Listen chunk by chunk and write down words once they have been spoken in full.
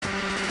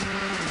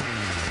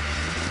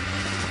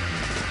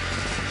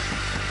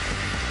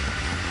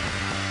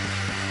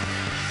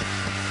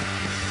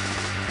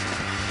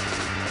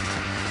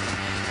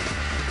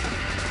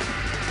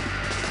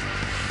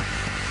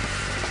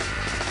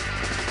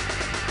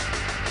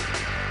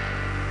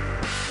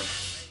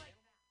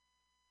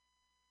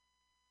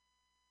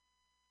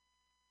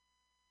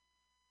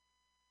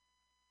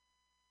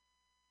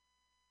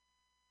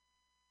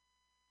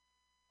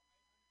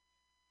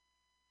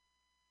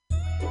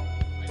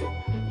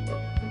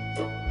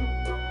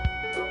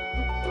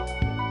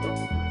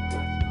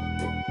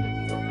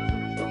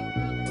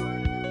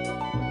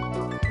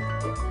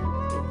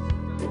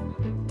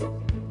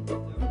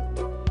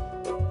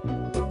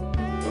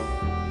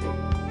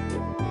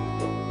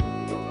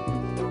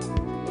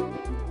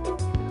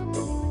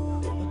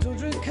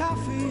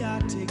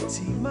take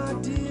tea, my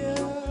dear,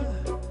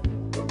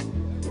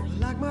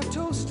 like my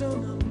toast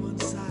on one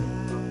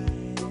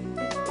side.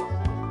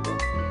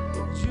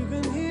 You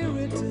can hear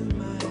it in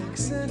my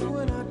accent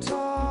when I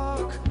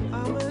talk.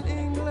 I'm an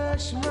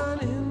Englishman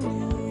in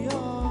New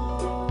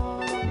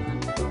York.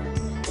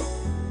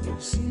 You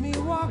see me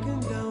walking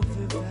down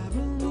Fifth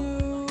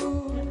Avenue,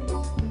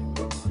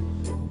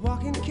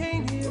 walking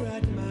cane here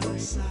at my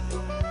side.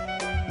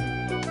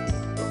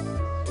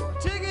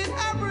 Take it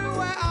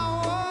everywhere I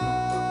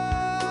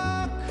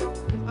walk.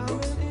 I'm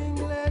an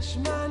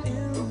Englishman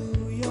in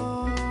New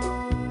York.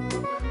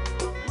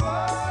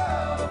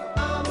 Whoa,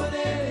 I'm an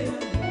alien.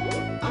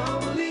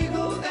 I'm a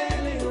legal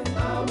alien.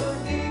 I'm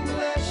an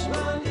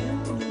Englishman in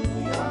New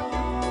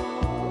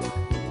York.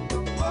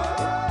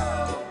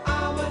 Whoa,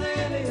 I'm an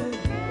alien.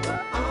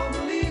 I'm a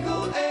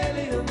legal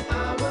alien.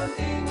 I'm an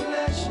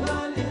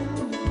Englishman in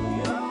New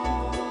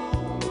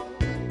York.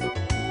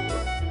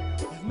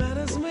 If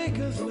manners make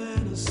of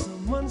manners,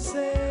 someone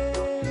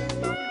say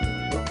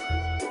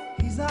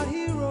he's our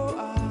hero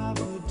of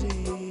the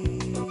day.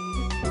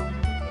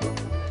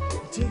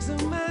 It takes a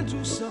man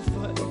to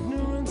suffer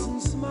ignorance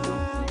and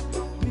smile.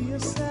 Be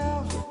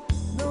yourself,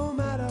 no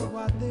matter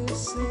what they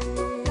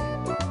say.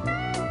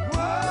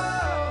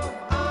 Whoa,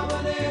 I'm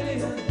an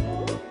alien.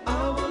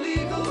 I'm a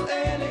legal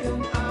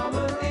alien. I'm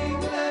an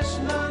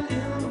Englishman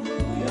in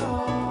New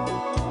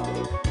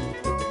York.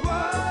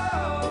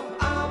 Whoa,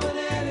 I'm an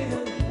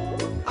alien.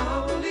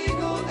 I'm a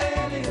legal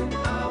alien.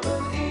 I'm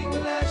an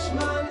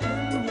Englishman in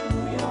New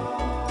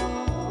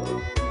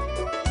York.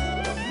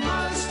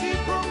 Modesty,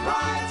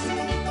 propriety,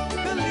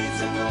 can lead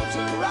to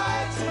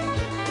notoriety.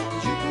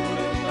 You put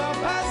in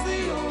love as the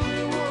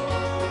only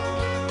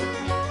one.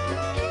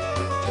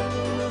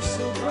 Gentleness,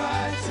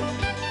 sobriety,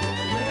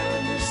 and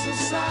in this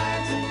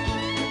society,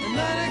 and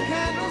let a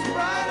candles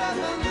brighter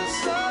than the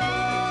sun.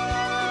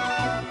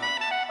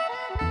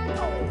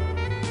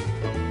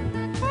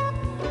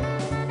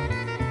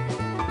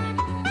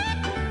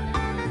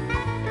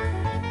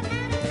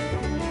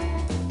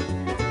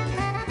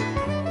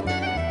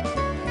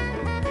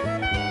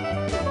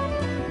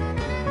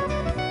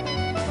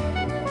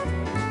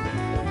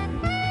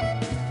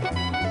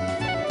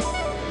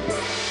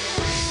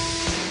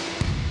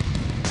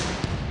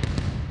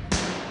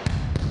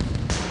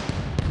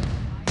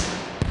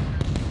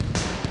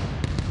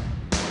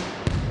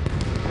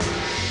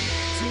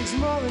 Takes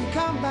more than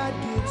combat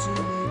gear to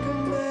make a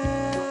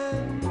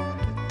man.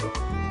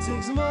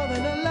 Takes more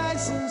than a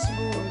license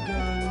for a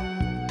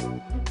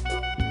gun.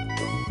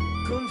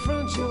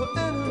 Confront your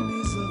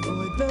enemies,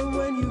 avoid them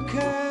when you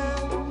can.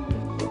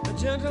 A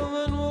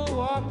gentleman will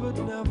walk but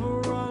never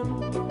run.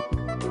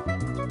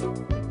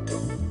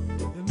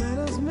 The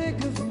manners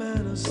make of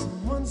manners,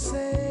 someone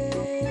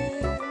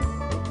say.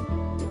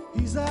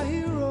 He's our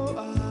hero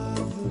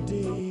of the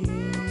day.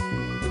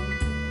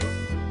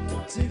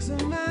 It takes a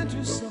man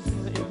to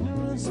suffer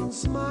ignorance and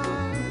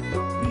smile.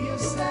 Be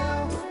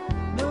yourself,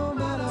 no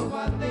matter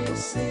what they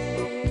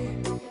say.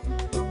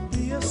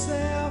 Be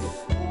yourself,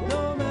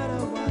 no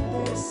matter what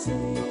they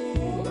say.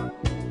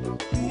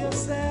 Be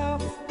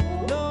yourself,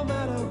 no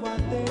matter what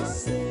they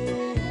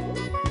say.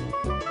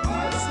 Be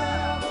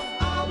yourself,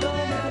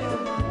 no matter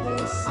what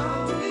they say.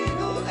 I'm a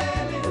legal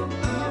alien.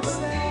 I'm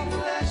an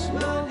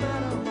Englishman, no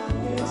matter what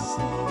they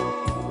say.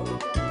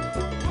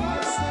 Be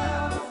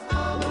yourself,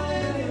 I'm an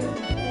alien.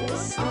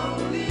 I'm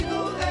a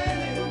legal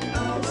alien.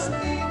 I'm an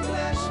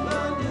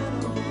Englishman in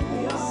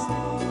New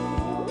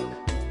York.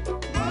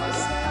 Be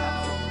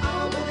yourself,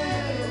 I'm an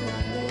alien.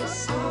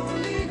 I'm a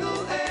legal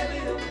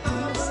alien.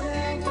 I'm an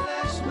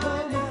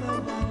Englishman, no matter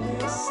what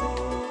they say.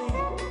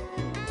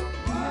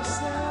 Be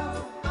yourself,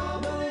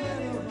 I'm an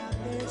alien.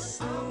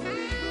 I'm a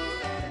legal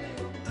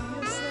alien. Be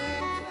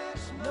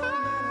yourself, no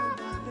matter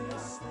what they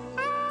say.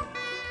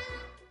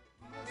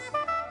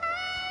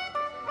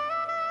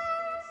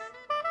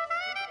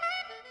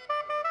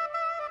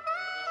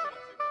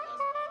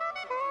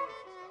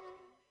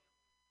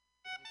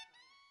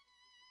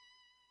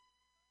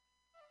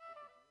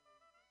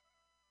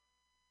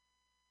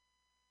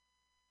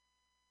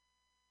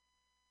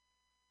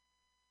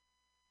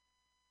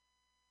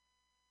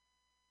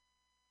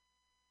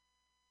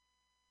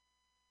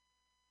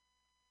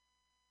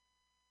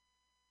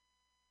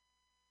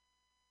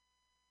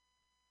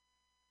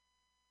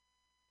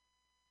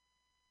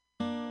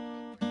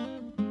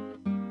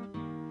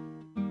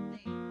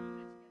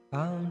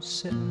 I'm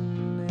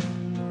sitting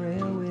in the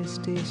railway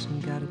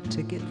station, got a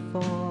ticket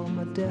for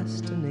my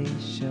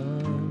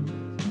destination.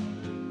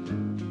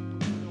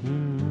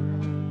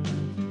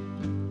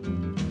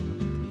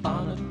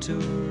 On a tour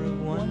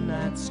of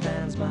one-night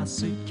stands, my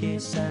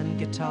suitcase and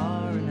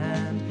guitar in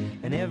hand,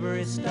 and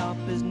every stop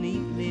is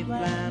neatly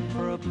planned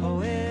for a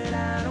poet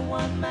and a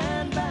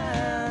one-man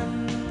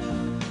band.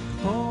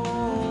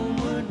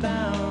 Homeward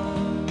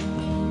bound,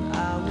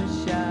 I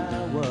wish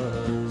I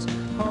was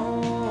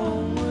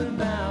homeward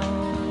bound.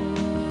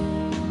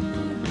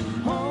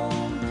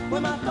 Home,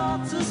 where my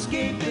thoughts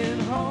escaping,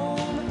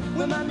 home,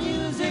 where my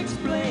music's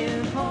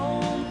playing,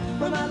 home,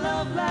 where my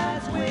love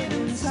lies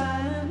waiting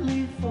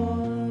silently for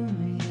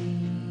me.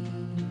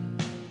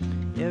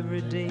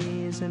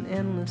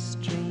 endless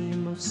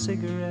stream of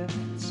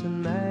cigarettes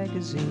and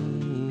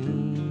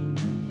magazines.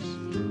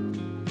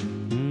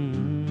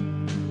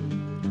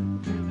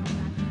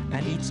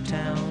 And each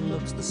town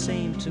looks the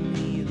same to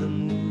me, the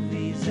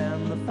movies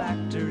and the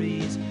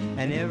factories,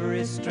 and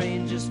every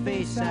stranger's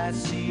face I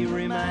see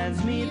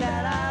reminds me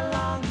that I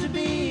long to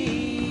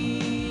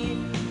be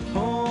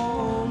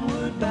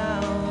homeward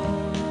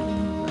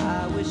bound.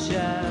 I wish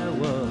I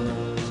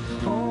was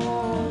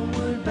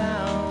homeward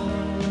bound.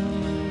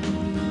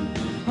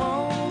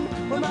 Home,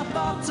 where my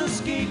thoughts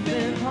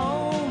escaping,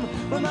 home,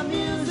 where my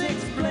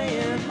music's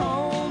playing,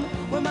 home,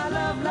 where my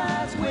love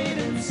lies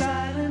waiting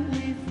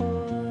silently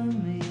for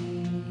me.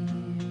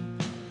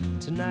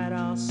 Tonight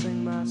I'll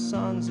sing my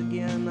songs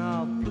again,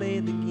 I'll play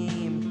the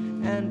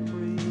game and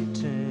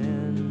pretend.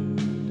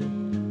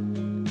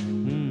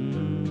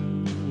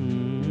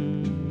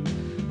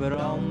 But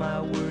all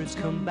my words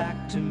come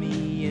back to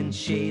me in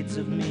shades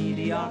of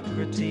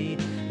mediocrity,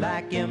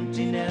 like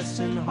emptiness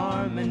and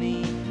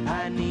harmony.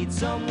 I need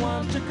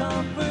someone to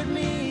comfort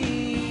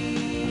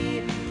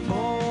me.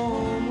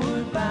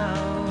 Homeward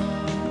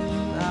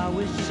bound, I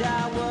wish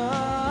I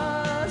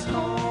was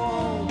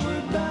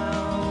homeward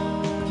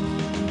bound.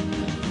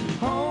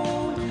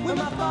 Home, where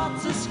my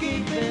thoughts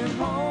escaping,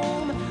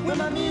 home, where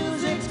my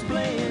music's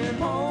playing,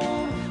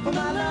 home, where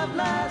my love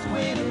lies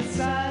waiting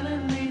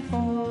silently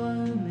for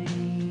me.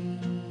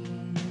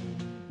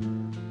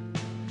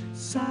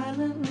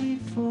 Silently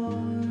for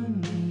me.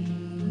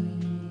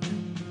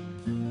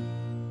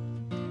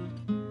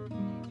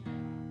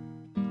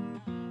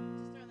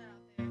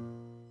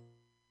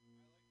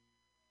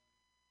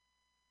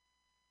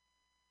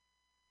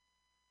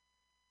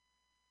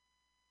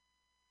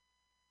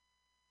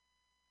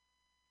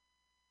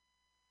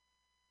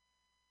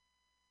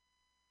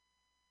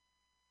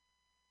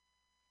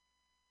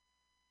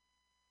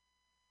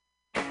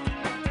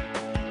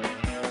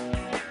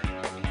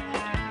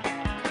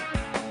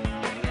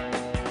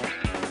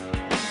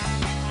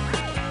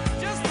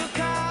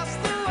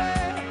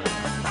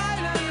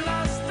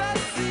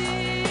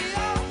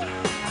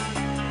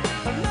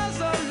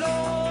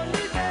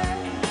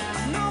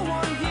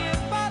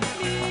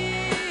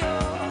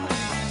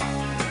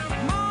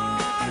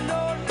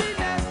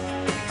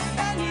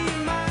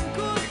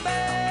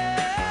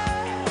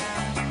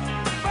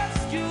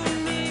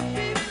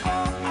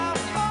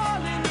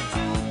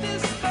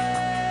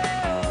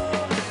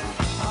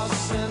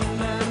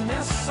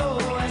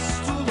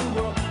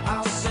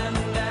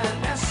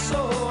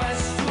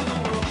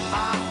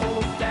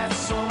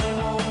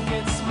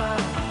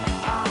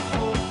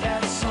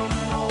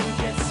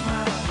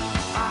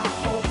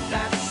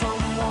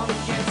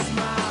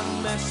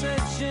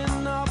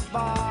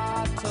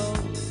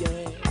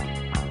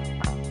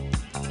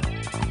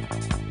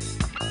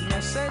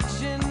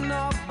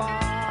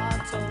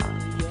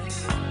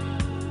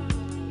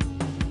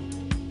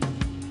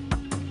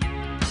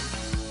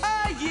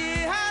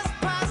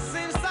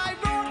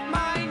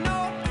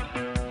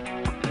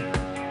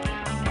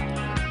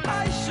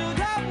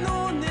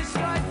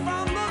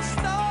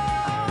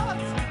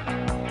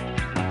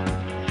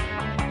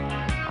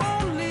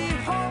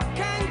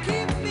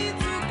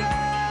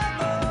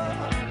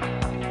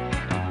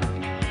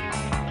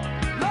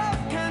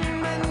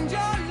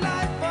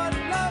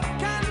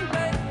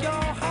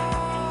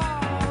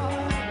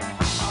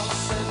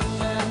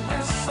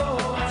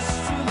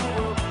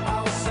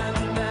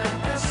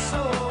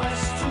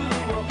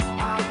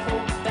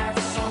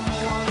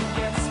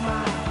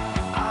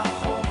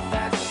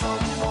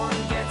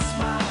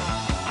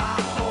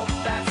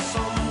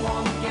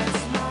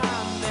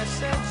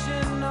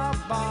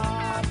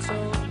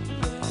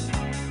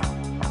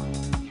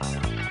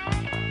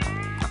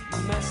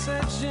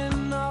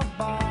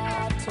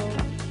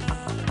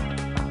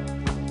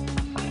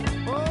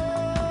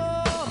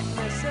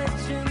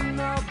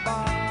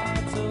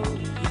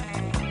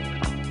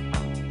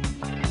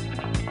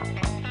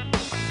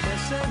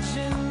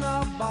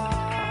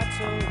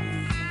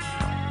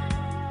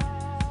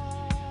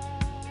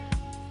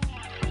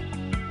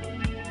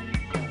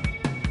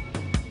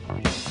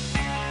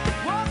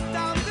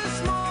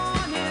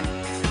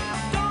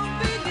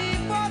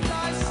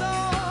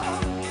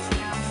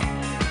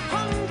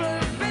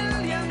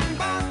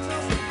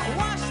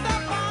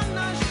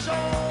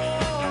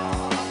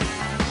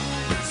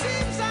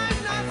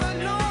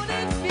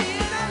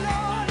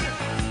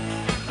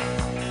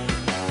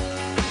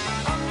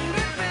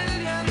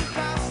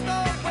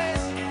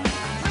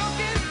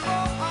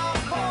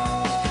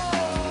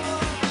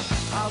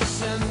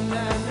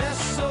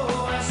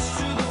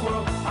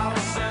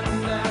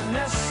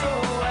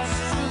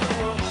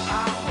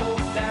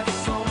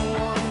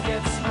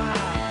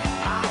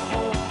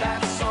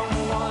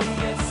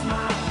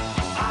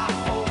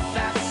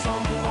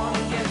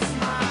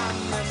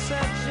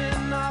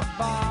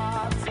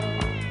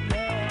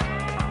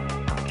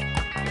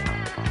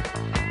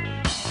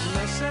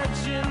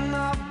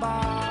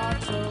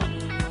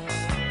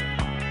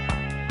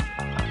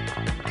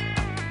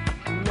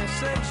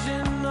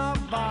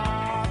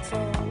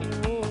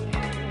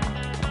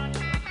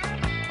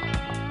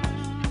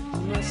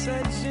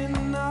 message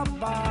in a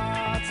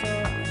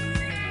bottle.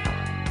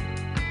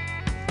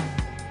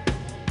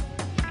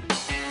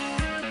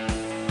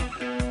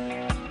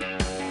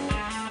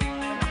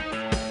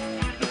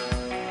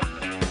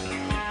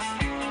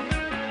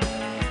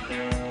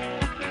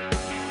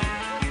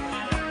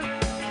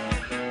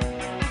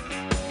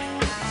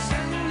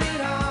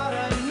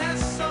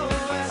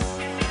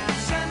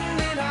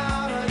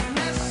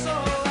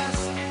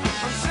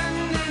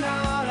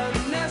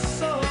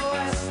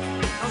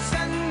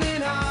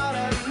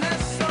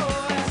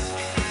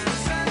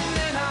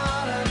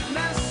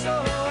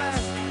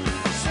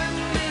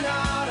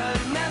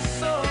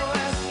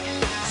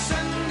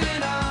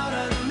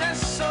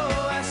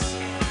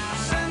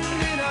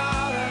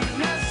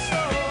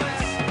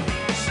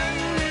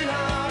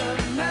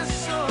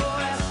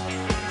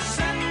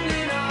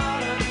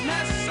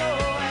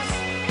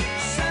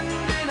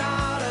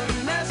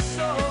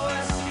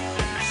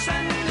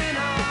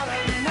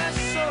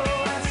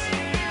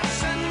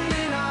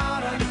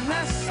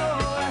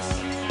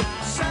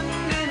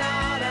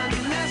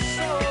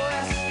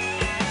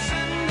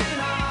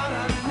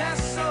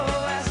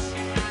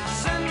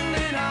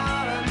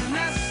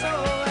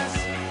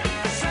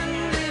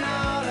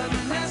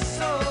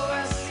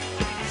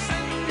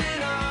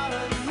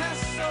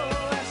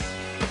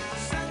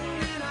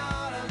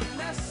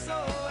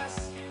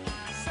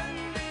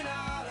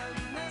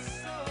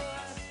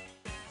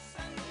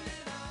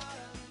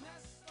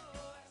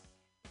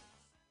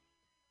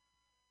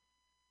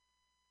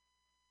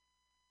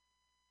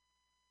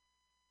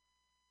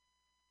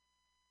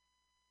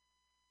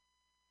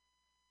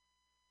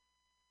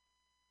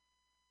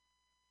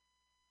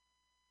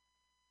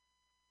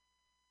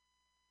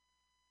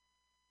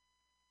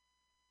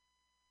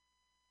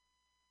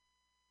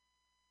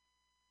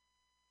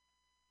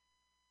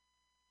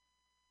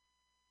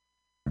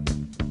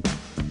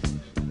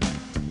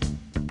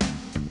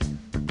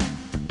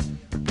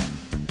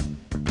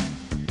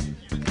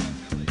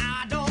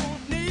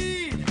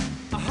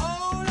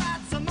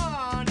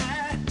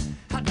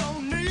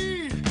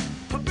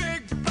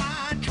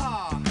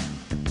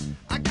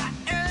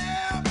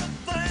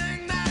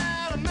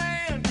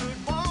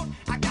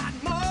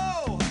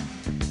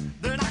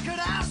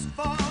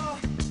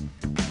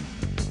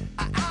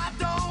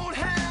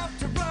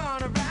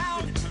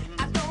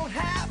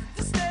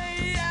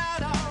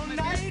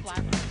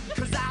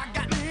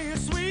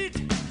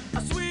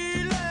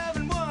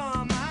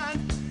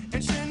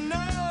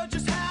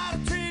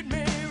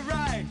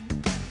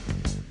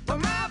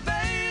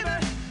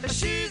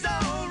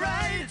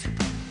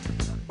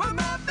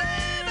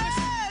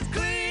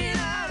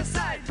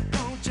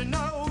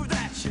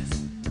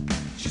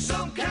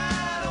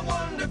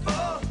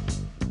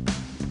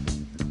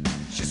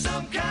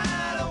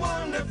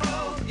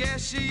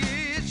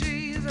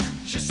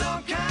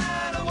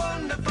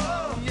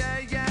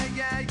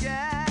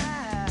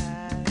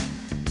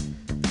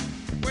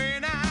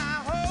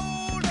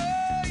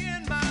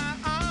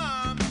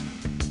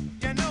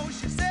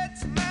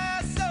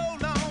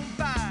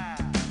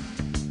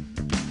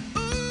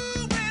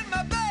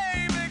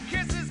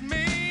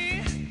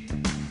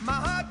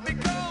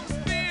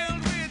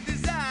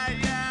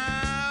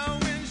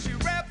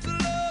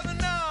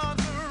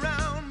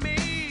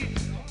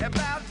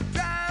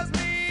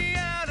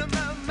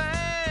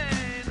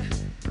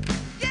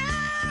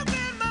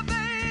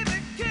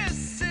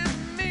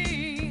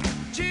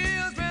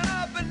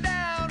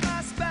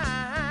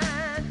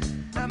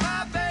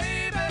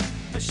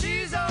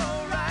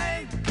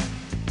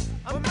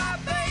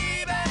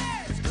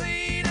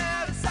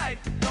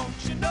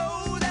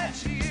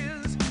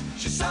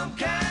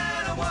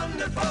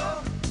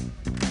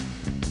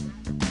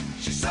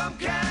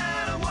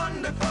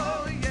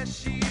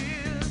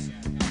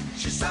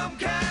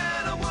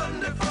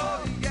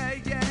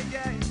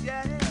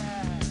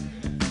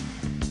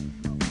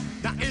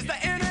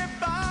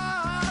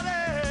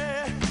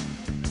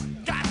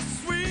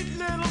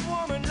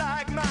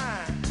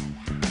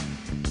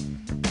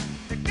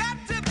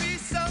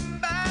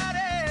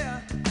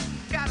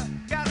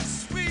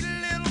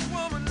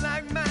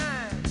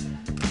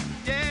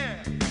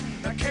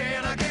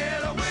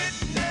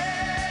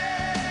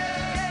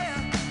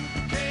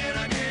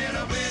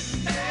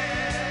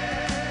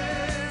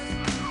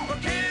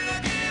 Can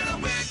I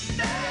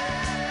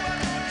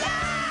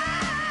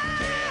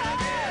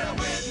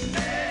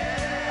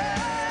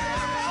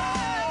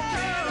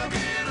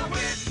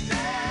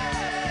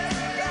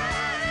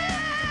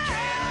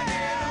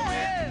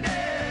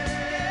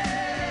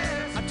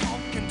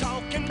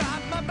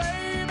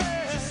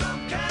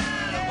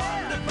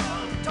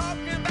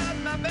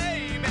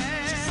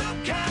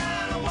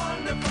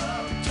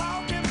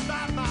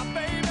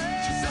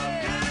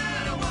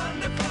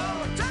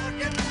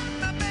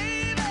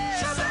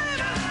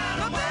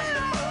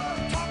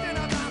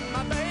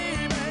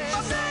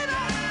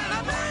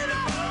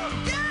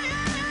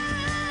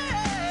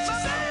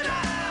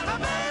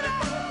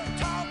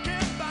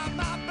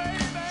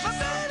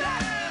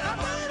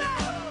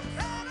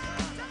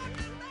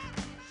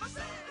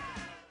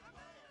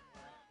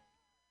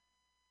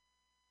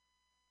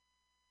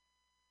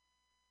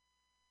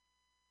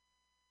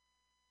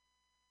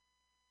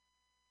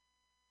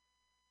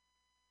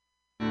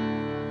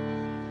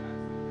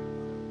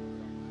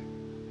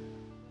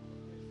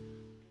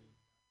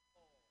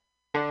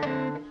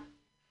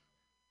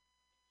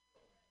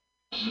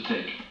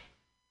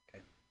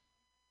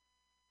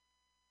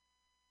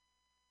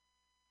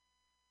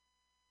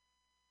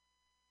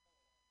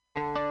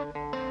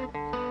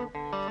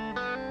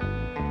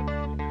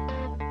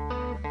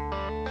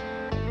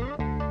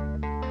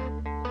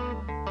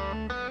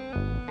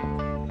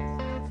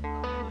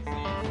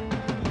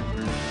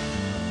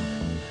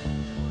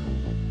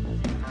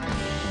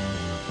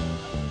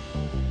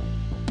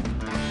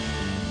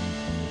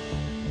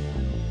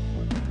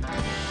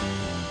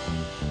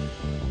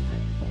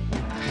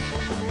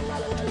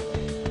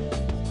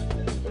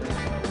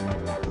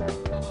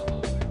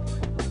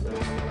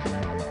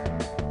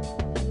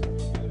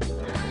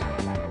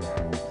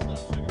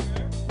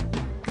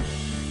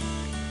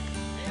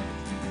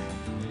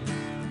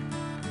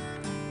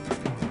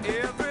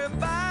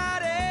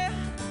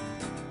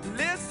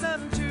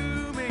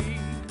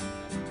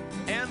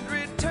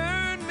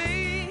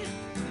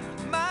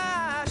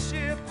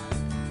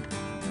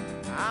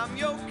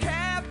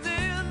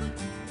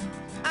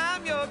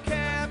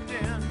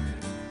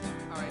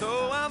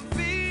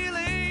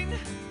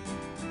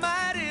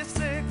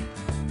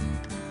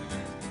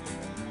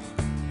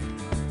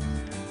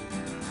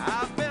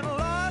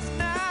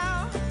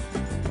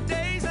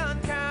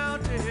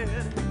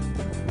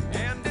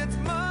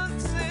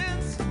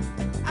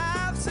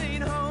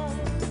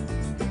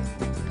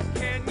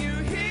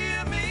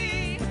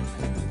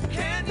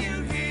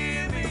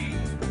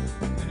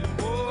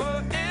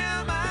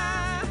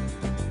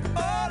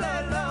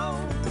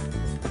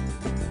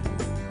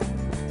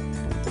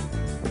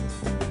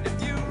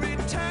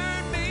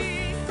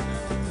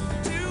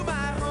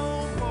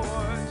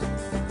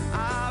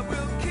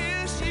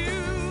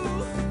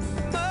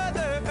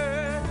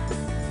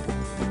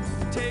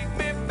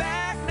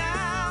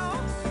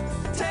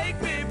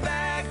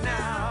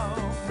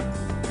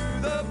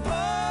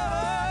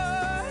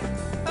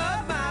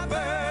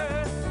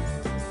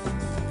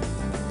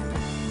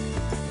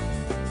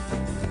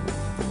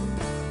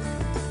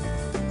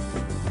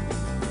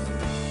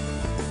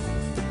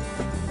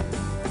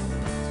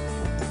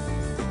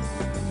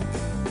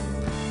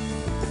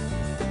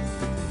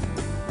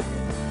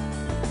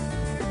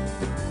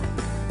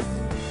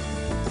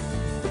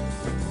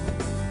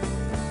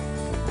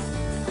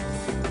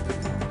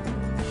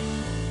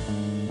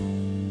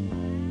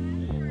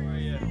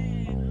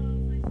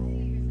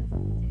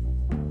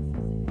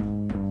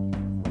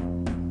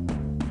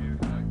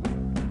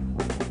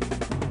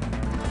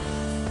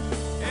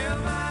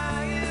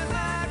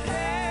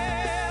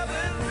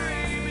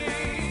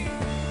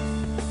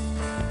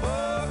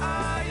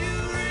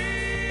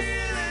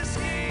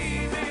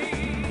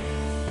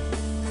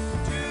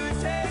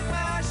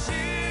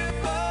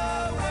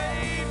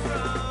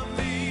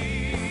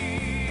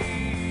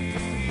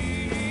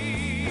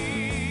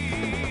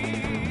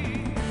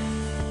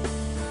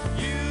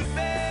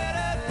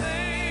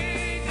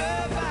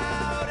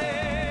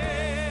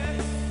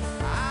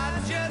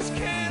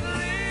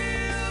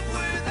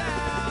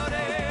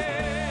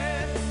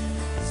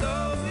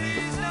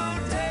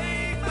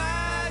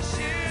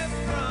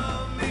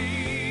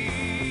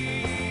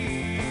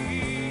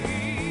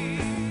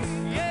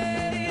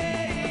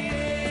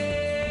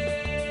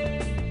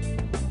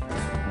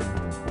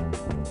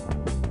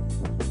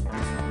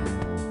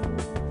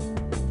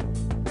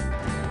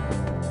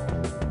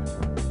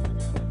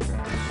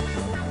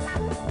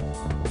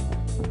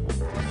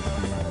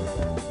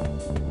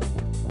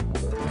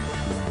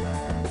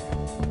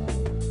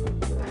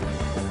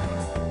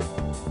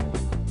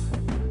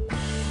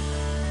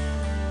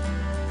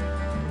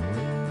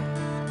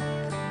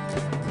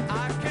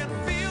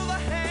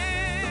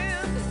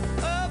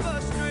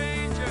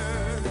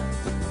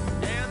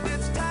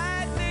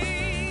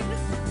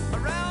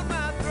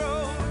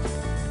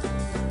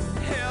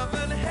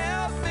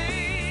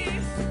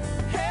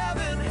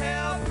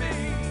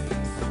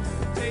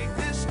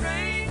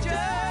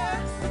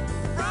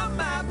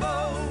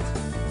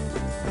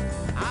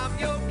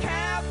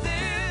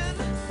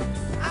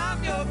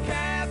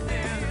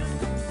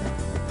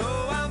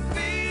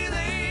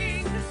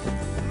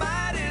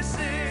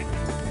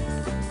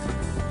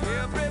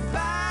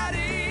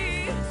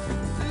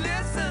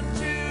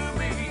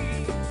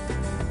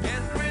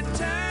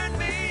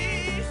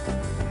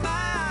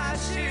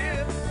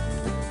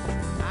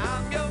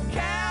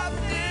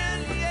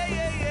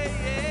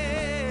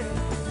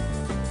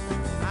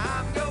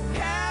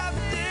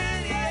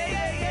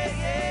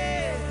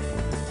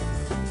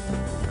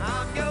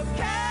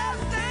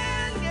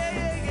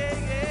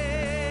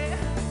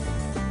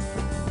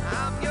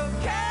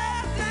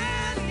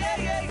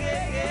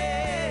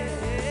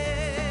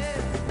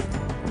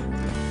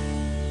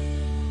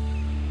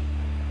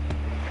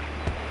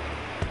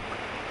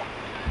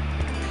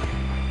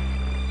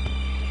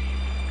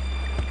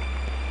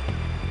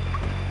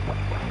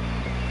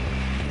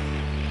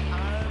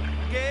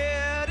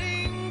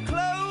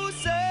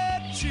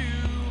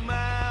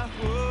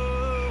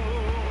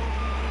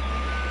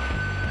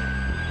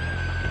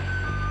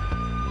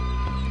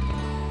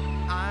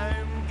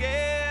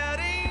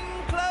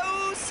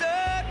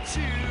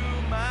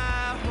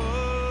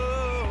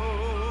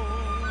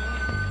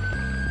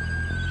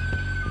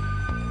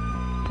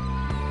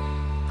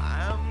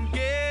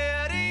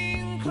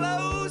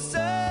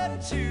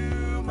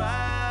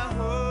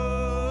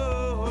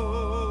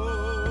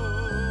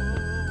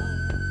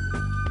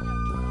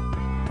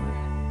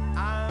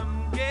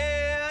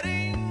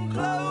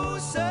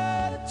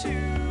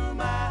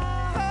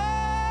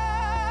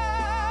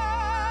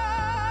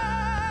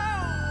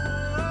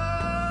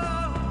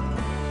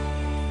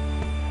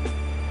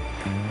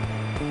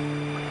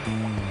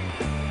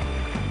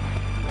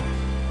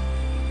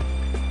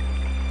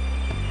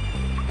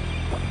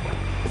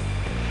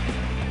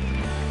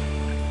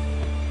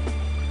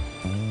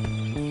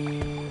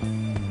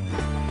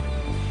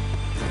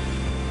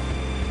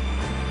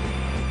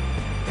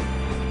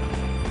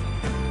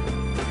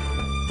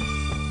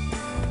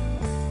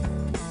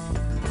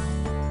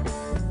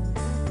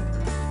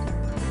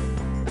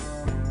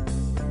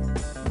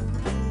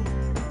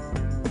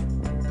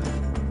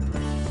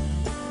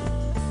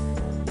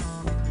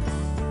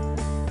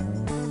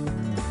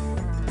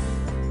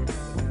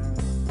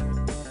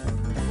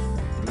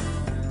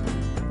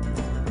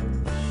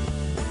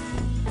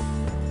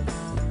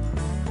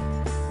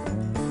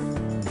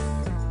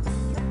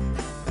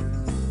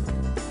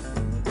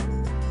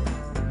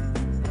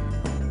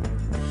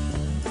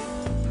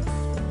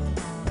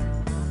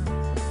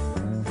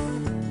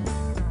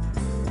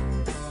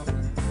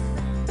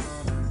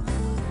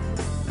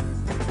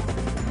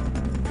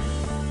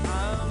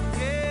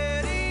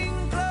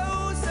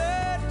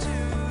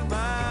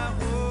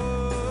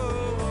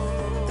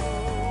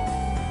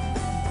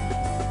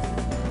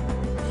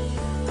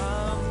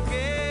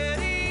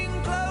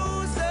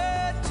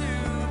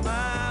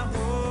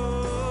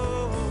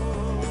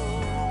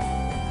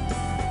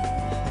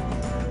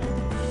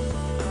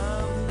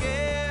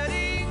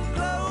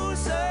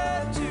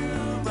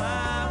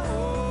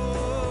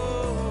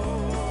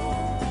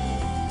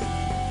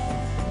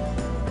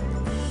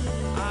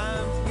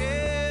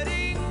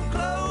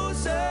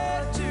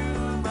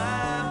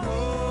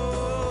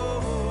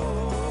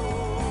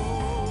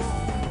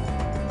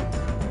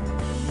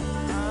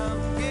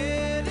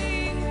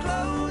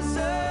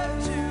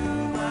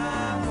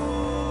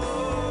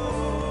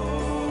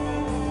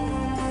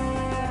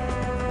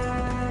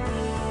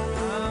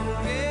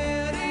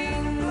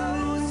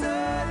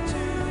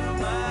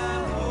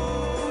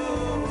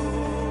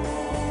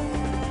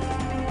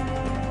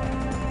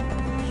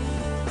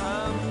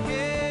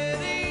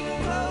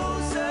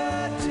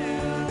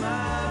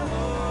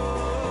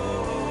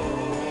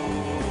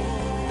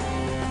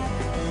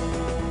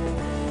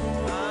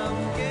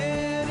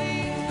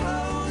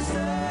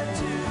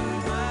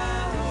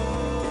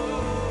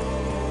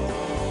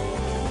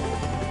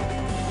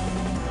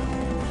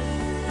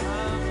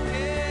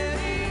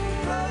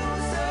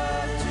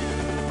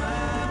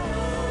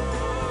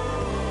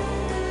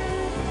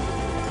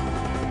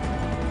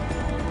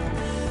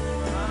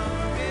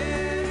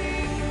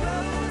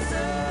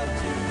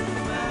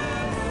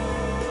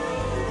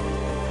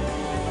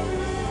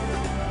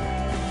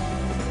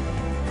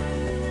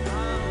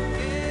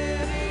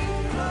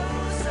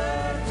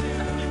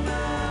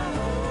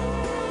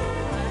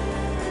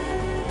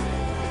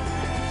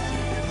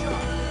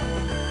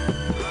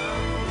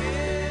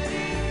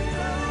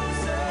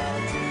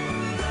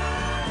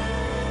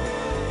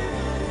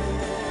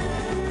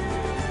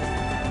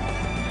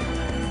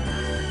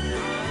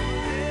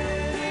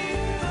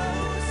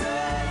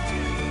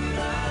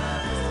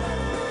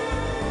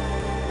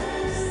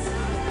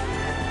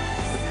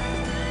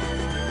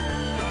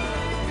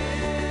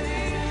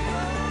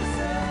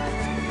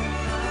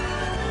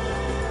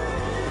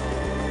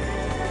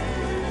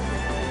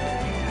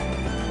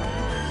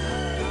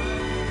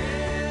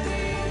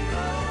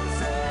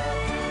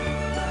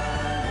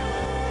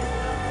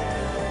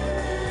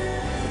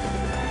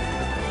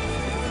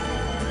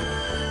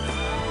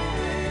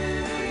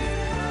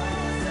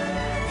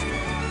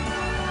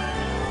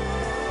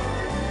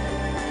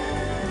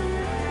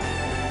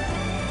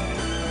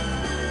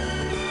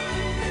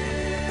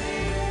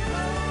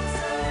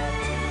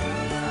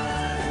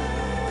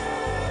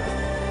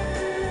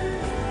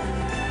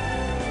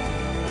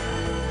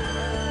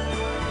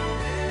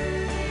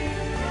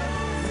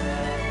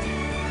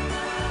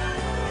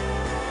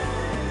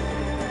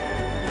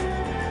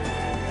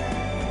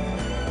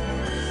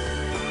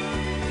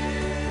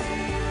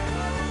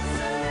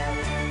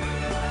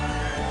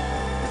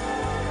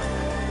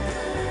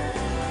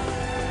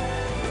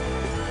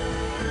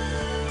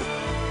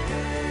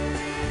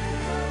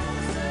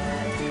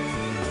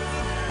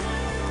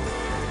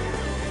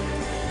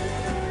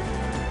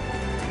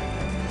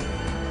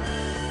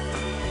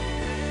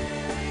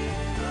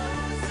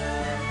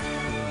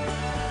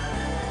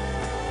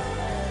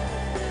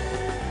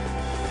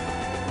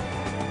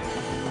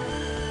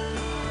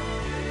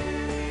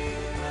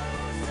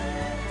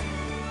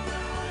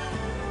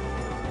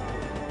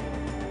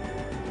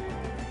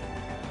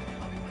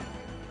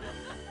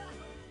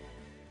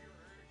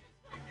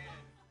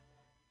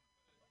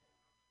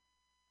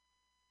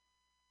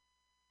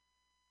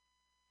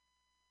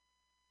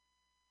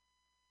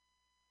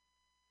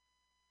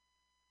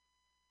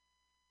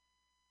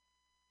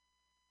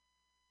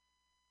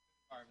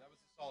That was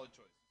a solid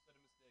choice. You said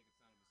a mistake.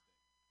 It's not a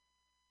mistake.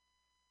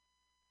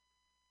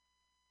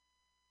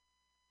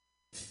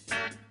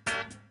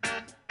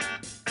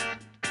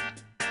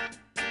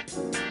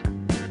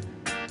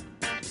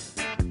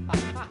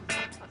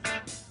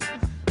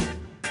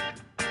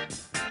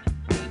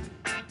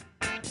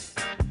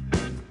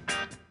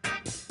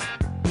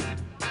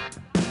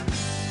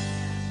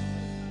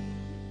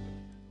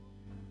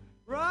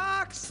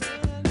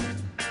 Roxanne,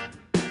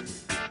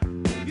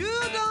 you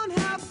don't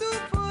have to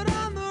put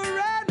on the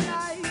red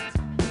light.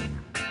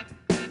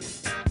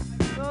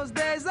 Those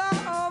days are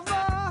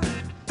over.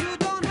 You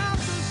don't have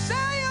to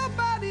sell your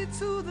body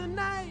to the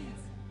night.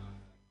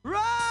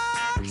 Roxanne,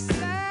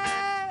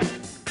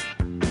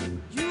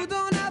 you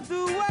don't have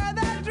to wear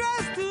that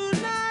dress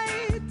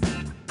tonight.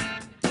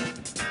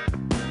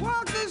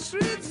 Walk the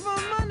streets for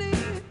money.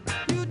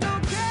 You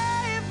don't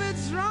care if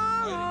it's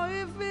wrong or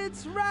if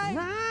it's right.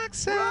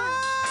 Roxanne,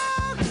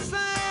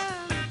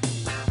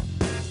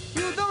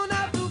 you don't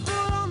have to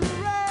put on the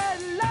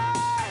red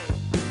light.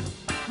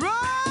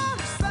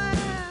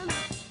 Roxanne,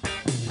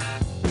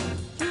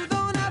 you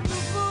don't have to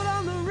put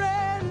on the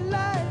red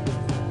light.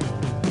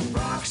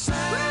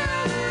 Roxanne,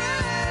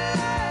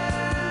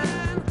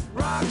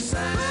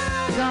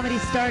 Roxanne.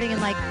 Comedy's starting in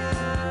like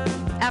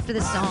after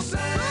this song.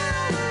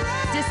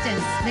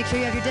 Distance. Make sure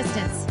you have your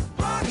distance.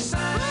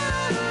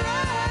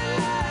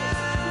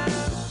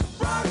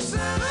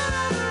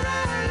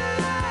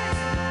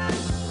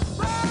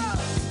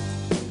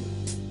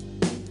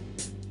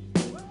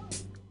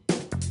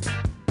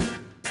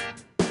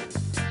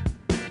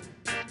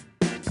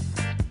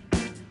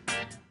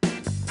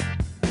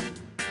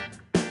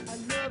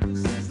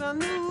 I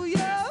knew you.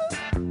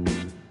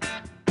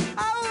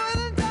 I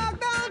wouldn't talk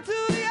down to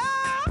you.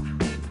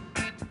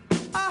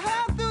 I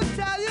have to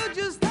tell you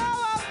just how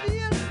I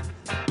feel.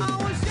 I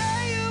won't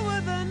share you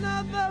with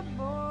another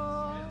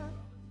boy.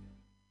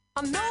 I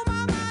know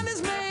my mind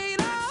is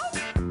made up,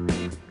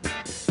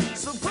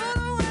 so put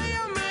away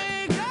your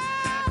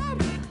makeup.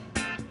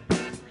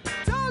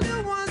 Told you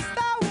once,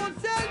 I won't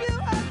tell you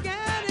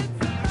again. It's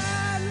the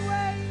bad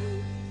way.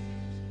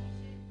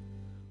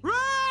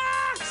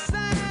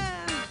 Roxanne,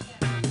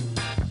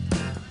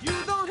 you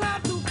don't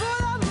have to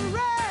put on the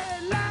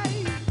red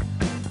light.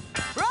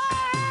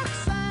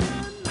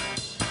 Roxanne,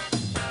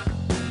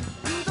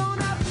 you don't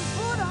have to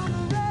put on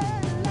the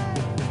red light.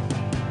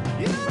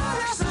 You don't have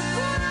to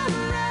put on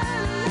the red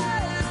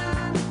light.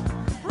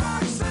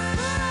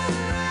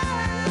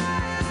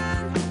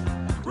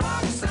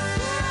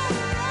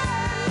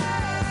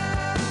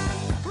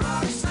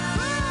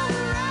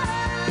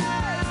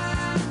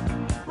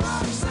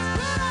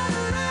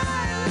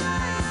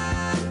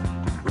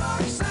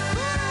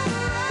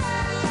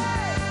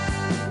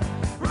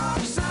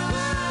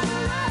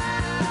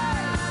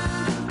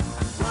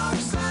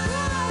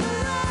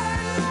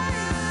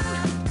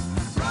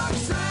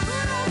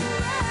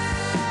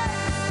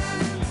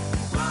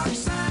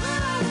 Roxanne,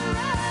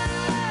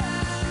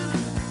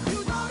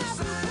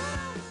 Roxanne,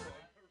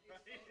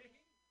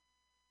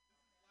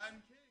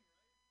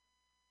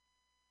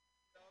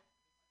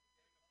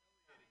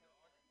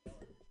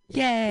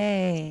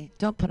 Yay.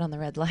 Don't put on the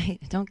red light.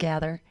 Don't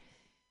gather.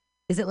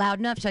 Is it loud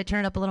enough? Should I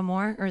turn it up a little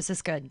more, or is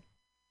this good?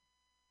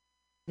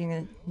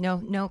 No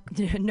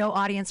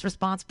audience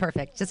response.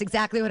 Perfect. Just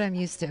exactly what I'm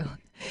used to.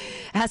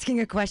 Asking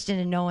a question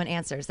and no one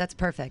answers. That's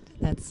perfect.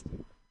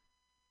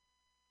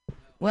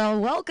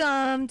 Well,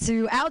 welcome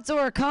to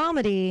Outdoor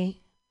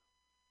Comedy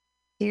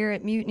here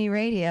at Mutiny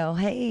Radio.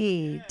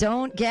 Hey,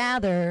 don't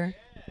gather.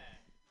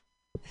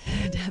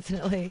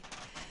 Definitely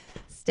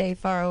stay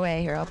far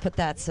away here. I'll put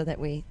that so that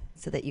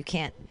you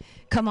can't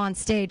come on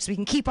stage, so we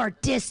can keep our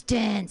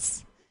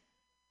distance.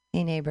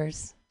 Hey,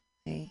 neighbors.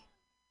 Hey.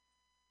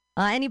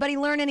 Anybody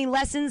learn any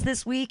lessons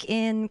this week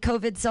in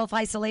COVID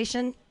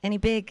self-isolation? Any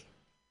big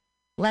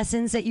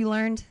lessons that you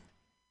learned?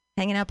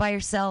 Hanging out by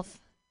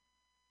yourself,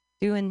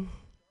 doing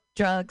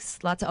drugs,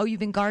 you've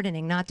been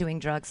gardening, not doing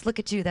drugs. Look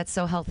at you, that's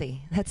so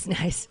healthy. That's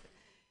nice.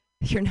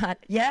 You're not,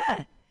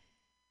 yeah.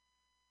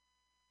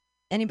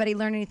 Anybody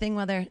learn anything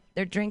while they're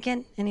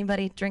drinking?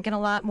 Anybody drinking a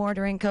lot more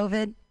during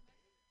COVID?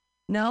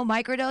 No,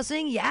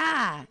 microdosing?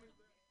 Yeah.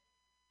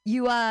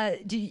 I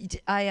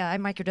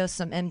microdosed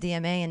some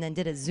MDMA and then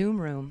did a Zoom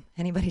room.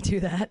 Anybody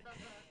do that?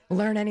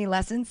 Learn any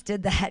lessons?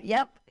 Did that?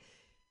 Yep.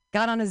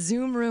 Got on a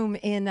Zoom room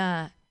in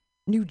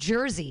New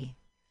Jersey.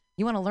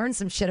 You want to learn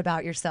some shit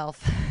about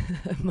yourself?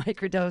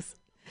 Microdose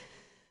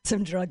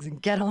some drugs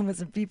and get on with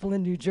some people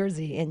in New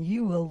Jersey, and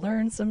you will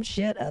learn some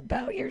shit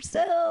about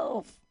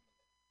yourself.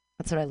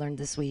 That's what I learned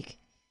this week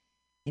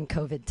in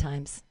COVID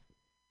times.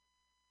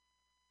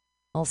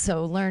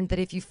 Also learned that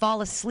if you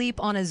fall asleep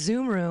on a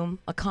Zoom room,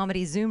 a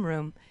comedy Zoom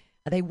room,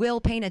 they will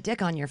paint a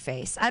dick on your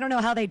face. I don't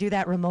know how they do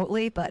that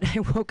remotely, but I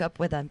woke up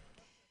with a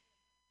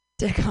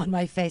dick on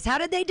my face. How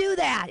did they do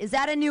that? Is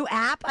that a new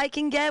app I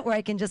can get where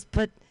I can just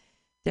put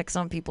dicks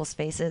on people's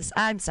faces?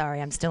 I'm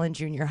sorry, I'm still in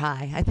junior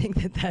high. I think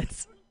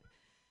that's...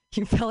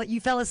 You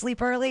fell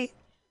asleep early?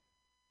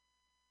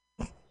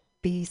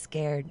 Be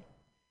scared.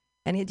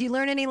 And do you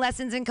learn any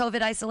lessons in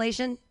COVID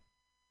isolation?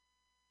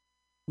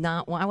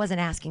 Not, well, I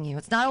wasn't asking you.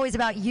 It's not always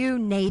about you,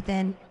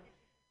 Nathan.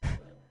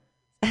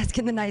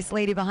 Asking the nice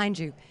lady behind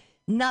you.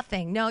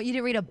 Nothing. No, you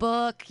didn't read a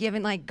book. You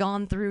haven't like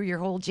gone through your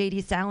whole J.D.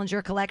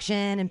 Salinger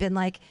collection and been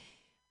like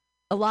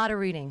a lot of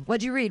reading.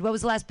 What'd you read? What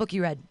was the last book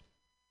you read?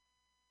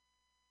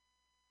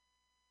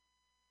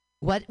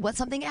 What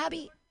something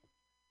Abbey?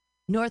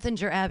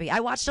 Northanger Abbey.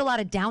 I watched a lot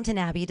of Downton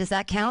Abbey. Does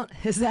that count?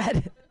 Does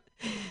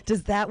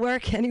that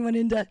work? Anyone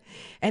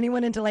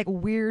into like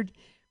weird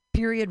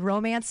period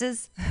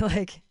romances?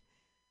 Like,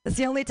 that's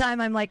the only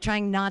time I'm like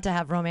trying not to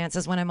have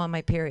romances, when I'm on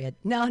my period.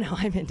 No,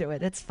 I'm into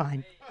it. It's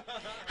fine.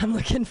 I'm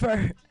looking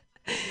for,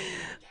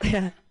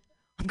 yeah,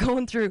 I'm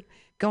going through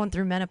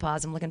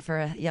menopause. I'm looking for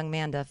a young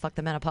man to fuck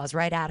the menopause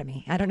right out of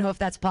me. I don't know if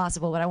that's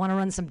possible, but I want to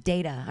run some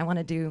data. I want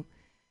to do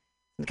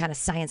some kind of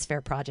science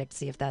fair project,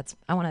 see if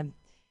I want to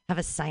have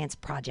a science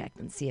project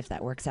and see if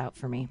that works out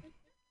for me.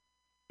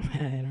 I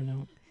don't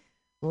know.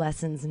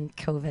 Lessons in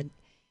COVID.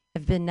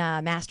 I've been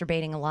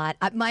masturbating a lot.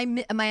 My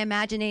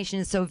imagination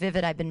is so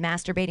vivid. I've been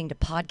masturbating to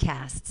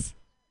podcasts.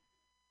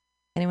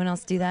 Anyone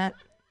else do that?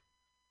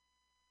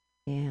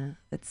 Yeah,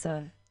 it's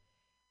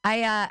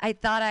I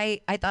thought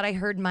I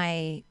heard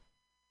my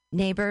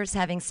neighbors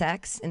having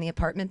sex in the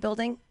apartment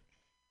building,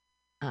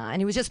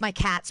 and it was just my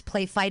cats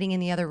fighting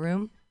in the other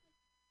room.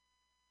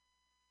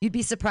 You'd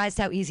be surprised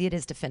how easy it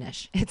is to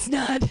finish. It's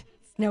not.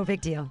 It's no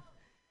big deal.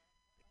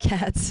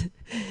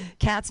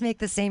 Cats make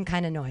the same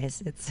kind of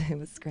noise. It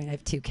was great. I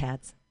have 2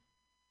 cats.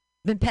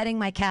 Been petting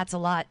my cats a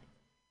lot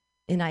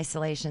in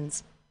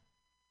isolations.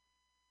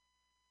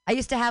 I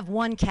used to have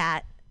 1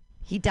 cat.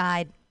 He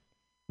died.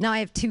 Now I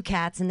have 2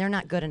 cats, and they're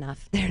not good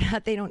enough.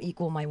 They don't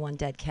equal my 1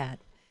 dead cat.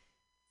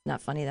 It's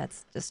not funny.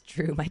 That's just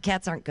true. My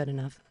cats aren't good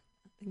enough.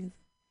 You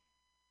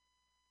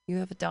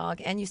have a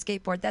dog and you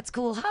skateboard. That's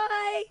cool.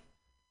 Hi.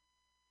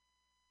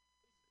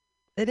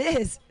 It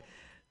is.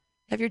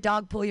 Have your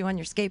dog pull you on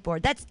your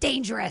skateboard. That's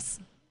dangerous.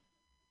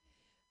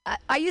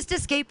 I used to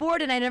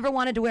skateboard, and I never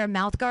wanted to wear a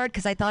mouth guard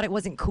because I thought it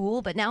wasn't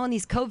cool. But now in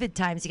these COVID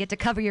times, you get to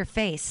cover your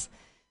face,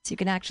 so you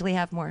can actually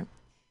have more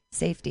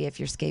safety if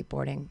you're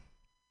skateboarding.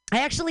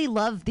 I actually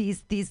love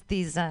these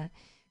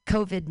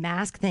COVID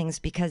mask things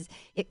because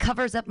it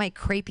covers up my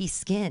crepey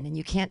skin, and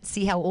you can't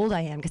see how old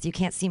I am because you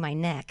can't see my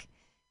neck.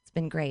 It's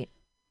been great.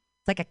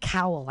 It's like a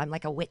cowl. I'm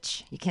like a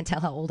witch. You can't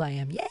tell how old I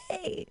am.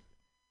 Yay!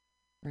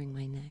 Covering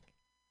my neck.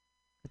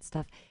 Good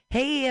stuff.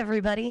 Hey,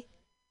 everybody.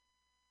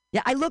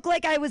 Yeah, I look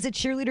like I was a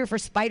cheerleader for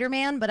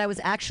Spider-Man, but I was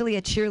actually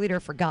a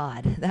cheerleader for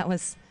God. That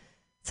was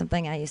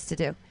something I used to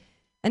do.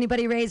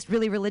 Anybody raised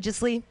really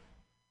religiously?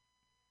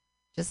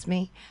 Just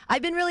me?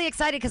 I've been really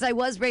excited because I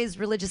was raised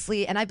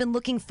religiously, and I've been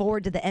looking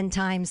forward to the end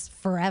times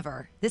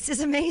forever. This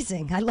is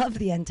amazing. I love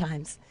the end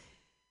times.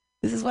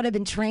 This is what I've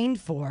been trained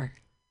for.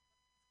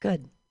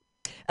 Good.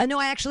 No,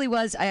 I actually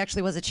was a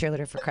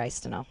cheerleader for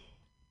Christ, and I'll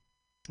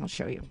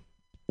show you.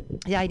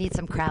 Yeah, I need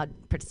some crowd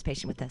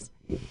participation with this.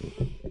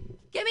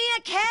 Give me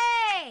a K.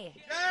 K.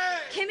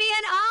 Give me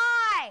an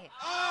I.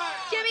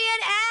 Give me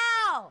an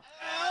L.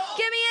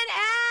 Give me an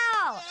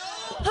L.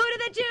 Who do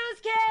the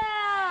Jews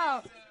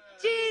kill?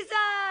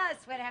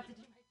 Jesus. Wait, I have to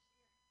do my...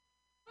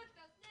 Put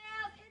those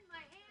nails in my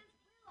hands.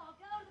 We'll all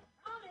go to the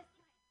promised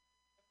land.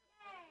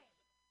 Yay.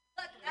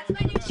 Look, that's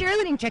my new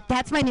cheerleading trick.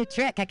 That's my new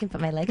trick. I can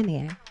put my leg in the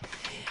air.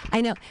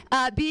 I know.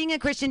 Being a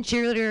Christian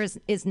cheerleader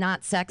is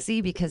not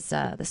sexy because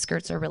the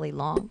skirts are really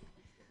long,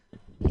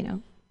 you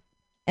know.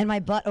 And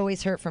my butt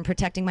always hurt from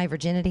protecting my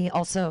virginity.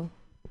 Also,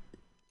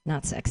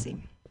 not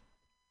sexy.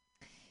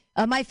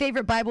 My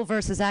favorite Bible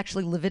verse is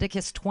actually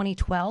Leviticus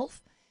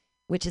 20:12,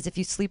 which is if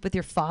you sleep with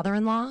your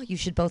father-in-law, you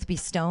should both be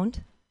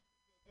stoned.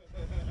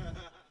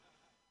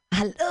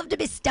 I love to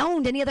be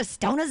stoned. Any other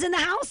stoners in the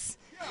house?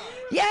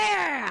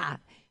 Yeah!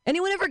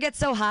 Anyone ever get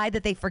so high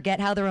that they forget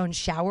how their own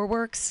shower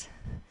works?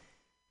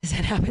 Does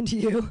that happen to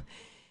you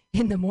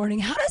in the morning?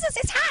 How does this?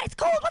 It's hot. It's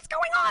cold. What's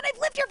going on? I've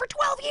lived here for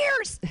 12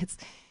 years. It's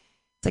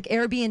like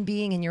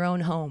Airbnb-ing in your own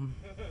home.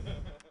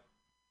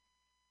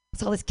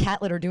 What's all this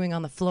cat litter doing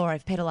on the floor?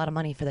 I've paid a lot of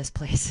money for this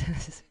place.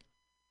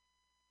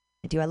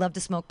 I do. I love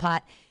to smoke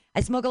pot.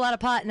 I smoke a lot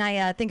of pot, and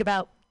I think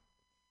about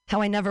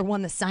how I never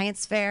won the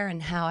science fair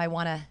and how I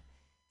want to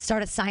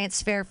start a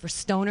science fair for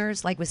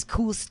stoners, like with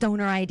cool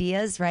stoner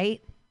ideas,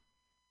 right?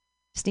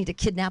 Just need to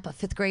kidnap a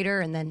 5th grader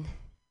and then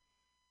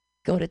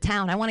go to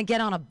town. I want to get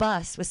on a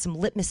bus with some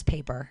litmus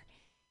paper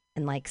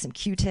and like some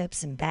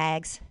Q-tips and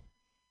bags.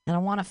 And I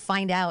want to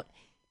find out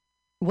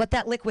what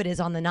that liquid is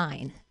on the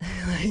 9.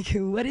 Like,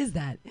 what is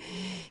that?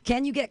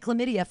 Can you get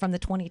chlamydia from the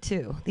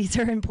 22? These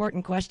are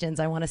important questions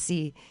I want to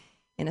see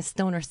in a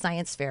stoner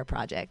science fair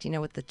project, you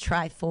know, with the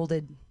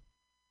tri-folded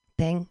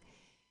thing.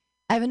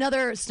 I have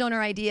another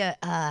stoner idea.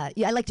 I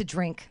like to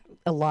drink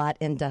a lot,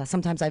 and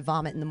sometimes I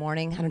vomit in the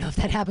morning. I don't know if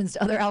that happens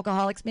to other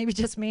alcoholics. Maybe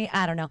just me.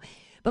 I don't know.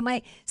 But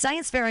my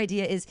science fair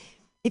idea is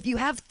if you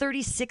have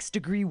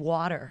 36-degree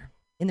water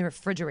in the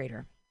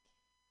refrigerator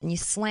and you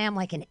slam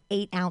like an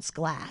 8-ounce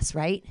glass,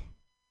 right?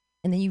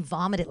 And then you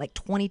vomit it like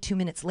 22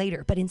 minutes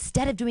later. But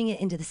instead of doing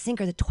it into the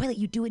sink or the toilet,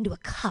 you do it into a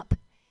cup.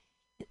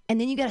 And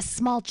then you get a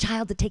small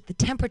child to take the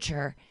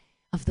temperature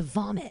of the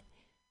vomit.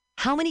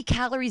 How many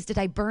calories did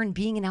I burn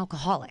being an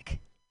alcoholic?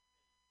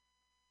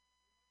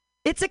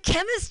 It's a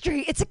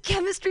chemistry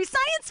science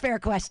fair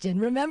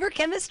question. Remember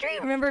chemistry?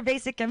 Remember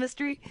basic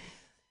chemistry?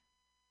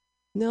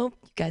 Nope,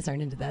 you guys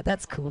aren't into that.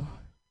 That's cool.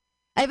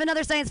 I have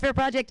another science fair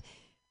project.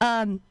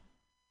 I've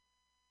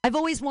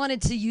always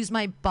wanted to use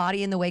my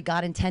body in the way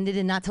God intended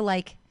and not to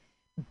like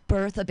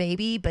birth a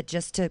baby, but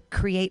just to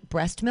create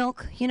breast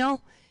milk, you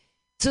know,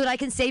 so that I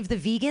can save the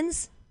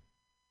vegans,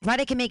 right?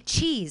 I can make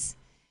cheese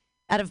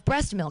out of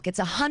breast milk. It's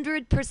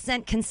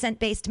 100%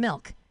 consent-based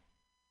milk.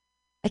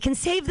 I can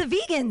save the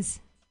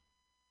vegans.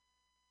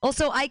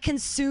 Also, I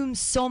consume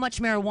so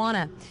much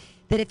marijuana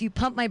that if you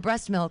pump my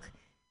breast milk,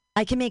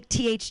 I can make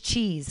TH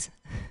cheese.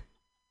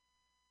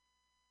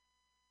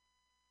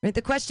 Right?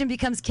 The question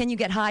becomes, can you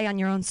get high on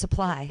your own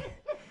supply?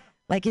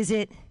 Like,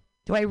 do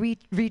I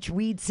reach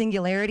weed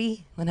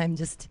singularity when I'm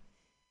just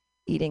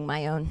eating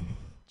my own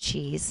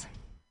cheese?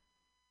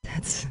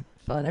 That's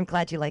fun. I'm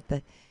glad you like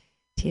the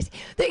THC.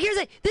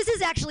 This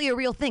is actually a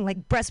real thing.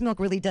 Like, breast milk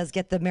really does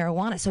get the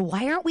marijuana. So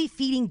why aren't we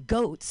feeding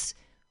goats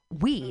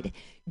weed?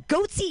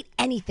 Goats eat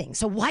anything.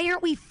 So why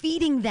aren't we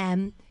feeding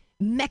them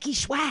Mecky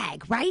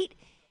swag, right?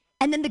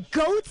 And then the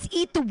goats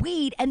eat the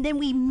weed, and then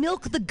we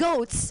milk the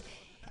goats,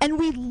 and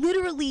we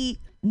literally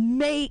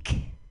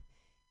make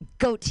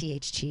goat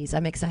TH cheese.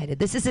 I'm excited.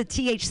 This is a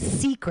TH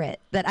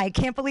secret that I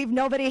can't believe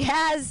nobody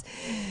has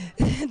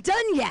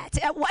done yet.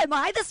 Am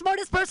I the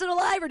smartest person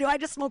alive, or do I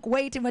just smoke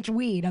way too much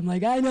weed? I'm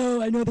like, I know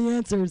the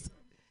answers.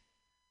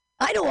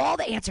 I know all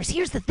the answers.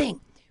 Here's the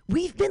thing.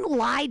 We've been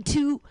lied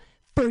to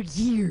for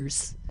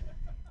years.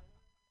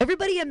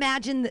 Everybody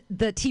imagine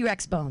the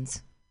T-Rex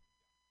bones.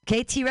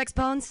 Okay, T-Rex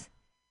bones.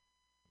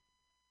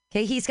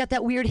 Okay, he's got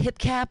that weird hip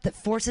cap that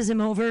forces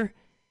him over.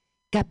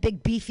 Got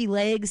big beefy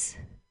legs.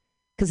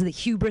 Because of the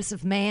hubris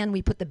of man,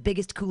 we put the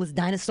biggest, coolest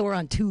dinosaur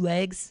on 2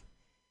 legs.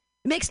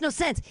 It makes no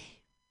sense.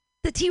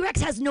 The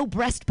T-Rex has no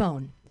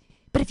breastbone.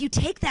 But if you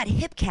take that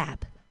hip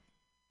cap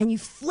and you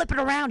flip it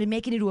around and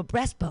make it into a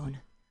breastbone,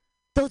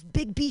 those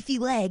big, beefy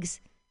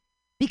legs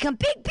become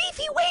big,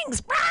 beefy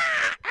wings.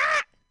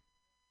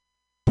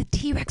 The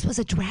T-Rex was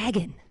a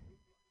dragon.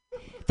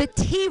 The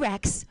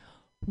T-Rex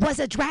was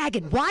a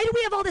dragon. Why do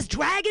we have all this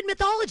dragon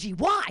mythology?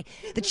 Why?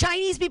 The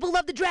Chinese people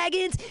love the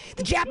dragons.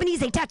 The Japanese,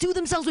 they tattoo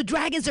themselves with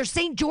dragons. They're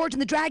St. George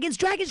and the dragons.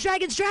 Dragons,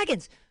 dragons,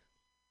 dragons.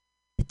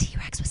 The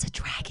T-Rex was a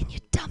dragon, you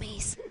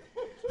dummies.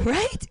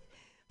 Right?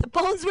 The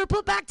bones were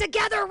put back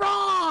together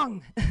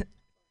wrong.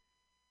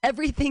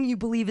 Everything you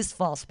believe is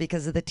false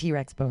because of the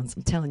T-Rex bones,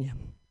 I'm telling you.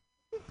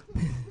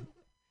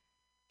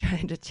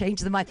 Trying to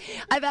change the mind.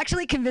 I've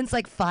actually convinced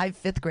like 5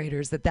 fifth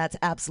graders that that's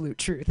absolute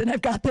truth, and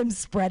I've got them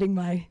spreading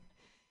my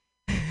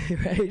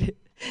right?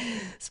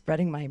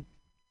 Spreading my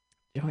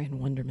joy and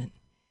wonderment.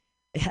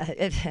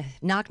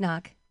 Knock,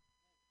 knock.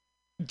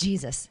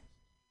 Jesus.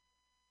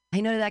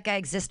 I know that guy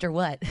exists or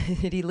what?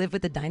 Did he live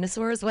with the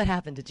dinosaurs? What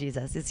happened to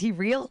Jesus? Is he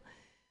real?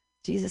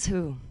 Jesus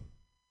who?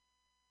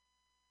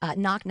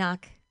 Knock,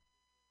 knock.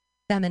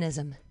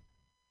 Feminism. I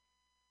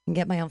can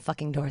get my own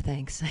fucking door,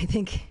 thanks. I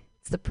think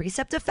it's the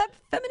precept of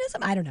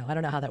feminism. I don't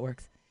know how that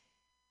works.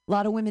 A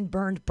lot of women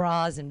burned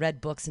bras and read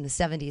books in the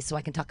 70s so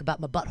I can talk about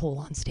my butthole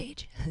on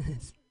stage.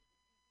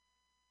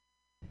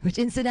 Which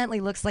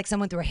incidentally looks like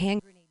someone threw a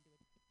hand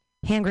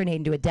grenade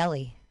into a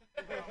deli.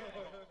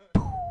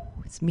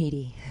 It's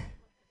meaty.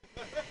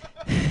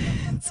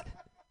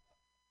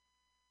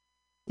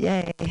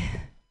 Yay.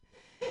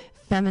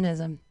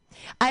 Feminism.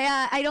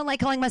 I don't like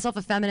calling myself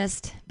a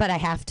feminist, but I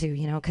have to,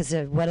 because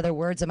what other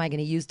words am I going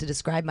to use to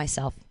describe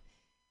myself?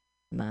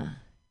 I'm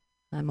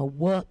a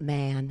whoop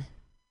man.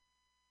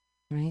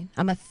 Right?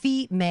 I'm a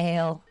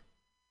female.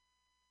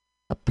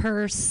 A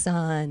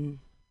person.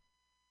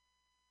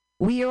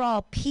 We are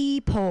all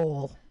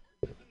people.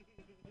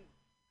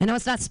 I know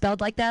it's not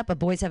spelled like that, but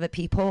boys have a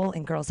peephole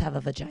and girls have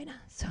a vagina.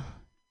 So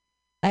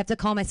I have to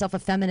call myself a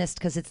feminist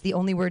because it's the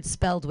only word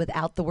spelled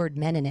without the word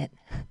men in it.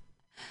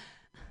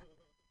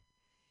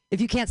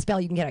 If you can't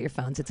spell, you can get out your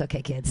phones. It's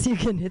okay, kids.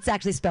 It's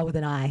actually spelled with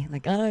an I.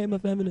 Like, I am a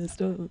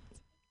feminist. Oh.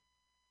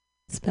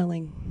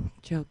 Spelling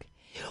joke.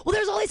 Well,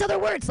 there's all these other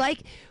words.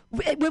 Like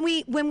when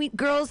we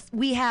girls,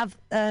 we have,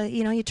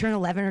 you turn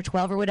 11 or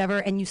 12 or whatever,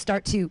 and you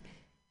start to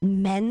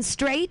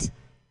menstruate.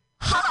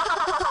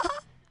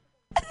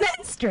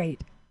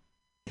 Menstruate.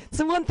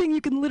 So one thing you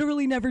can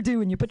literally never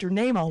do, and you put your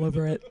name all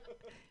over it.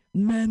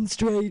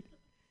 Menstruate.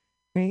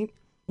 Right?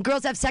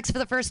 Girls have sex for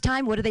the first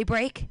time. What do they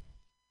break?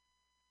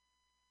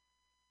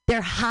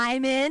 Their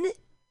hymen.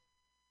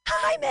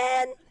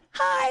 Hymen.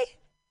 Hi.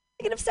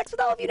 I can have sex with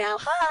all of you now.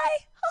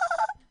 Hi.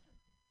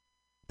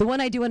 The one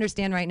I do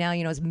understand right now,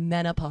 is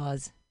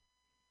menopause.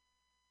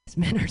 Because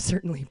men are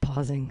certainly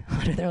pausing.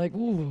 They're like,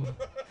 ooh.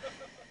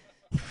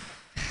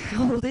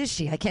 How old is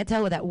she? I can't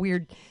tell with that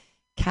weird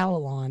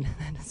cowl on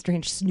and a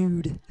strange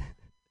snood.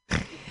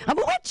 I'm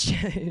a witch.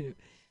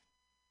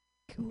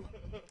 Cool.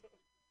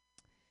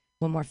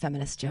 One more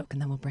feminist joke,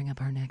 and then we'll bring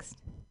up our next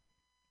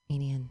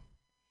comedian.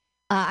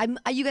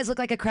 You guys look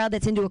like a crowd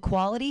that's into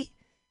equality.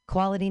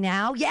 Equality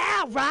now.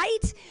 Yeah,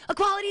 right?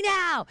 Equality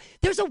now.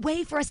 There's a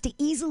way for us to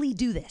easily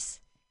do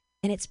this.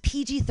 And it's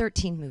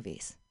PG-13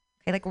 movies.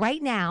 Okay, like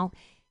right now,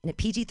 in a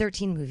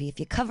PG-13 movie, if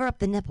you cover up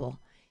the nipple,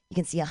 you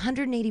can see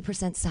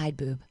 180% side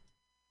boob.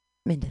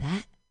 I'm into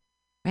that.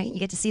 Right? You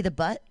get to see the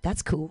butt.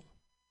 That's cool.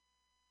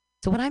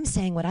 So what I'm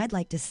saying, what I'd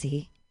like to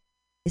see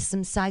is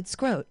some side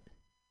scrot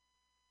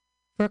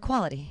for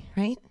equality,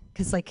 right?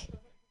 Because like,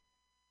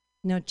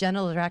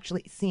 genitals are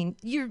actually seen.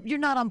 You're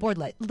not on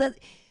board.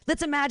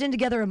 Let's imagine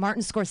together a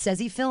Martin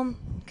Scorsese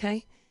film,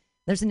 okay?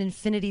 There's an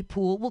infinity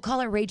pool. We'll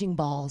call it Raging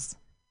Balls.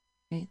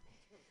 Okay?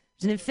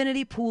 There's an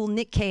infinity pool.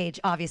 Nick Cage,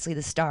 obviously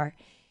the star.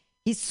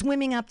 He's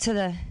swimming up to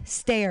the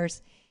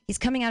stairs. He's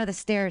coming out of the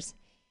stairs,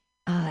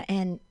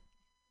 and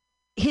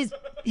his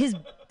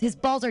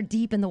balls are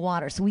deep in the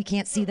water, so we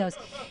can't see those.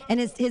 And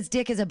his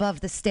dick is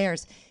above the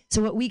stairs.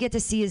 So what we get to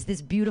see is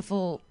this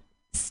beautiful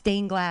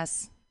stained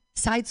glass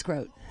side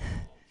scrot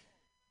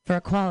for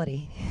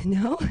equality.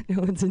 No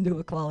one's into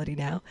equality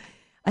now.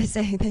 I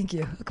say thank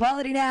you.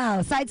 Equality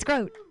now, side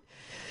scrot.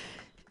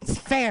 It's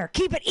fair.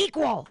 Keep it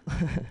equal.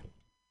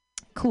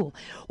 Cool.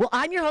 Well,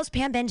 I'm your host,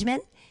 Pam Benjamin.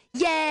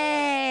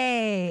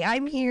 Yay!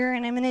 I'm here,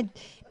 and I'm going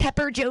to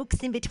pepper jokes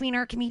in between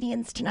our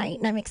comedians tonight,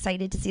 and I'm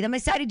excited to see them. I'm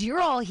excited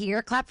you're all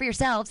here. Clap for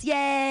yourselves.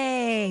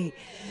 Yay!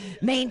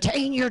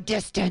 Maintain your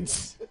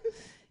distance.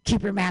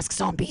 Keep your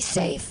masks on. Be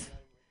safe.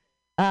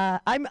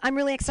 I'm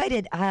really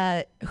excited.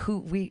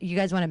 You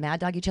guys want to mad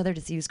dog each other to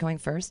see who's going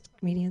first,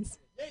 comedians?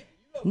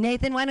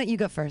 Nathan, why don't you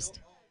go first?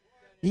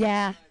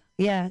 Yeah,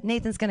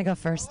 Nathan's going to go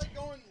first.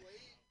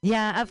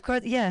 Yeah, of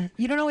course. Yeah,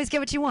 you don't always get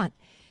what you want.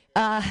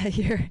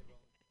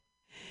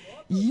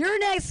 Your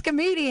next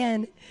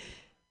comedian,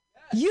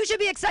 you should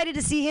be excited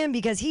to see him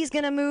because he's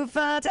going to move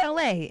to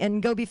LA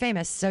and go be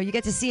famous. So you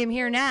get to see him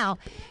here now.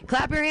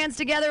 Clap your hands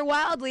together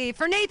wildly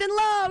for Nathan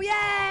Lowe.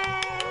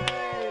 Yay!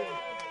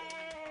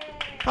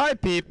 Hi,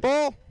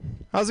 people.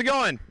 How's it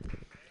going?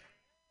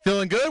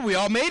 Feeling good? We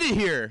all made it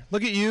here.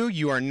 Look at you.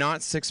 You are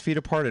not 6 feet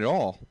apart at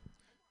all.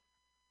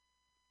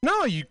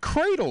 No, you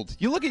cradled.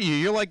 You look at you.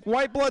 You're like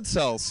white blood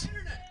cells.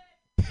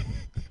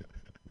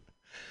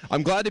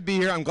 I'm glad to be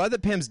here. I'm glad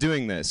that Pam's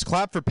doing this.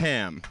 Clap for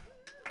Pam.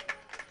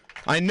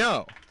 I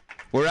know.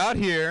 We're out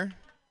here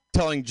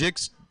telling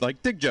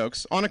dick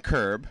jokes on a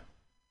curb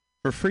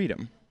for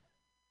freedom.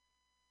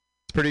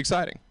 It's pretty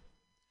exciting.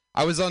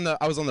 I was on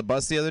the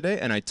bus the other day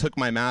and I took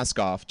my mask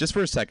off just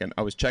for a second.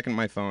 I was checking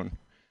my phone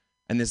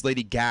and this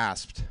lady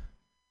gasped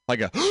like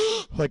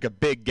a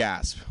big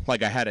gasp.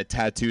 Like I had a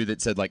tattoo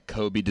that said like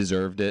Kobe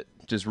deserved it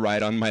just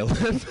right on my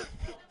lip.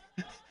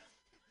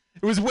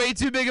 It was way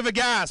too big of a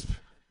gasp.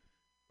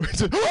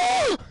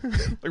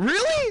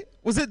 Really?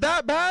 Was it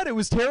that bad? It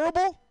was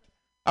terrible?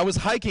 I was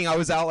hiking. I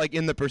was out like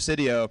in the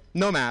Presidio.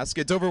 No mask.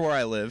 It's over where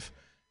I live.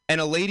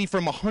 And a lady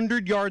from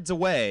 100 yards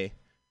away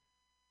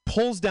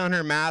pulls down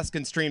her mask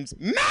and screams,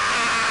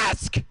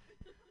 "Mask!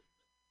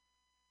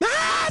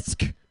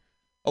 Mask!"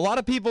 A lot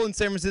of people in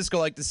San Francisco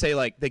like to say,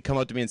 like, they come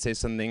up to me and say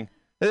something.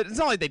 It's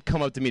not like they'd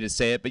come up to me to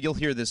say it, but you'll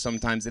hear this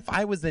sometimes. If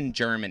I was in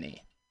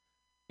Germany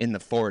in the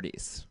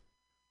 40s,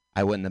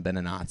 I wouldn't have been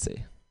a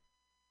Nazi.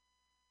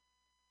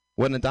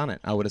 Wouldn't have done it.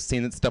 I would have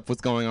seen that stuff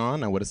was going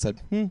on. I would have said,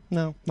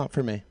 no, not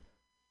for me.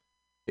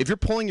 If you're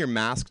pulling your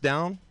mask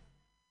down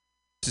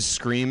to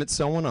scream at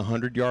someone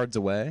 100 yards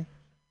away,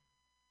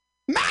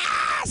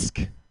 mask!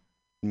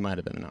 You might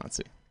have been a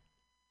Nazi.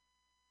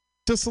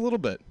 Just a little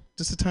bit.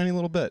 Just a tiny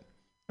little bit.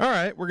 All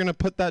right, we're going to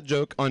put that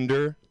joke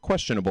under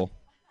questionable.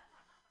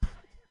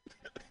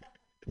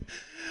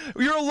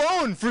 You're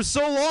alone for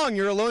so long.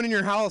 You're alone in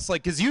your house,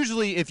 like, because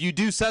usually if you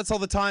do sets all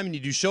the time and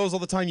you do shows all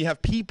the time, you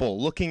have people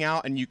looking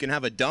out and you can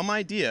have a dumb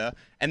idea,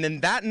 and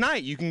then that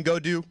night you can go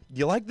do,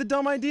 "You like the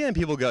dumb idea?" And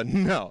people go,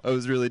 "No, it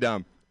was really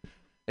dumb."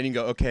 And you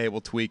can go, "Okay,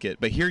 we'll tweak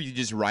it." But here you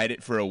just write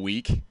it for a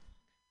week.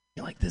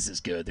 You're like, "This is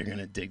good. They're going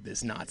to dig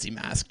this Nazi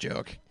mask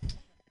joke."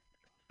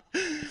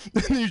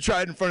 Then you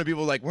try it in front of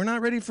people like, "We're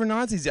not ready for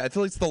Nazis yet." I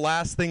feel like it's the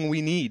last thing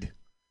we need.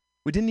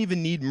 We didn't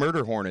even need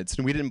murder hornets,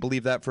 and we didn't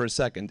believe that for a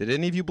second. Did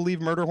any of you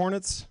believe murder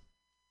hornets?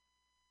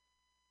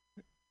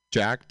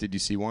 Jack, did you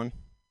see one?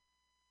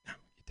 No,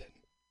 you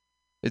didn't.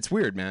 It's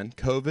weird, man.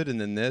 COVID and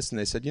then this, and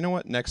they said, you know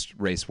what? Next,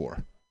 race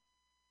war.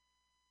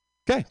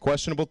 Okay,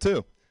 questionable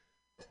too.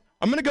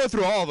 I'm going to go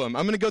through all of them.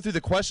 I'm going to go through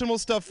the questionable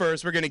stuff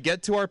first. We're going to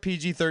get to our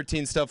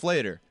PG-13 stuff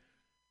later.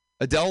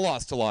 Adele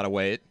lost a lot of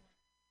weight.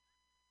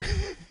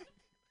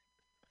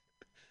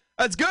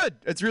 That's good.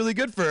 It's really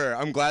good for her.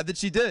 I'm glad that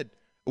she did.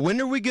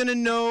 When are we going to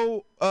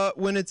know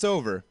when it's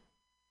over?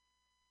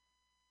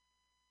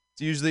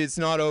 So usually it's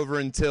not over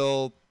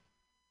until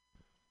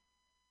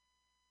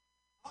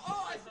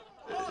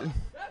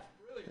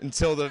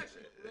until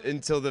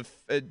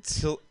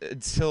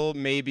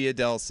maybe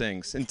Adele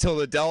sings. Until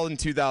Adele in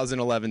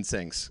 2011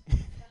 sings.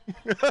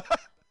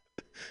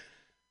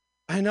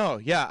 I know.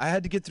 Yeah, I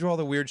had to get through all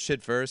the weird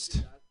shit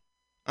first.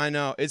 I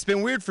know. It's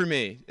been weird for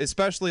me,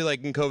 especially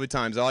like in COVID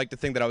times. I like to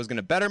think that I was going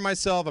to better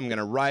myself. I'm going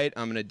to write.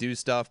 I'm going to do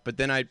stuff. But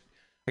then I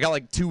got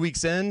like 2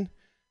 weeks in.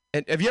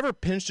 And have you ever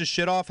pinched a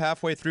shit off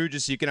halfway through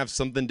just so you can have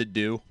something to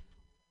do?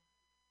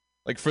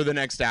 like for the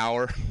next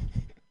hour.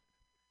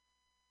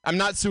 I'm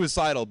not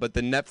suicidal, but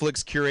the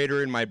Netflix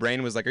curator in my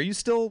brain was like, "Are you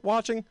still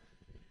watching?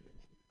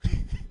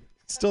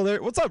 Still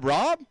there? What's up,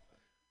 Rob?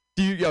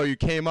 You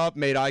came up,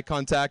 made eye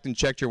contact, and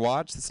checked your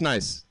watch? That's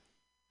nice.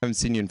 Haven't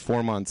seen you in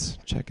 4 months.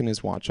 Checking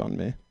his watch on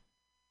me.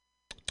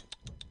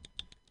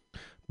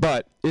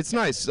 But it's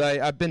nice.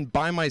 I've been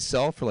by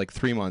myself for like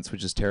 3 months,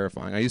 which is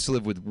terrifying. I used to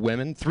live with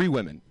women, 3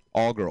 women,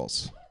 all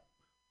girls.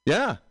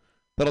 Yeah,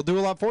 that'll do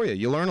a lot for you.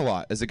 You learn a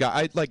lot as a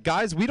guy.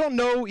 Guys, we don't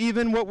know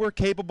even what we're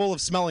capable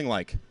of smelling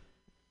like.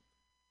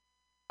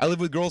 I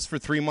lived with girls for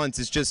 3 months.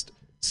 It's just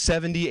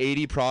 70,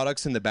 80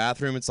 products in the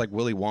bathroom. It's like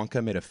Willy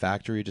Wonka made a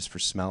factory just for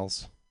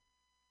smells.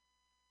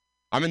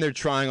 I'm in there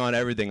trying on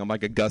everything. I'm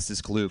like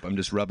Augustus Gloop. I'm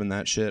just rubbing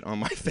that shit on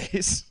my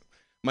face.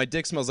 My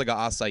dick smells like an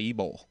acai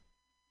bowl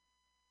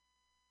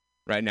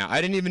right now.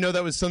 I didn't even know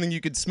that was something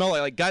you could smell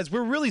like. Like, guys,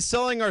 we're really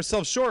selling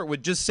ourselves short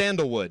with just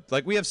sandalwood.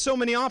 Like, we have so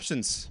many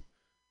options.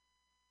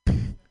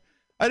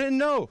 I didn't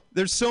know.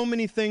 There's so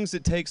many things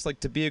it takes, like,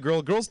 to be a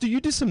girl. Girls, do you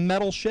do some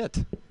metal shit?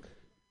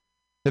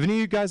 Have any of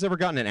you guys ever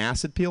gotten an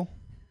acid peel?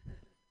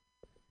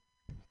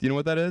 Do you know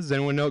what that is? Does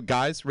anyone know?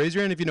 Guys, raise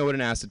your hand if you know what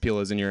an acid peel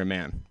is and you're a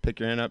man. Pick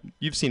your hand up.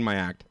 You've seen my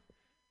act.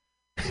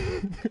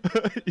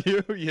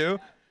 You?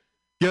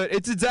 Good.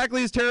 It's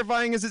exactly as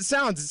terrifying as it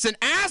sounds. It's an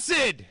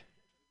acid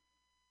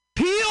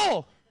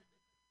peel.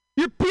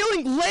 You're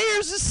peeling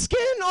layers of skin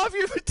off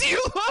your... Do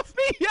you love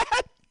me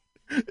yet?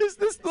 Is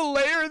this the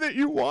layer that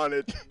you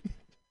wanted?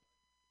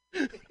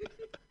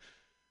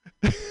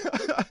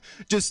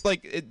 Just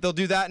like they'll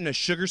do that in a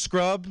sugar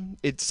scrub.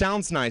 It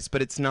sounds nice,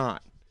 but it's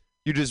not.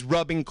 You're just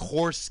rubbing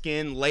coarse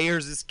skin,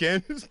 layers of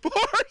skin. Just pour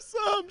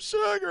some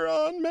sugar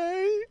on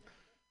me.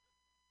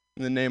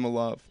 In the name of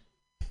love.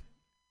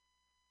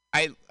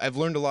 I've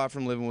learned a lot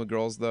from living with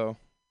girls, though.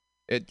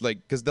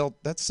 Because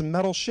that's some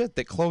metal shit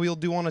that Chloe will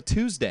do on a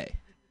Tuesday.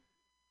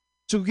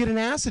 She'll get an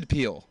acid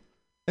peel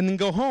and then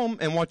go home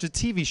and watch a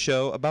TV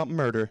show about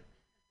murder.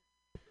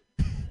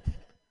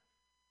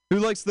 Who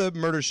likes the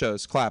murder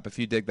shows? Clap if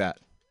you dig that.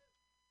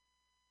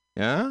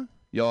 Yeah?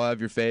 Y'all have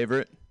your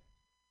favorite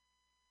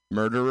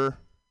murderer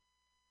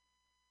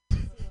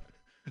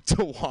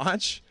to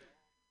watch?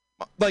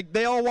 Like,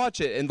 they all watch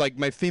it, and like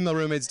my female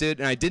roommates did,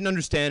 and I didn't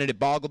understand it. It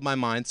boggled my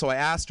mind, so I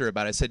asked her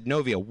about it. I said,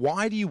 Novia,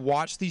 why do you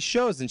watch these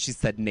shows? And she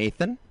said,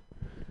 Nathan,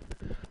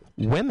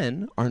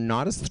 women are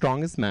not as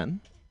strong as men,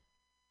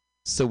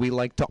 so we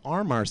like to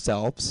arm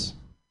ourselves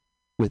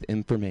with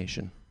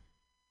information.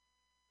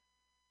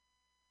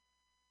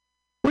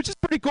 Which is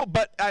pretty cool,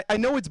 but I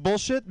know it's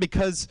bullshit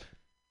because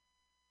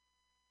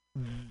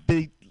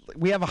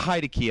we have a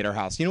hide-a-key at our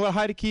house. You know what a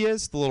hide-a-key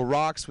is? The little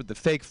rocks with the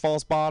fake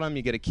false bottom.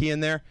 You get a key in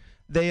there.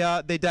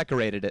 They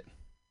decorated it.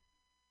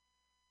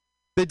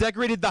 They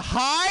decorated the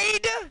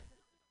hide-a-key.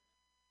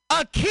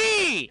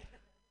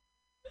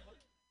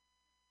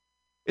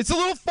 It's a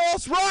little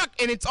false rock,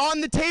 and it's on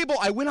the table.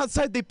 I went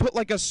outside. They put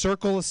like a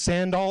circle of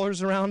sand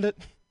dollars around it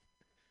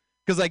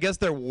because I guess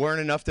there weren't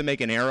enough to make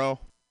an arrow.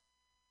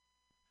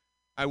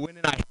 I went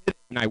and I hid it,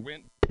 and I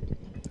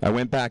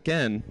went back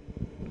in.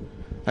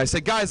 I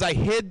said, guys, I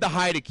hid the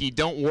hide-a-key,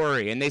 don't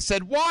worry. And they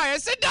said, why? I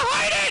said, to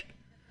hide it!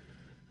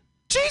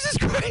 Jesus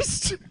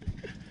Christ!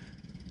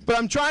 But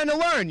I'm trying to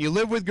learn. You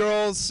live with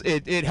girls,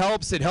 it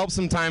helps. It helps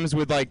sometimes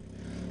with, like,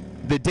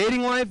 the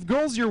dating life.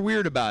 Girls, you're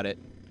weird about it.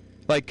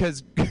 Like,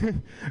 because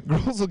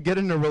girls will get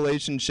in a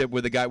relationship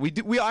with a guy.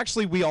 We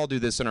all do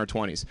this in our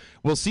 20s.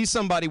 We'll see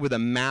somebody with a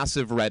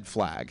massive red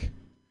flag,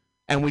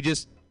 and we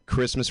just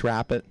Christmas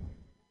wrap it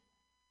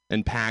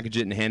and package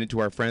it and hand it to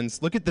our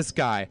friends. Look at this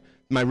guy.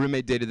 My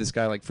roommate dated this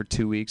guy like for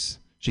 2 weeks.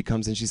 She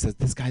comes in, she says,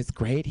 this guy's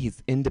great.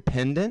 He's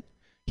independent.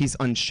 He's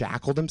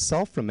unshackled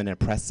himself from an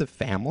oppressive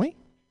family.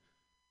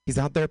 He's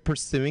out there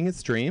pursuing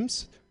his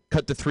dreams.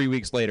 Cut to 3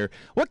 weeks later.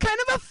 What kind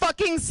of a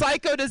fucking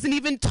psycho doesn't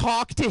even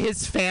talk to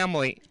his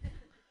family?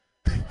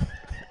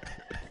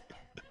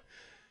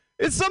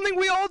 It's something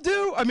we all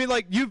do. I mean,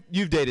 like,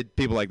 you've dated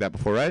people like that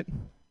before, right?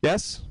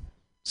 Yes?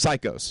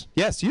 Psychos.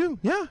 Yes, you?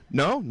 Yeah.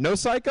 No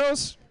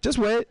psychos? Just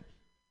wait.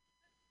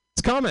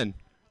 It's coming.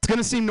 It's going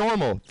to seem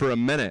normal for a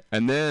minute,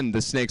 and then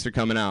the snakes are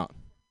coming out.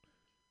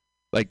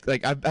 Like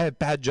I have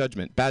bad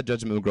judgment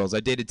with girls. I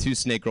dated 2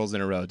 snake girls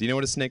in a row. Do you know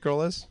what a snake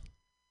girl is?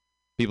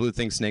 People who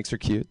think snakes are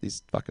cute,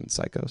 these fucking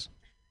psychos.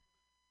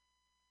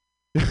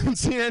 You haven't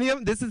seen any of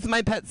them? This is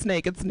my pet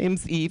snake. Its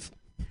name's Eve.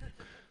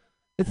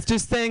 It's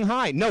just saying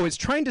hi. No, it's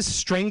trying to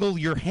strangle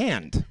your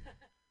hand.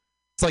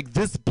 It's like,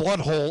 this blood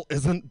hole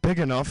isn't big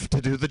enough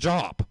to do the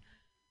job.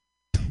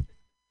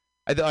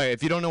 All right,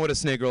 if you don't know what a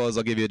snake girl is,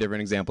 I'll give you a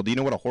different example. Do you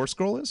know what a horse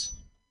girl is?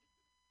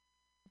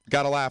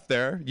 Gotta laugh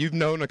there. You've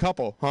known a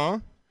couple, huh?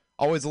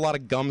 Always a lot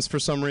of gums for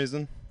some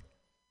reason.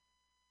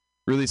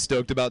 Really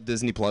stoked about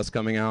Disney Plus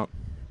coming out.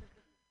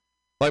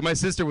 Like, my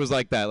sister was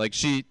like that. Like,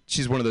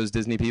 she's one of those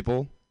Disney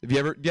people. Do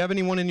you have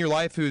anyone in your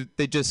life who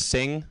they just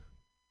sing?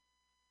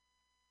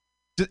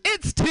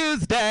 It's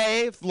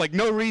Tuesday. Like,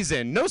 no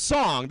reason. No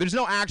song. There's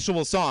no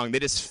actual song. They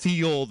just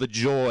feel the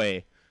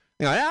joy.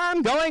 You know,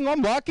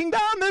 I'm walking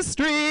down the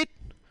street.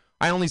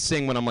 I only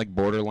sing when I'm, like,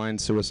 borderline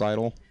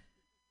suicidal.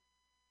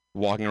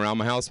 Walking around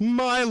my house,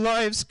 my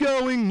life's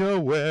going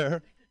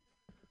nowhere.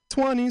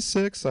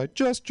 26, I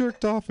just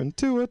jerked off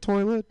into a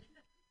toilet.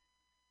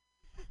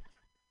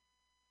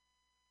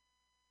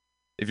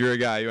 If you're a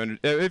guy,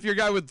 if you're a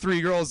guy with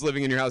 3 girls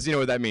living in your house, you know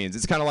what that means.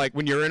 It's kind of like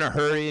when you're in a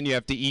hurry and you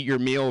have to eat your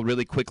meal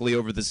really quickly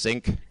over the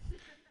sink.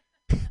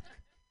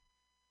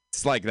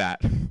 It's like that.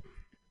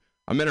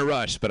 I'm in a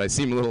rush, but I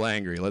seem a little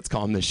angry. Let's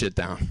calm this shit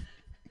down.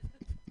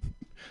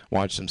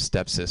 Watch some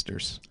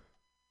Stepsisters.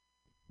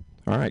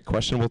 All right,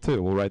 questionable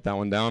too. We'll write that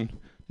one down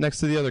next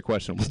to the other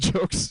questionable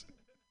jokes.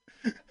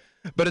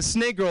 But a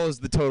snake girl is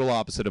the total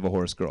opposite of a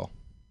horse girl.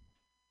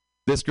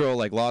 This girl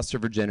lost her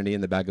virginity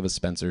in the back of a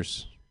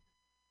Spencer's.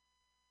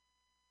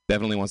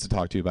 Definitely wants to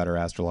talk to you about her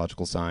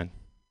astrological sign,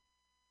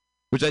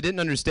 which I didn't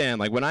understand.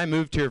 When I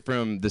moved here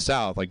from the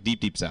South, deep,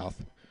 deep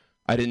South,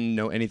 I didn't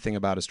know anything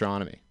about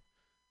astronomy.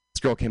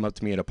 This girl came up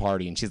to me at a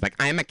party, and she's like,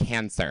 I'm a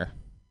Cancer.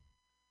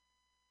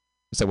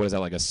 I said, what is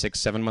that, a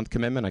 6-7 month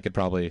commitment? I could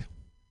probably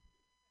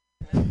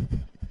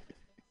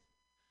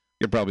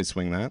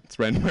swing that. It's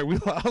right in my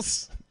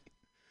wheelhouse.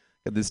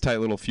 Got this tight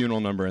little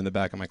funeral number in the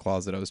back of my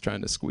closet I was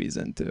trying to squeeze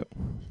into.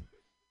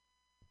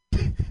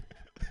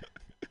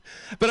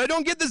 But I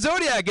don't get the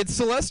zodiac. It's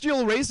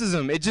celestial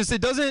racism.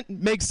 It doesn't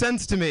make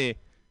sense to me.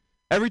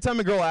 Every time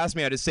a girl asks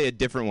me, I just say a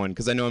different one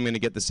because I know I'm going to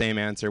get the same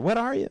answer. What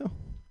are you?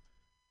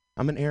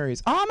 I'm an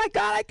Aries. Oh my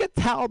God, I could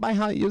tell by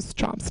how you use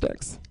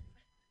chopsticks.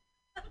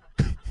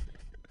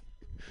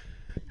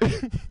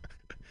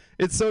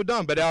 It's so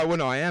dumb. But well,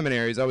 no, I am an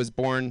Aries. I was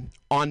born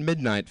on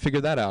midnight.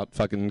 Figure that out,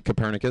 fucking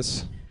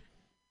Copernicus.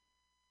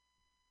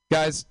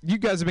 Guys, you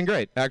guys have been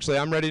great. Actually,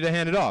 I'm ready to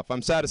hand it off.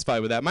 I'm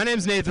satisfied with that. My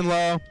name's Nathan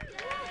Lowe.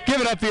 Give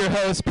it up for your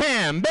host,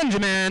 Pam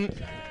Benjamin.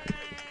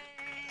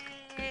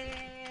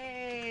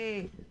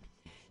 Yay.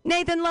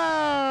 Nathan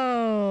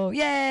Lowe.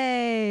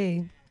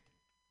 Yay.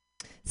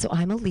 So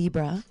I'm a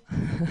Libra.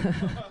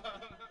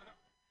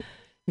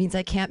 Means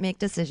I can't make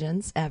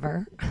decisions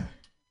ever.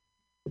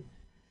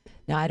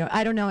 No,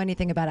 I don't know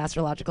anything about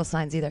astrological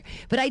signs either.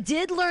 But I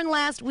did learn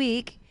last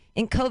week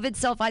in COVID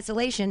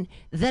self-isolation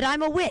that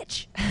I'm a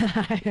witch.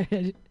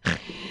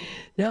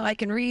 No, I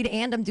can read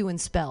and I'm doing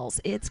spells.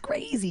 It's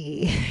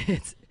crazy.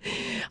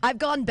 I've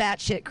gone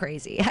batshit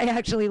crazy. I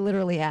actually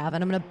literally have.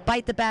 And I'm going to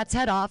bite the bat's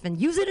head off and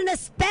use it in a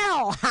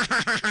spell.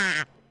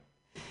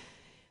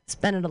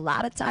 Spending a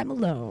lot of time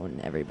alone,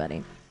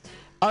 everybody.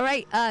 All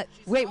right.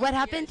 Wait, what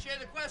happened? Share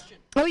the question.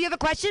 Oh, you have a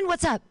question?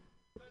 What's up?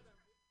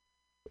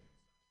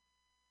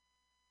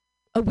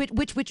 Oh,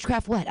 which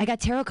witchcraft what? I got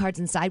tarot cards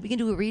inside. We can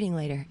do a reading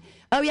later.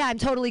 Oh, yeah, I'm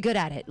totally good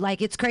at it.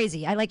 It's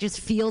crazy. I,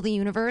 just feel the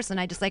universe, and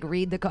I just,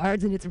 read the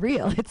cards, and it's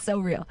real. It's so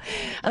real.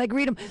 I,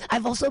 read them.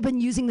 I've also been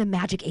using the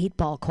magic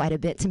 8-ball quite a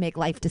bit to make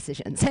life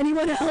decisions.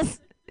 Anyone else?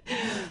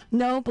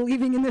 No?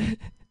 Believing in the...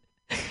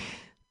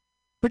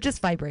 We're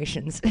just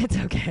vibrations. It's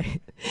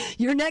okay.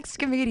 Your next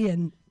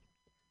comedian.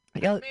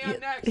 That's me, I'm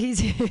next.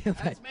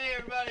 That's me,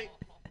 everybody.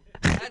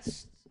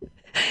 That's...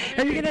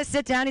 Are you gonna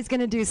sit down? He's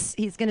gonna do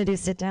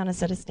sit down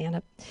instead of stand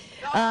up.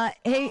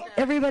 Hey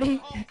everybody,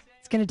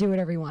 he's gonna do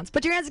whatever he wants.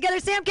 Put your hands together,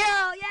 Sam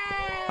Carroll.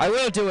 Yay! I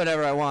will do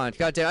whatever I want.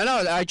 God damn, I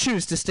know I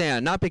choose to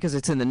stand, not because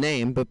it's in the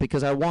name, but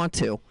because I want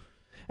to.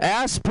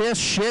 Ass, piss,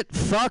 shit,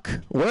 fuck,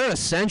 we're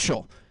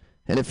essential,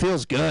 and it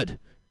feels good.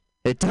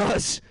 It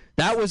does.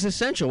 That was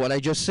essential. What I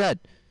just said.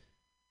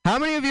 How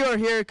many of you are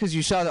here because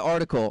you saw the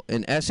article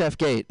in SF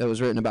Gate that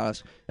was written about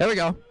us? There we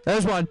go.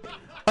 There's one.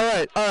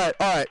 All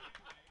right.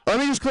 Let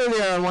me just clear the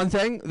air on one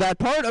thing. That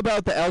part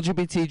about the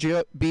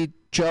LGBT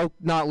joke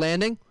not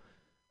landing,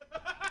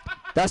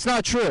 that's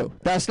not true.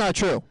 That's not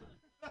true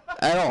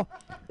at all.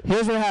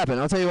 Here's what happened.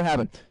 I'll tell you what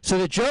happened. So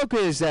the joke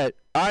is that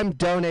I'm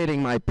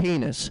donating my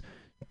penis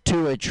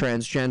to a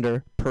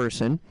transgender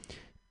person,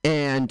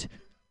 and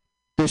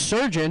the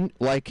surgeon,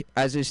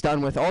 as is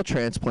done with all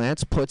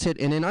transplants, puts it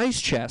in an ice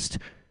chest,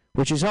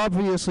 which is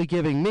obviously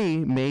giving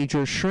me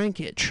major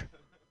shrinkage,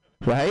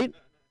 right?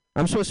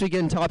 I'm supposed to be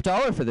getting top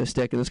dollar for this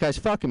dick, and this guy's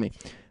fucking me.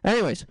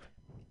 Anyways,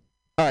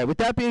 all right, with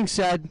that being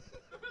said,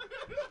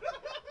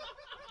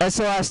 that's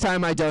the last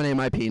time I donate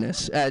my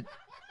penis.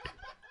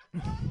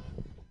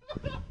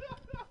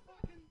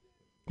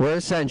 We're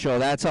essential.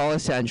 That's all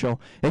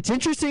essential. It's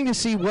interesting to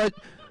see what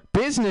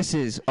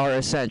businesses are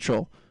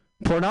essential.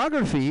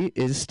 Pornography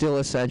is still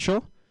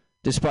essential,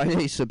 despite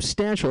a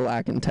substantial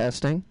lack in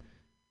testing.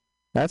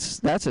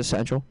 That's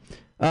essential.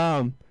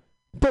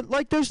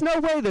 But, there's no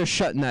way they're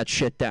shutting that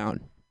shit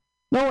down.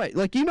 No way.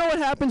 You know what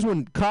happens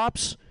when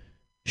cops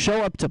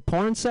show up to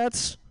porn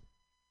sets?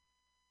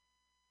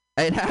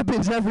 It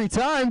happens every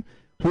time.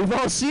 We've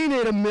all seen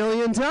it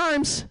 1,000,000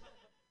 times.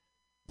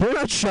 They're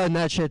not shutting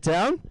that shit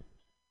down.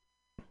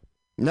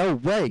 No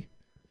way.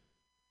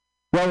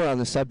 While we're on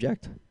the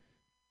subject,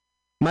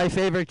 my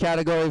favorite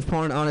category of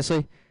porn,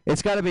 honestly,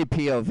 it's got to be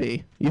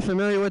POV. You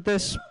familiar with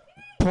this?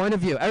 Point of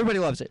view. Everybody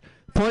loves it.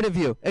 Point of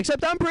view.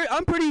 Except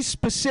I'm pretty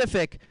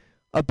specific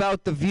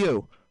about the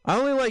view. I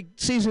only like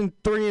season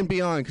 3 and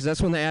beyond because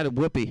that's when they added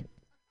Whoopi.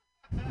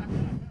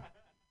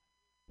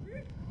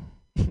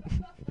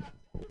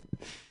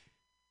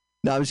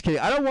 No, No, I'm just kidding.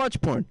 I don't watch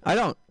porn. I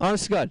don't.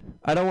 Honest to God,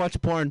 I don't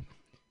watch porn.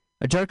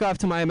 I jerk off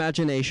to my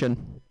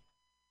imagination,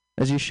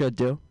 as you should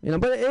do. You know,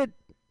 but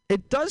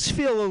it does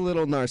feel a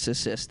little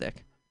narcissistic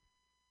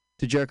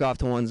to jerk off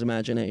to one's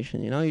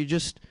imagination. You know,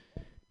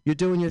 you're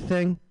doing your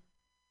thing.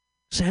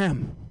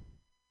 Sam,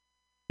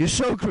 you're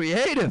so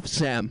creative,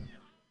 Sam.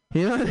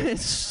 You know,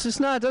 it's just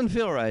not, it doesn't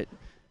feel right.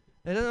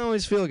 It doesn't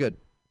always feel good.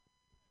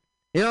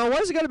 You know, why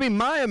is it got to be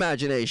my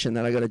imagination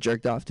that I got to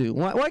jerk off to?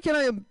 Why can't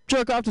I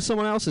jerk off to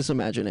someone else's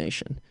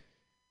imagination?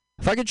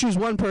 If I could choose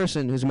one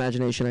person whose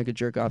imagination I could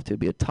jerk off to, it'd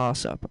be a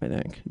toss-up, I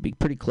think. It'd be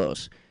pretty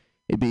close.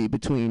 It'd be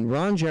between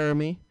Ron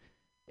Jeremy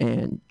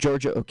and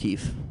Georgia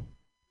O'Keeffe,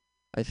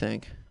 I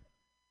think.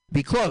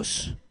 Be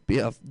close. Be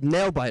a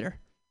nail-biter.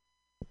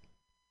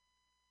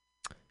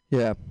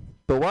 Yeah.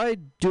 But why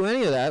do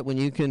any of that when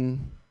you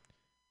can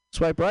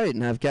swipe right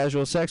and have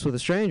casual sex with a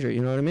stranger,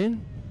 you know what I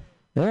mean?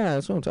 Yeah,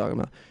 that's what I'm talking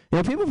about. You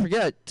know, people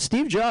forget,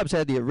 Steve Jobs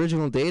had the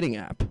original dating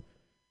app.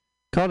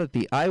 Called it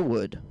the I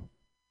Would.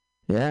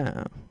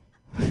 Yeah.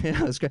 Yeah,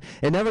 it was great.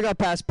 It never got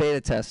past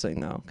beta testing,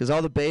 though, because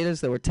all the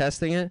betas that were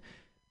testing it,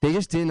 they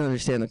just didn't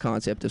understand the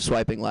concept of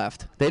swiping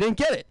left. They didn't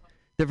get it.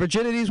 The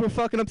virginities were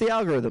fucking up the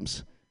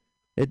algorithms.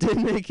 It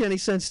didn't make any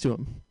sense to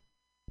them.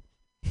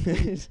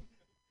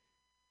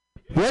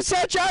 What's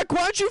that, Jack?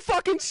 Why don't you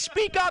fucking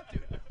speak up,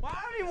 dude? Why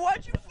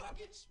don't you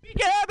fucking speak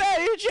up,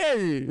 man?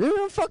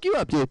 It'll fuck you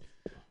up, dude.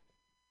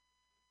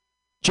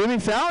 Jimmy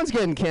Fallon's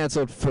getting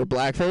canceled for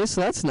blackface.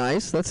 That's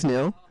nice. That's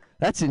new.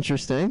 That's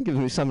interesting. Gives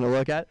me something to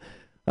look at.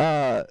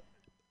 I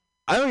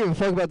don't give a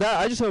fuck about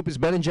that. I just hope his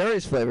Ben &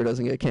 Jerry's flavor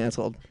doesn't get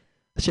canceled.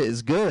 That shit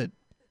is good.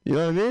 You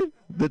know what I mean?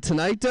 The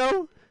Tonight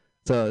Dough,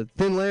 it's a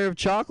thin layer of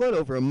chocolate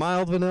over a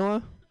mild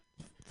vanilla.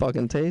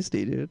 Fucking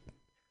tasty, dude.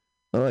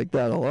 I like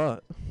that a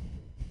lot.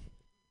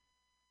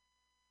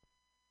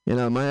 You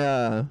know,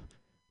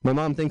 my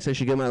mom thinks I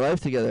should get my life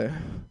together,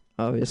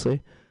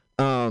 obviously.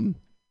 You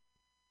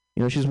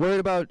know, she's worried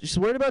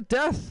about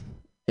death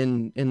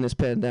in this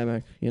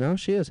pandemic. You know,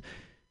 she is.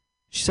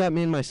 She sat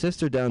me and my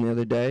sister down the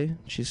other day.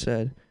 She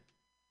said,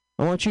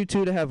 I want you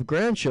two to have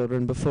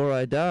grandchildren before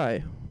I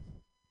die.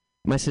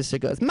 My sister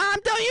goes, Mom,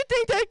 don't you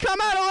think they'd come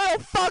out a little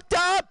fucked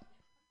up?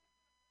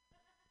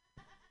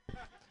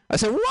 I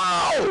said,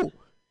 whoa,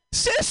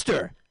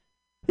 sister,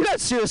 you're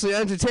not seriously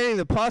entertaining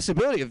the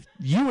possibility of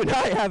you and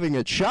I having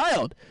a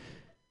child.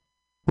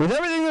 With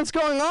everything that's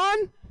going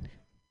on?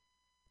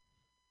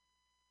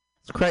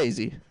 It's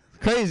crazy.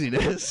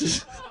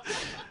 Craziness.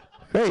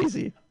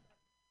 Crazy.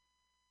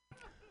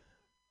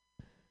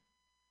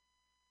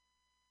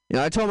 You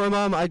know, I told my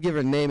mom I'd give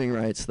her naming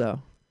rights,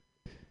 though.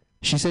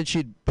 She said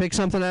she'd pick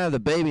something out of the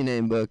baby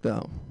name book,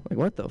 though. Like,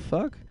 what the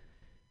fuck?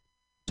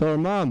 Told her,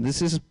 Mom,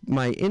 this is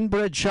my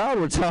inbred child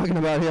we're talking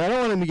about here. I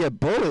don't want him to get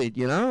bullied,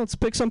 you know? Let's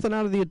pick something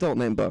out of the adult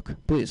name book.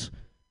 Please.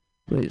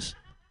 Please.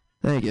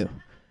 Thank you.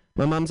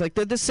 My mom's like,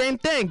 they're the same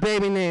thing,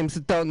 baby names,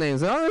 adult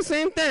names. They're all the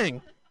same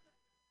thing.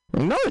 I'm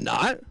like, no, they're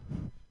not.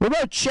 What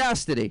about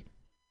Chastity?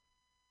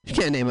 You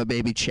can't name a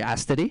baby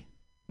Chastity.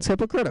 It's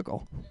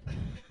hypocritical.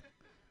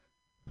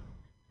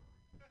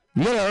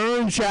 You gotta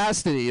earn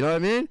chastity, you know what I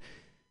mean?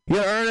 You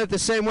gotta earn it the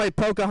same way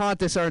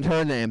Pocahontas earned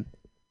her name.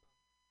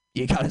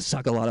 You gotta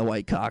suck a lot of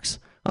white cocks.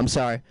 I'm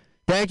sorry.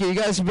 Thank you. You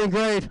guys have been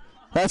great.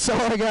 That's all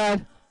I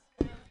got.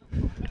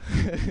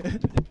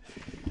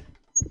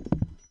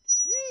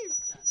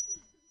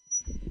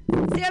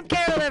 Sam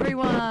Carroll,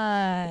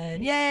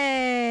 everyone!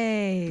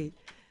 Yay!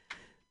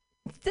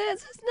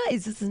 This is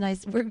nice. This is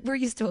nice. We're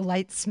used to a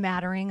light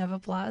smattering of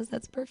applause.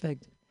 That's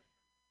perfect.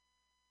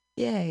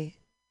 Yay.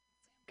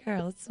 Sam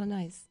Carroll, it's so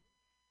nice.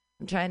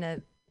 I'm trying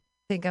to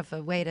think of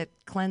a way to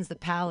cleanse the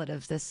palate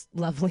of this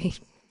lovely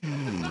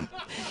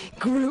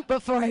group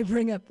before I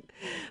bring up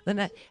the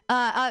next.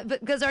 But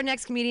because our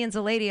next comedian's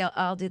a lady,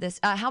 I'll do this.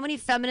 How many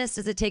feminists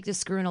does it take to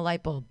screw in a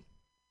light bulb?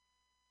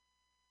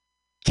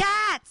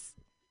 Cats!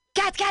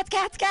 Cats, cats,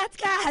 cats, cats,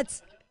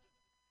 cats!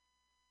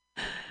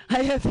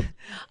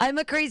 I'm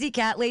a crazy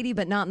cat lady,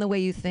 but not in the way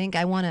you think.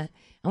 I wanna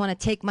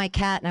take my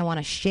cat and I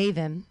wanna shave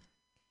him,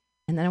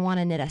 and then I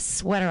wanna knit a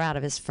sweater out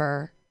of his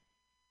fur,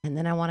 and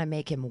then I wanna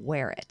make him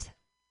wear it.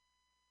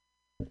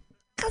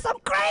 'Cause I'm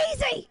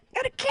crazy!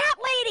 I'm a cat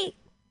lady!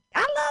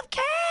 I love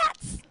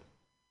cats!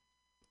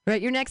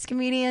 Right, your next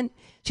comedian,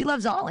 she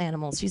loves all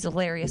animals. She's a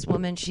hilarious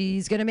woman.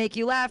 She's gonna make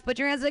you laugh. Put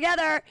your hands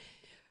together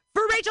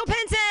for Rachel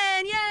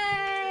Pinson! Yay!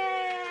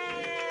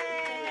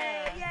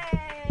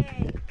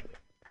 Yay!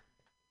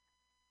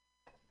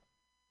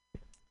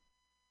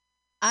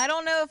 I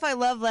don't know if I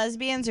love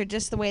lesbians or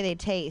just the way they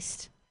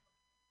taste.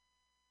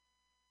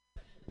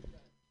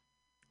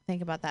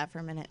 Think about that for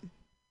a minute.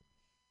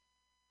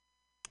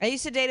 I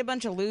used to date a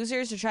bunch of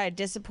losers to try to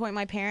disappoint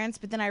my parents,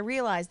 but then I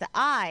realized that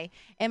I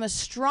am a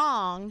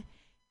strong,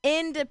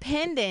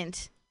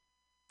 independent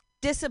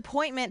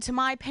disappointment to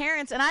my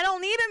parents, and I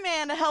don't need a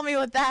man to help me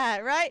with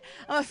that, right?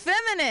 I'm a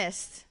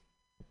feminist.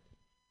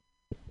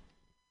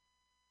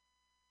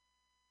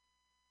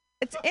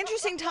 It's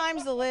interesting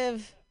times to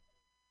live.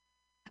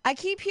 I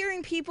keep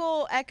hearing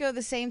people echo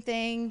the same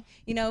thing,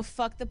 you know,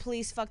 fuck the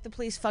police, fuck the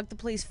police, fuck the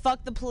police,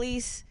 fuck the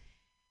police.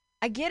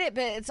 I get it,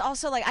 but it's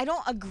also like, I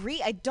don't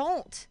agree. I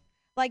don't.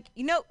 Like,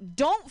 you know,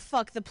 don't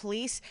fuck the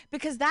police,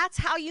 because that's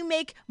how you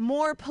make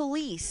more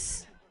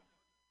police.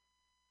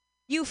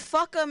 You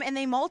fuck them and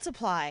they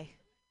multiply.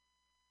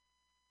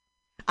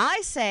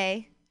 I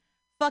say,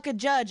 fuck a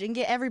judge and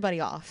get everybody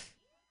off.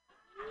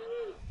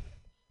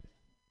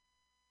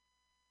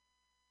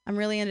 I'm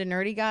really into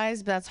nerdy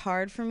guys, but that's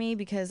hard for me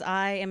because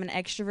I am an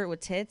extrovert with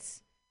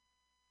tits,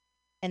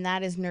 and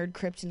that is nerd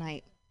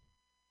kryptonite.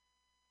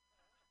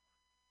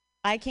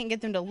 I can't get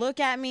them to look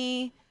at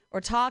me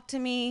or talk to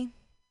me,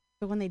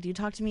 but when they do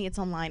talk to me, it's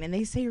online, and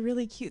they say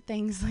really cute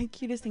things, like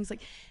cutest things,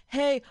 like,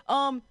 hey,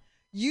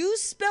 you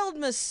spelled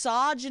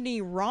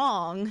misogyny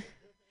wrong,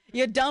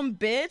 you dumb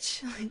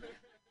bitch.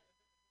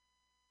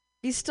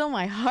 You stole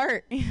my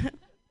heart.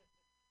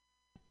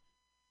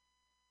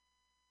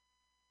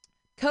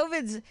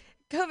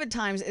 COVID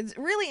times, it's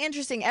really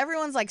interesting.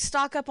 Everyone's like,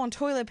 stock up on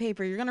toilet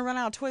paper. You're going to run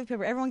out of toilet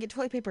paper. Everyone get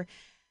toilet paper.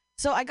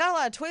 So I got a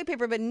lot of toilet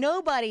paper, but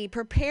nobody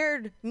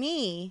prepared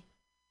me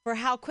for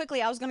how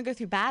quickly I was going to go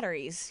through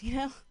batteries, you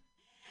know?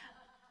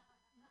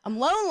 I'm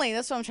lonely.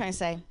 That's what I'm trying to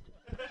say.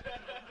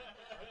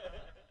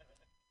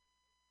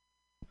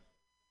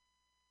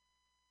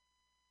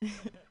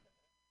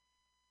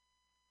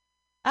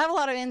 I have a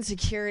lot of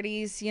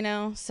insecurities, you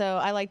know, so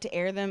I like to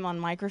air them on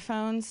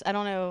microphones. I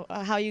don't know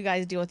how you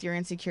guys deal with your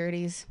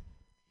insecurities.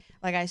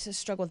 Like, I just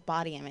struggle with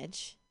body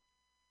image.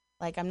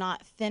 Like, I'm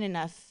not thin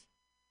enough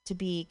to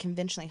be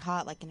conventionally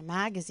hot, like in a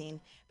magazine,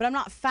 but I'm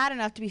not fat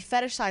enough to be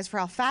fetishized for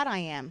how fat I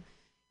am.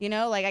 You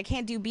know, like, I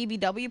can't do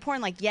BBW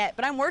porn, like, yet,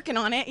 but I'm working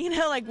on it, you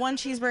know, like one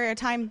cheeseburger at a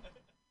time.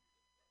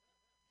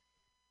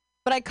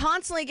 But I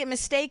constantly get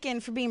mistaken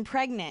for being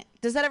pregnant.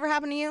 Does that ever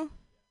happen to you?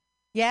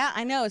 Yeah,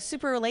 I know, it's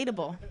super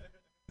relatable.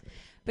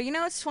 But you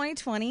know, it's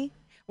 2020.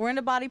 We're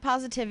into body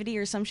positivity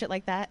or some shit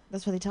like that.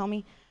 That's what they tell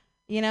me,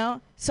 you know?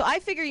 So I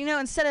figure, you know,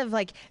 instead of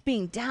like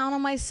being down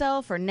on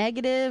myself or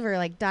negative or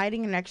like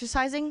dieting and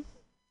exercising,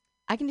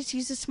 I can just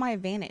use this to my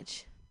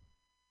advantage.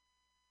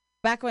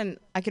 Back when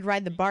I could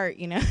ride the BART,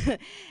 you know,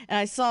 and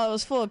I saw it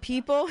was full of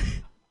people,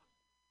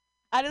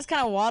 I just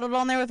kind of waddled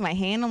on there with my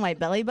hand on my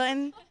belly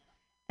button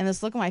and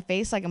this look on my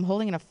face like I'm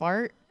holding in a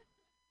fart.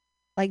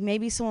 Like,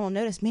 maybe someone will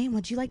notice, man,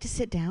 would you like to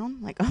sit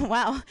down? Like, oh,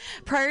 wow,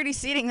 priority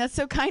seating. That's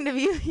so kind of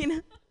you, you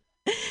know?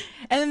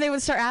 And then they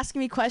would start asking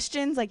me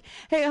questions like,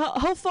 hey,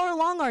 how far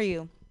along are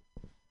you?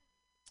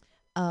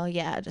 Oh,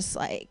 yeah, just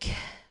like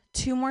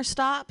 2 more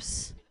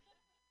stops.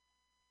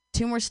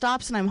 2 more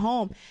stops and I'm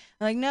home.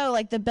 I'm like, no,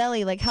 like the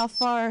belly, like how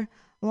far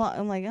along?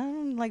 I'm like,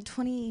 like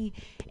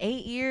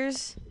 28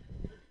 years.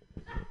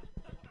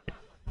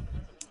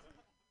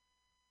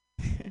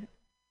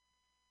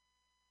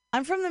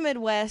 I'm from the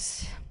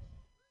Midwest.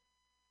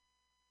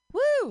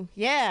 Woo!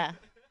 Yeah.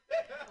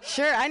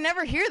 Sure, I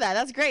never hear that.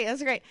 That's great.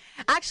 That's great.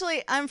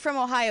 Actually, I'm from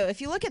Ohio.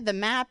 If you look at the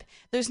map,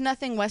 there's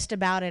nothing west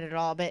about it at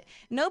all. But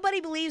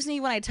nobody believes me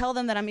when I tell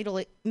them that I'm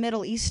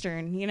Middle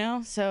Eastern, you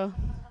know? So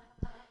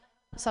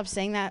stop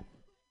saying that.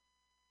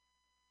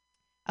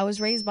 I was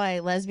raised by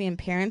lesbian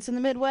parents in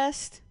the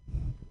Midwest.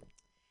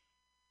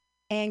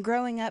 And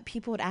growing up,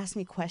 people would ask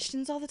me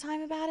questions all the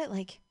time about it.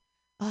 Like,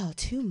 oh,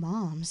 2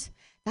 moms.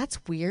 That's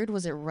weird.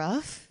 Was it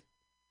rough?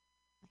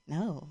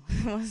 No,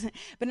 it wasn't.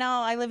 But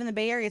now I live in the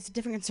Bay Area. It's a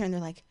different concern.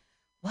 They're like,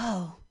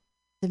 whoa,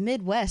 the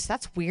Midwest,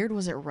 that's weird.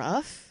 Was it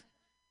rough?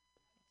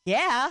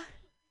 Yeah.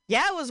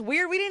 Yeah, it was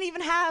weird. We didn't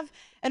even have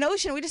an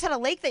ocean. We just had a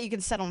lake that you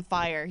could set on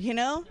fire, you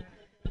know?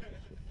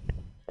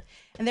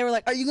 And they were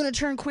like, are you going to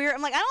turn queer?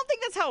 I'm like, I don't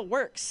think that's how it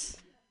works.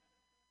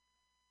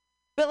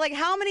 But, like,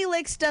 how many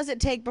licks does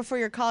it take before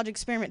your college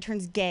experiment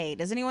turns gay?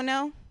 Does anyone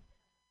know?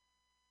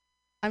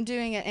 I'm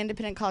doing an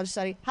independent college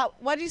study.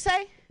 What did you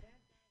say?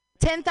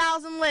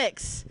 10,000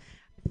 licks.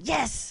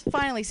 Yes,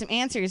 finally some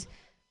answers.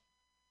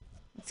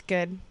 That's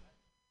good.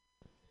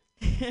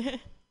 You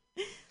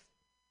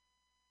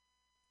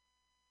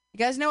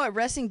guys know what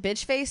resting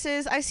bitch face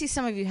is? I see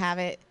some of you have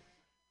it.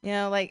 You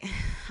know, like,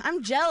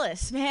 I'm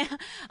jealous, man.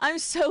 I'm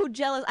so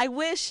jealous. I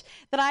wish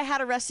that I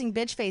had a resting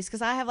bitch face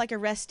because I have like a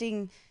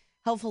resting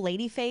helpful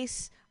lady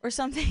face or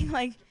something.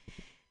 Like,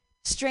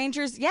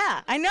 strangers,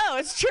 yeah, I know,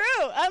 it's true.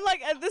 I'm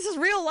like, this is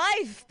real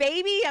life,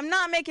 baby. I'm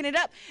not making it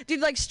up.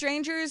 Dude, like,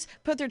 strangers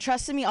put their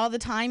trust in me all the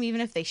time,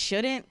 even if they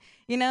shouldn't.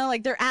 You know,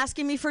 like, they're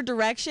asking me for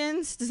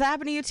directions. Does that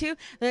happen to you, too?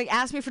 They, like,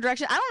 ask me for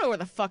directions. I don't know where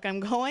the fuck I'm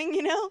going,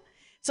 you know?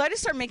 So I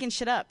just start making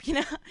shit up, you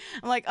know?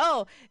 I'm like,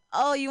 oh,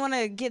 you want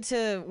to get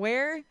to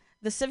where?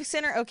 The Civic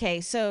Center? Okay,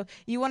 so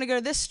you want to go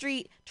to this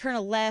street, turn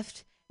a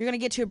left. You're going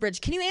to get to a bridge.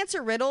 Can you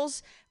answer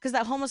riddles? Because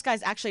that homeless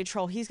guy's actually a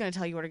troll. He's going to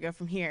tell you where to go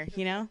from here,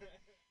 you know?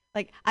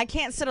 Like, I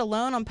can't sit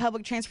alone on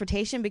public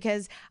transportation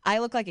because I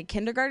look like a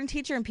kindergarten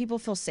teacher and people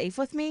feel safe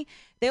with me.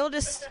 They will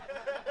just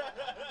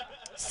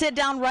sit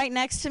down right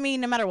next to me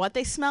no matter what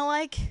they smell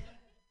like.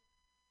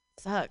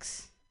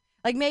 Sucks.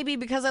 Like, maybe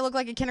because I look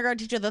like a kindergarten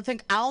teacher, they'll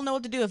think I'll know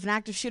what to do if an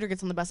active shooter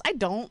gets on the bus. I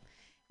don't.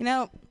 You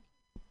know,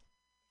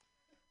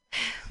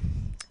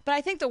 But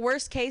I think the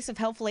worst case of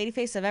helpful lady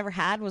face I've ever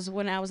had was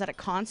when I was at a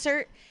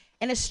concert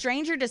and a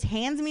stranger just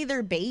hands me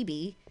their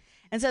baby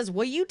and says,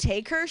 will you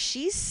take her?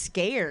 She's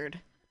scared.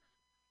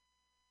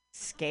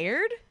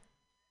 Scared?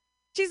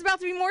 She's about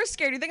to be more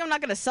scared. You think I'm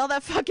not going to sell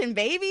that fucking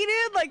baby,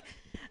 dude? Like,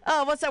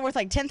 oh, what's that worth?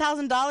 Like $10,000?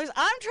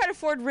 I'm trying to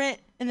afford rent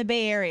in the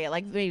Bay Area.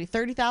 Like maybe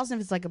 $30,000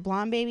 if it's like a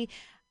blonde baby.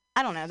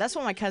 I don't know. That's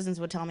what my cousins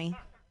would tell me.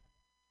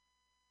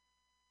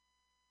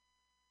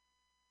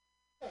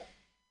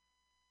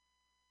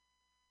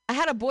 I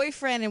had a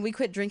boyfriend and we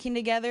quit drinking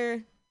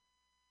together.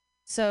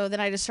 So then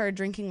I just started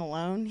drinking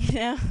alone, you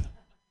know?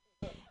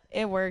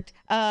 It worked.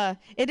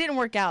 It didn't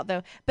work out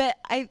though. But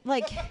I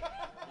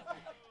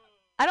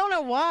don't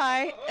know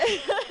why.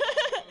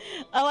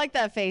 I like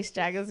that face,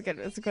 Jack. That's good.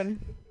 That's good.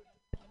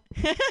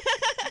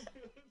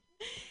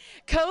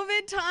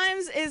 COVID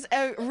times is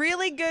a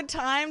really good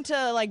time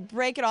to like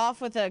break it off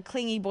with a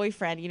clingy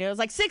boyfriend. You know, it's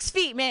like 6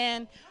 feet,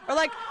 man, or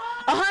like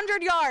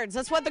 100 yards.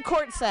 That's what the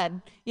court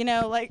said. You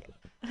know, like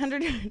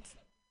 100 yards.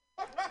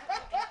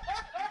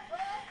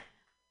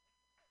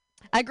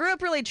 I grew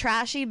up really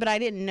trashy, but I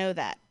didn't know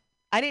that.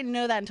 I didn't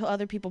know that until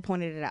other people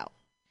pointed it out.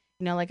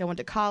 You know, like I went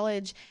to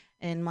college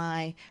and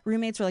my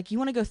roommates were like, you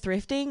want to go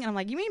thrifting? And I'm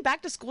like, you mean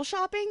back to school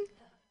shopping?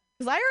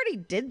 Because I already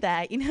did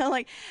that. You know,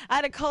 like I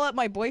had to call up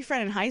my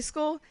boyfriend in high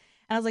school.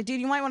 And I was like, dude,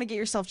 you might want to get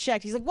yourself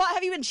checked. He's like, what?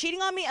 Have you been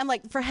cheating on me? I'm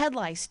like, for head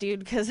lice, dude.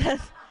 Because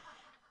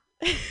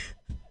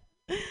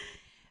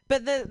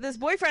but this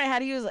boyfriend I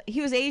had,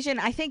 he was Asian.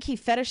 I think he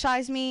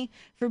fetishized me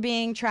for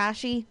being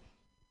trashy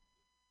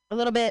a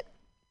little bit.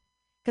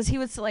 Because he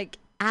would like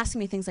ask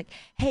me things like,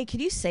 hey,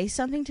 could you say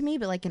something to me,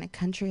 but like in a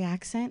country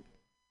accent?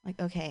 Like,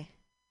 okay,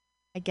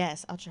 I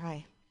guess I'll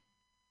try.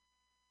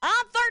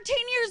 I'm 13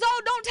 years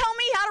old. Don't tell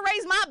me how to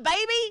raise my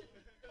baby.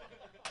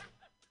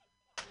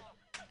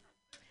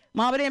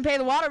 Mama didn't pay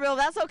the water bill.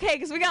 That's okay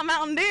because we got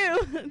Mountain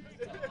Dew.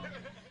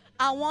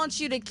 I want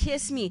you to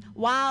kiss me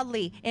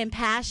wildly and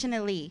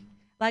passionately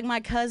like my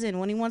cousin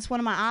when he wants one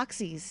of my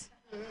oxys.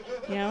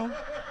 You know?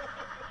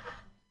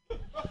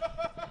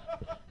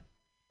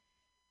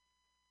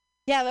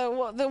 Yeah,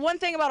 the one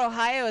thing about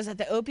Ohio is that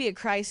the opiate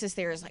crisis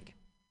there is like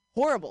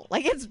horrible.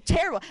 Like it's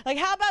terrible. Like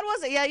how bad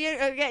was it?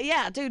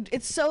 Yeah, dude,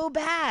 it's so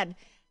bad.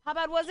 How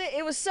bad was it?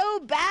 It was so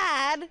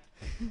bad.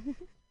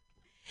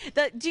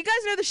 Do you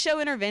guys know the show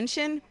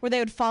Intervention, where they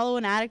would follow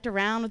an addict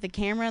around with a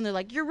camera and they're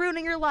like, you're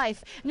ruining your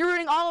life and you're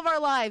ruining all of our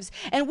lives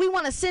and we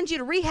want to send you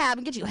to rehab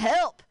and get you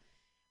help.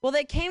 Well,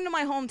 they came to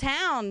my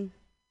hometown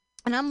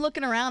and I'm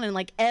looking around and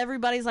like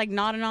everybody's like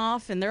nodding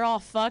off and they're all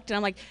fucked and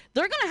I'm like,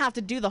 they're going to have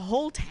to do the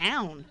whole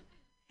town.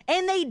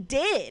 And they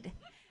did.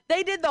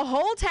 They did the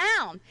whole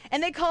town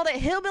and they called it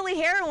hillbilly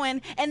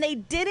heroin and they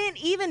didn't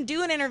even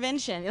do an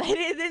intervention. They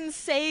didn't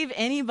save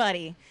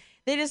anybody.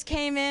 They just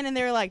came in and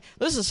they were like,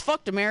 this is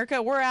fucked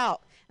America, we're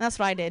out. And that's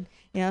what I did.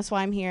 You know, that's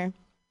why I'm here.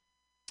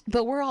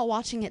 But we're all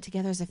watching it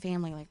together as a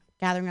family, like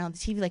gathering around the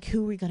TV, like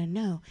who are we going to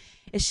know?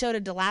 It showed a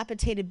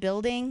dilapidated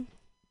building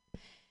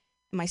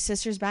in my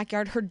sister's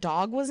backyard. Her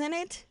dog was in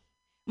it.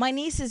 My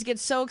nieces get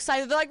so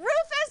excited. They're like,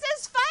 Rufus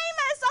is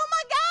famous. Oh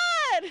my God.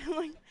 I'm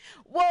like,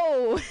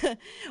 whoa,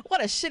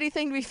 what a shitty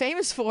thing to be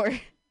famous for.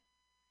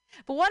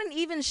 But what an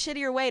even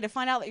shittier way to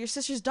find out that your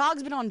sister's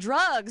dog's been on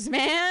drugs,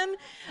 man.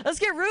 Let's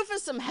get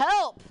Rufus some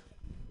help.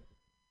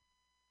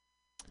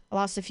 I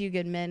lost a few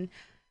good men.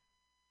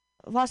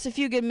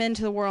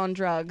 To the war on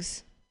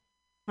drugs.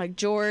 Like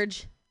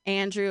George,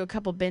 Andrew, a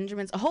couple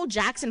Benjamins, a whole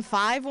Jackson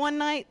 5 one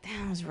night.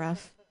 That was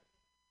rough.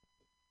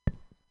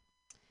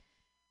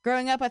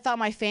 Growing up, I thought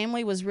my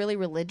family was really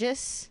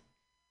religious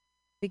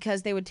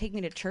because they would take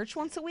me to church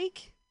once a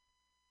week.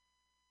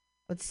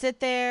 Would sit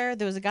there.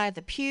 There was a guy at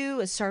the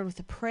pew. It started with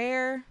a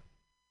prayer.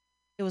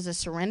 It was a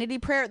serenity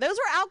prayer. Those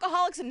were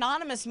Alcoholics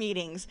Anonymous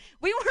meetings.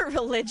 We weren't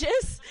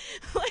religious.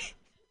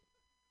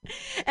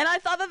 And I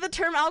thought that the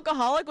term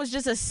alcoholic was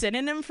just a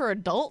synonym for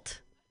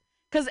adult.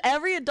 Because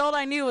every adult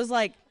I knew was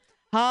like,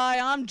 hi,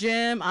 I'm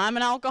Jim. I'm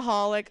an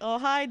alcoholic. Oh,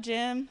 hi,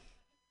 Jim.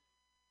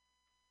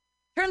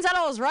 Turns out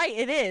I was right.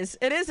 It is.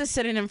 It is a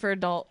synonym for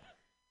adult.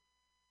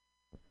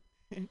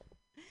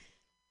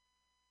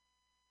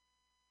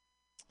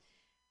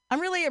 I'm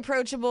really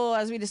approachable,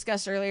 as we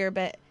discussed earlier,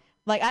 but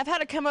like I've had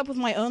to come up with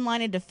my own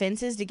line of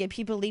defenses to get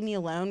people to leave me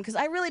alone because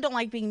I really don't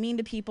like being mean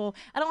to people.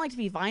 I don't like to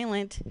be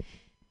violent.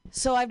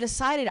 So I've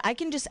decided I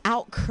can just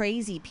out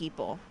crazy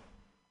people.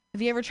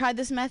 Have you ever tried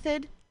this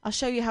method? I'll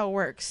show you how it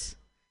works.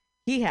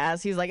 He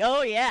has. He's like,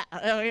 oh yeah.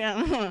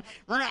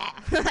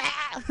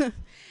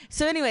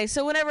 So anyway,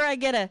 so whenever I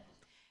get a,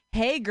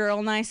 hey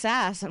girl, nice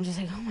ass, I'm just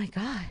like, oh my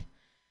God,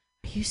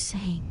 are you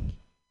saying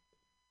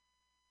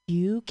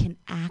you can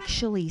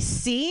actually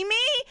see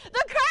me?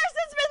 The curse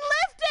has been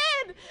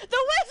lifted. The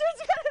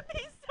wizard's gonna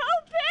be so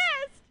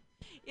pissed.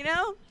 You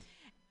know?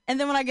 And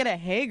then when I get a,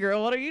 hey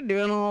girl, what are you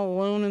doing all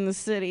alone in the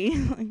city?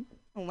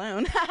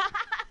 Alone.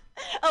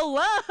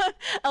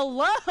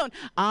 Alone.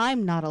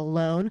 I'm not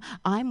alone.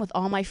 I'm with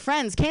all my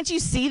friends. Can't you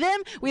see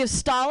them? We have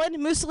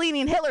Stalin,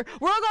 Mussolini, and Hitler.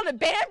 We're all going to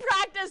band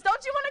practice.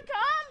 Don't you want to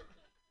come?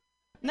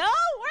 No?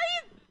 Where are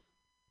you?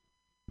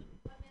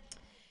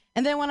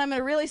 And then when I'm in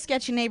a really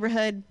sketchy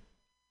neighborhood,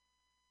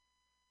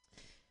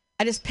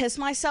 I just piss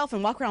myself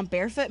and walk around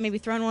barefoot, maybe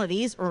throw in one of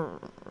these.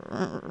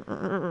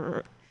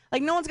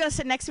 Like, no one's going to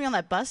sit next to me on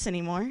that bus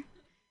anymore,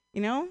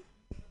 you know?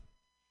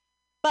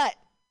 But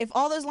if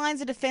all those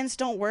lines of defense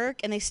don't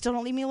work and they still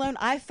don't leave me alone,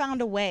 I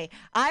found a way.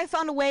 I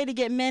found a way to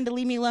get men to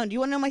leave me alone. Do you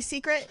want to know my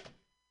secret?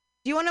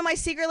 Do you want to know my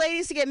secret,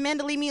 ladies, to get men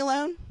to leave me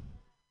alone?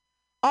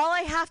 All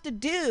I have to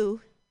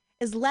do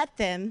is let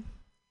them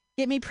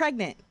get me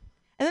pregnant.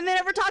 And then they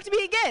never talk to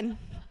me again.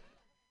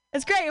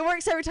 It's great. It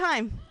works every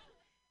time.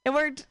 It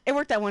worked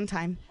that one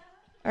time.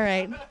 All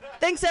right.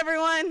 Thanks,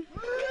 everyone.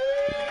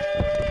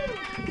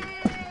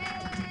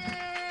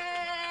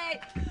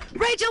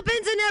 Rachel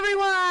Pinson,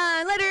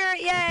 everyone! Let her,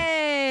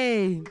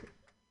 yay!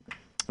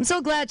 I'm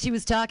so glad she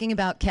was talking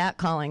about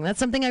catcalling. That's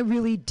something I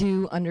really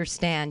do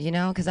understand, you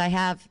know, because I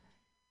have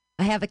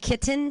a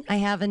kitten. I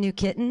have a new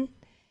kitten.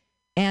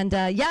 And,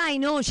 yeah, I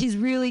know, she's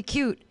really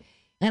cute.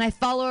 And I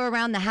follow her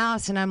around the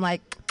house, and I'm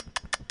like,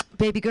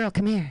 baby girl,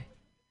 come here.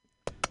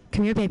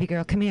 Come here, baby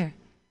girl, come here.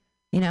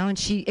 You know, and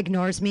she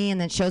ignores me and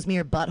then shows me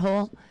her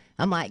butthole.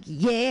 I'm like,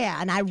 yeah,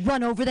 and I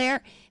run over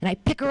there, and I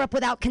pick her up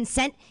without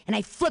consent, and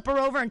I flip her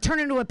over and turn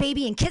her into a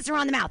baby and kiss her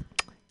on the mouth.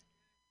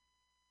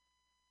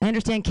 I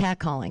understand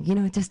catcalling. You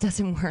know, it just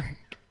doesn't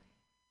work.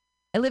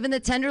 I live in the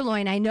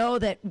Tenderloin. I know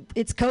that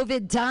it's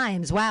COVID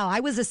times. Wow,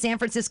 I was a San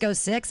Francisco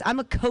 6. I'm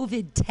a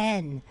COVID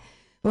 10.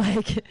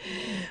 Like,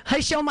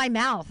 I show my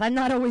mouth. I'm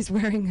not always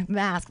wearing a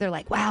mask. They're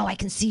like, wow, I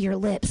can see your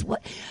lips.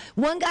 What?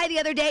 One guy the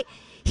other day,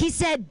 he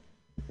said,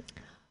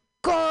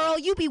 girl,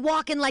 you be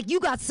walking like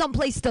you got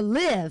someplace to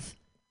live.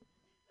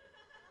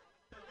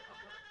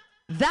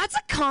 That's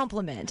a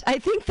compliment. I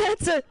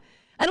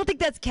don't think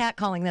that's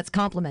catcalling, that's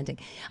complimenting.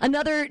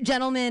 Another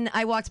gentleman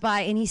I walked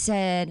by and he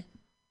said,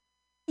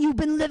 you've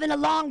been living a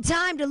long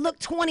time to look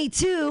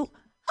 22.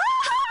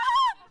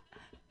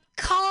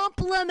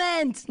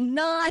 Compliment,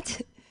 not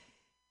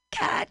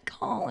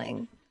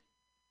catcalling.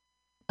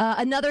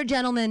 Another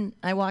gentleman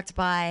I walked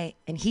by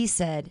and he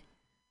said,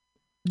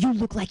 you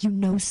look like you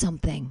know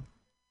something.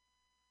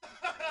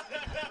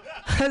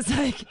 I was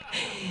like,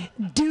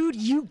 dude,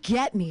 you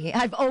get me.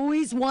 I've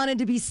always wanted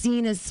to be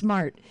seen as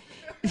smart.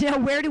 You know,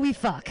 where do we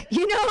fuck?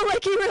 You know,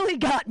 like, he really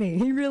got me.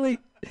 He really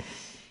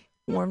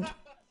warmed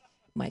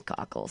my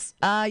cockles.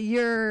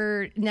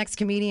 Your next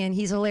comedian,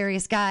 he's a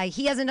hilarious guy.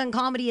 He hasn't done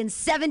comedy in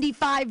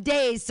 75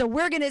 days, so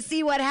we're going to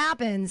see what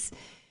happens.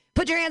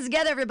 Put your hands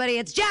together, everybody.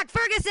 It's Jack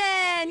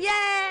Ferguson. Yay!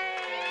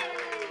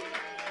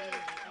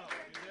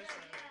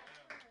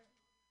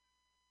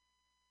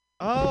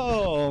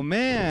 Oh,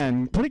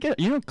 man. Pretty good.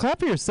 You know, clap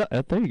for yourself.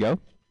 There you go.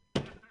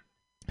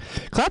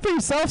 Clap for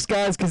yourselves,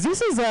 guys, because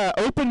this is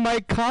open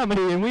mic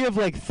comedy, and we have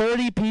like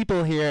 30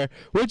 people here,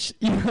 which,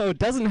 you know,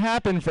 doesn't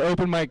happen for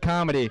open mic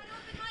comedy.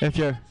 If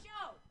you're...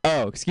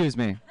 Oh, excuse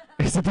me.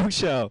 It's a book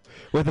show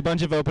with a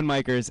bunch of open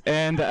micers.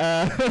 And,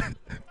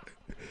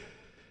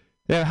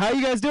 yeah, how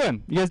you guys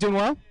doing? You guys doing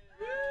well?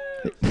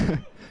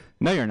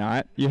 No, you're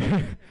not.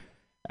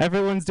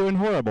 Everyone's doing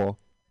horrible.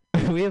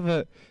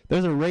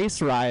 There's a race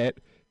riot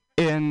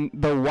in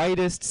the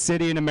whitest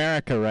city in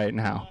America right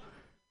now.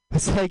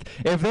 It's like,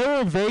 if there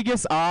were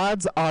Vegas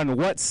odds on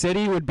what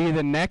city would be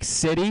the next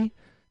city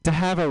to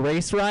have a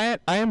race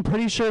riot, I am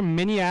pretty sure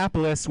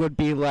Minneapolis would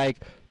be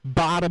like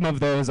bottom of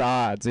those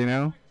odds, you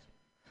know?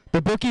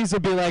 The bookies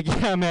would be like,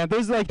 yeah, man,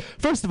 there's like,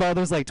 first of all,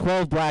 there's like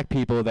 12 black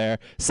people there.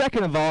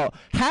 Second of all,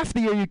 half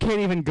the year you can't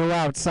even go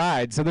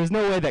outside, so there's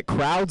no way that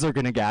crowds are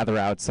going to gather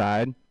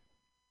outside.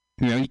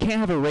 You know, you can't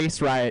have a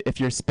race riot if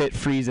your spit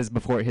freezes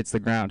before it hits the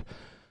ground.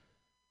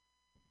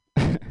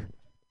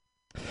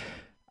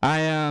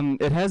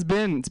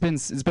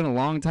 It's been a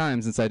long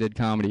time since I did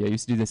comedy. I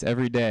used to do this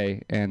every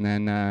day, and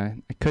then I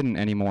couldn't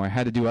anymore. I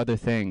had to do other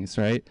things,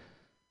 right?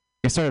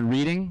 I started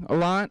reading a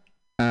lot.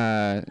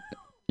 I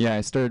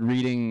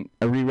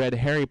reread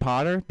Harry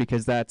Potter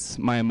because that's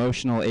my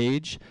emotional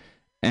age,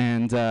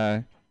 and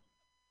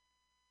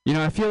you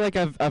know, I feel like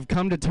I've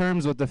come to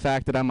terms with the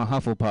fact that I'm a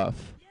Hufflepuff.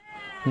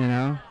 You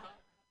know,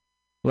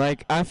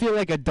 like, I feel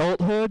like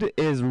adulthood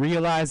is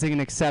realizing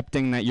and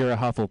accepting that you're a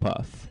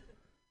Hufflepuff.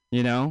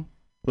 You know?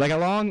 Like, a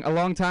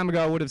long time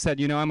ago, I would have said,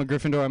 you know, I'm a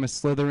Gryffindor, I'm a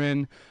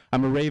Slytherin,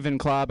 I'm a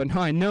Ravenclaw, but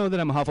no, I know that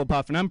I'm a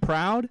Hufflepuff, and I'm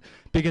proud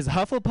because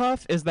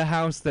Hufflepuff is the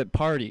house that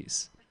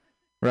parties,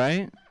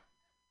 right?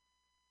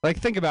 Like,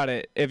 think about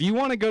it. If you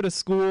want to go to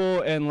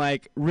school and,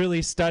 like,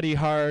 really study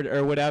hard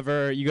or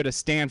whatever, you go to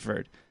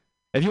Stanford.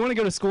 If you want to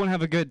go to school and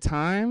have a good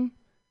time,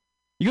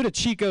 you go to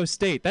Chico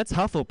State. That's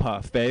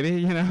Hufflepuff,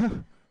 baby, you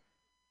know?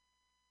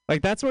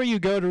 Like, that's where you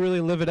go to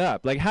really live it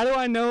up. Like, how do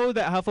I know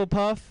that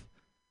Hufflepuff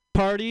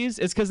parties?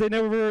 It's because they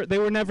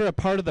were never a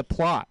part of the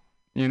plot,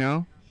 you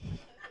know?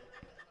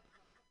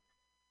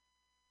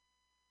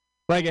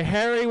 Like,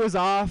 Harry was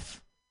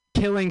off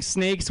killing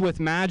snakes with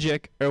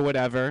magic or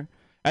whatever,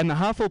 and the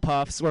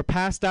Hufflepuffs were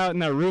passed out in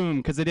their room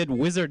because they did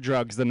wizard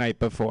drugs the night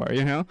before,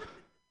 you know?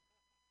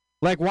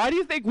 Like, why do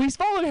you think we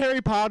followed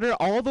Harry Potter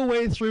all the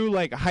way through,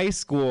 like, high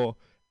school,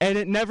 and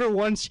it never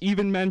once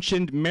even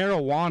mentioned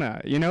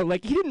marijuana, you know?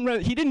 Like,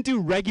 he didn't do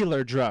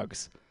regular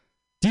drugs.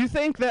 Do you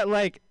think that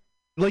like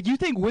you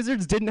think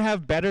wizards didn't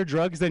have better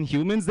drugs than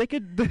humans? They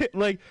could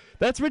like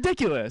that's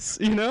ridiculous,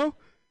 you know?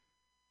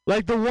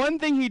 Like the one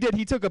thing he did,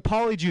 he took a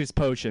polyjuice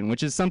potion,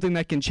 which is something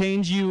that can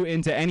change you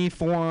into any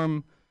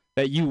form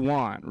that you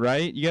want,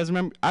 right? You guys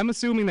remember? I'm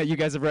assuming that you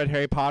guys have read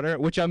Harry Potter,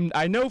 which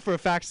I know for a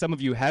fact some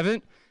of you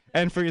haven't.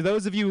 And for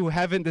those of you who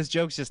haven't, this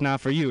joke's just not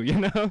for you, you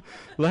know?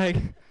 Like,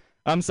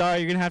 I'm sorry,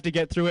 you're going to have to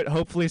get through it.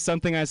 Hopefully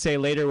something I say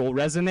later will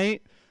resonate.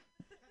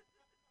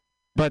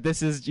 But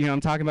this is, you know, I'm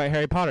talking about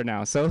Harry Potter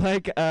now. So,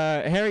 like,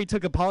 Harry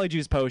took a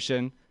polyjuice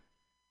potion,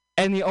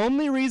 and the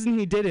only reason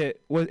he did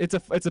it was it's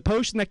a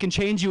potion that can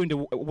change you into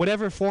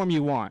whatever form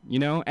you want, you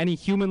know? Any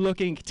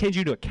human-looking, change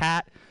you to a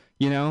cat,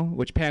 you know,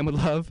 which Pam would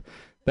love.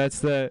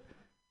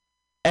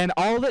 And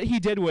all that he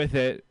did with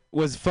it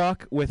was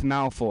fuck with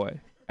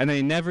Malfoy. And then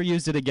he never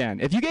used it again.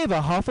 If you gave a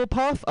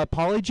Hufflepuff a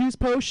polyjuice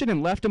potion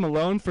and left him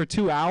alone for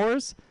 2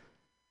 hours,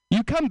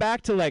 you come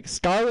back to like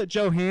Scarlett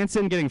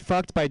Johansson getting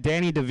fucked by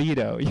Danny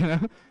DeVito, you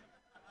know?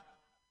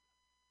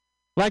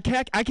 Like,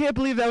 heck, I can't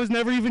believe that was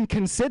never even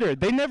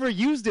considered. They never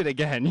used it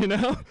again, you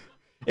know?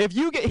 If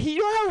you get, you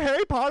know how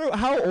Harry Potter,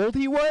 how old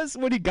he was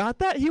when he got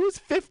that? He was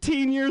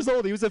 15 years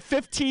old. He was a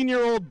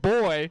 15-year-old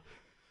boy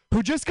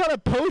who just got a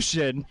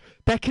potion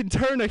that can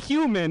turn a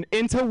human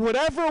into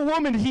whatever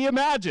woman he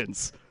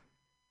imagines.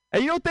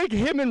 And you don't think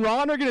him and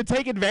Ron are going to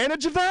take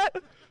advantage of that?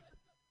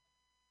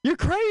 You're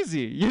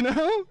crazy, you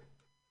know?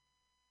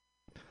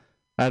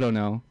 I don't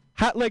know.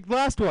 Like,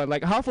 last one,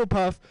 like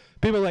Hufflepuff,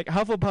 people are like,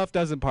 Hufflepuff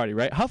doesn't party,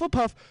 right?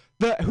 Hufflepuff,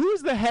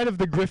 who's the head of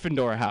the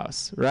Gryffindor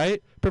house,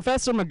 right?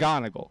 Professor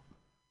McGonagall.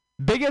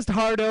 Biggest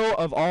hardo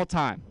of all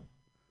time.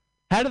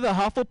 Head of the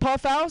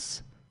Hufflepuff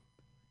house?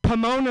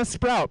 Pomona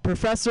Sprout,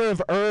 professor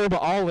of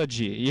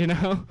herbology, you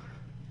know?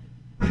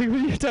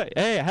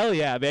 Hey, hell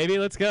yeah, baby,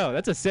 let's go.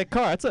 That's a sick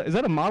car. Is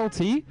that a Model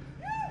T?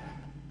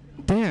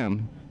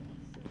 Damn.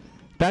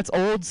 That's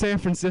old San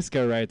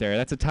Francisco right there.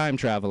 That's a time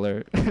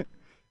traveler.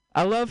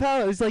 I love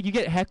how it's like you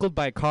get heckled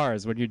by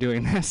cars when you're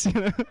doing this, you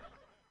know?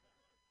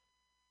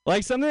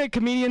 Like something that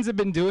comedians have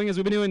been doing is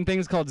we've been doing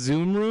things called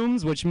Zoom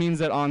rooms, which means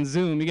that on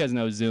Zoom, you guys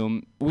know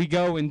Zoom, we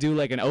go and do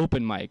like an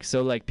open mic.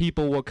 So like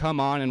people will come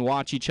on and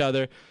watch each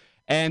other,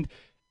 and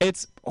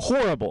it's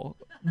horrible.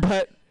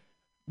 But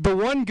the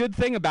one good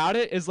thing about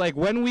it is like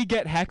when we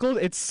get heckled,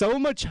 it's so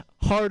much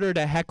harder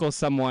to heckle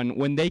someone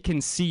when they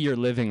can see your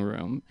living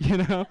room, you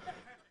know?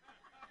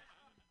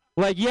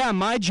 Like, yeah,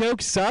 my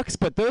joke sucks,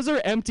 but those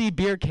are empty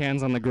beer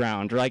cans on the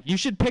ground. Like, you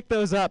should pick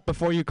those up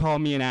before you call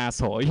me an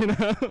asshole, you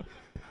know?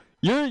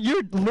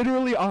 You're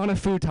literally on a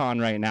futon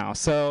right now,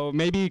 so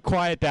maybe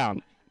quiet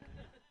down.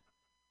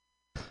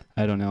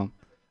 I don't know.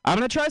 I'm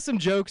going to try some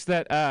jokes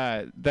that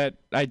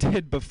I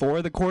did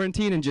before the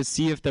quarantine and just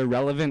see if they're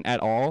relevant at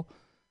all.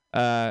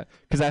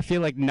 Because I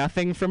feel like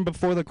nothing from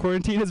before the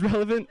quarantine is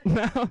relevant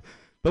now.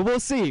 But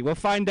we'll see. We'll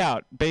find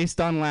out based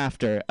on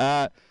laughter.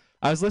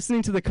 I was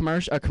listening to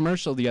a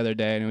commercial the other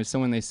day, and it was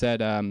someone, they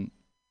said, it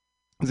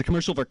was a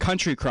commercial for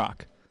Country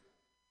Crock,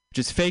 which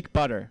is fake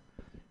butter.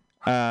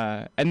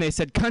 And they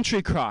said,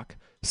 Country Crock,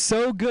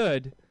 so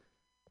good,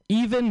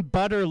 even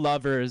butter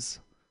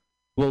lovers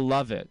will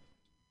love it.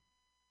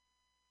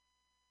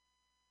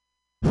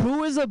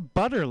 Who is a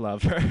butter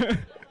lover?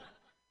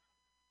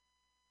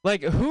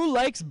 Like, who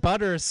likes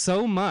butter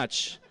so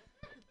much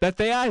that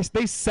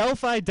they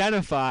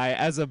self-identify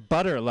as a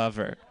butter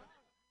lover,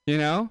 you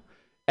know?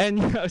 And,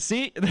 you know,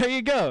 see, there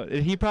you go.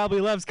 He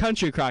probably loves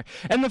Country Crock.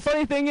 And the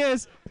funny thing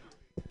is,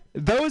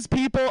 those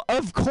people,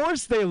 of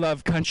course they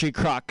love Country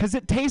Crock, because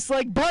it tastes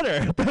like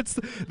butter.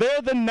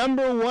 They're the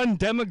 #1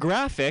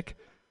 demographic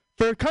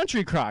for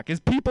Country Crock, is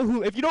people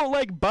who, if you don't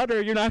like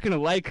butter, you're not going to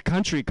like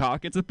Country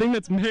Crock. It's a thing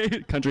that's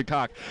made, Country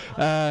Crock.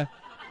 Now,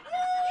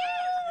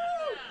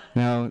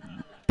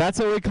 that's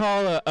what we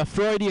call a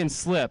Freudian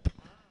slip.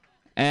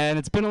 And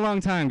it's been a long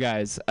time,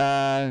 guys.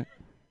 I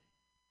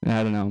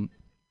don't know.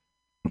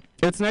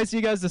 It's nice of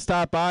you guys to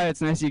stop by.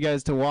 It's nice of you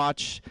guys to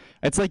watch.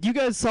 It's like you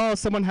guys saw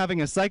someone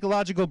having a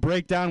psychological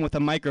breakdown with a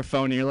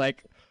microphone, and you're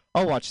like,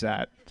 I'll watch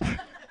that.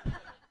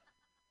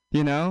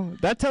 You know?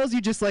 That tells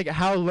you just like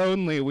how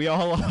lonely we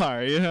all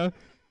are, you know?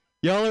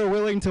 Y'all are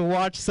willing to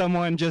watch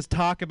someone just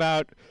talk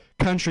about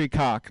Country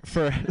Cock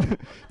for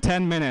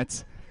 10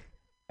 minutes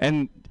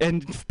and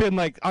been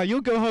like, oh,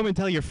 you'll go home and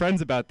tell your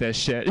friends about this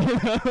shit, you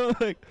know?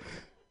 Like,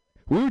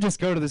 we would just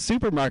go to the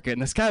supermarket,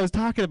 and this guy was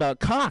talking about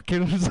cock,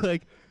 and it was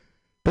like,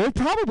 there are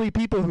probably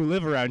people who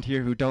live around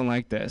here who don't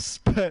like this,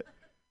 but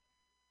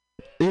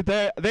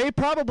they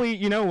probably,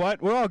 you know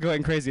what, we're all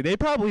going crazy. They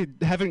probably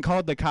haven't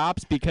called the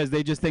cops because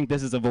they just think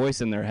this is a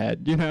voice in their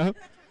head, you know?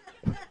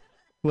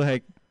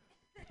 Like,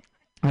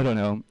 I don't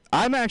know.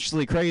 I'm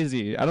actually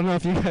crazy. I don't know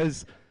if you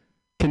guys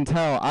can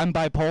tell. I'm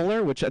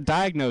bipolar, which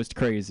diagnosed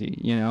crazy,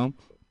 you know?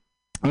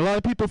 A lot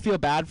of people feel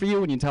bad for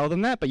you when you tell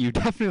them that, but you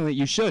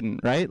shouldn't,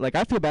 right? Like,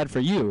 I feel bad for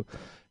you,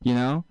 you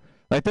know?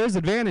 Like, there's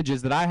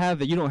advantages that I have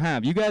that you don't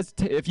have. You guys,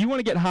 if you want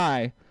to get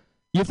high,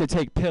 you have to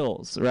take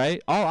pills, right?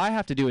 All I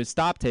have to do is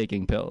stop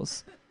taking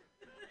pills.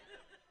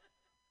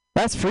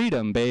 That's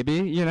freedom,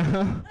 baby, you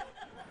know?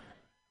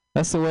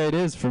 That's the way it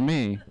is for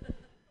me.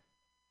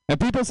 And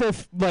people say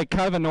like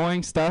kind of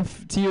annoying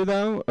stuff to you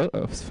though.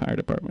 It's fire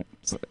department.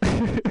 It's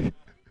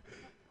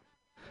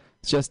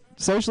just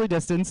socially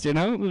distanced, you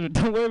know.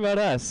 Don't worry about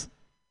us,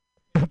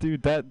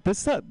 dude.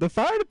 The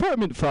fire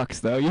department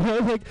fucks though. You know,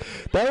 like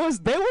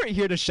they weren't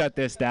here to shut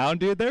this down,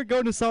 dude. They're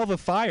going to solve a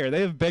fire.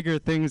 They have bigger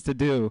things to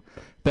do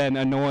than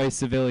annoy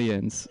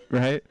civilians,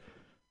 right?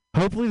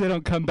 Hopefully they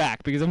don't come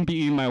back because I'm gonna be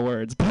eating my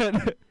words,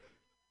 but.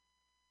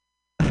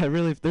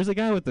 There's a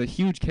guy with a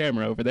huge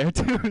camera over there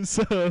too.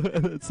 So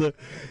it's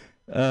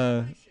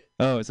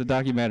it's a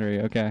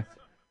documentary. Okay.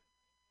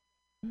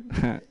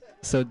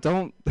 So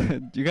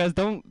you guys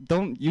don't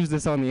use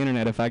this on the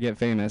internet if I get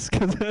famous,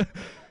 because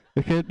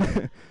it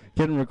could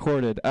getting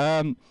recorded.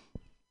 No,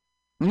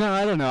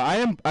 I don't know. I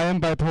am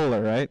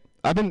bipolar, right?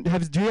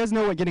 Do you guys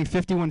know what getting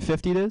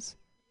 5150 is?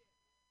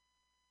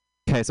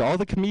 Okay, so all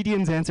the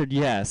comedians answered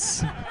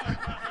yes.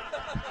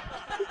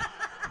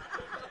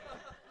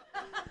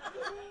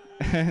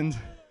 And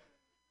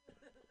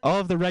all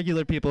of the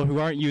regular people who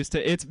aren't used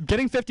to it's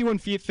getting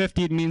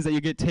 5150 means that you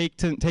get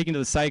taken to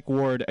the psych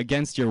ward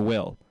against your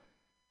will.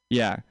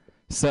 Yeah.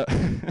 So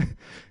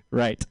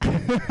right.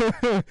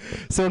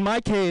 So in my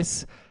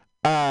case,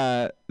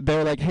 they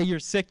were like, "Hey, you're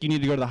sick. You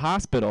need to go to the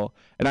hospital."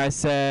 And I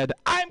said,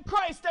 "I'm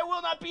Christ. I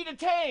will not be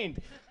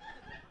detained."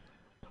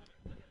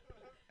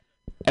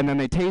 And then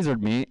they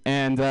tasered me,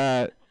 and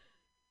I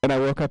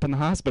woke up in the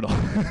hospital.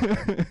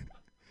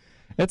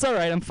 It's all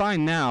right. I'm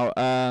fine now.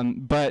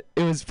 But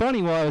it was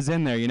funny while I was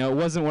in there. You know, it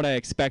wasn't what I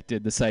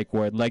expected, the psych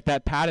ward. Like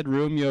that padded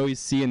room you always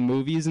see in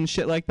movies and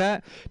shit like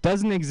that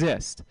doesn't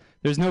exist.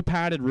 There's no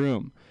padded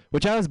room,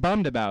 which I was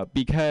bummed about,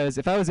 because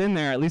if I was in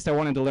there, at least I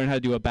wanted to learn how to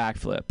do a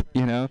backflip,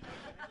 you know?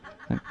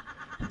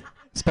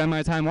 Spend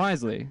my time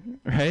wisely,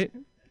 right?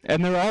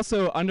 And there were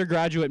also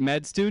undergraduate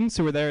med students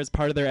who were there as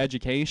part of their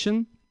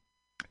education.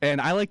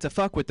 And I like to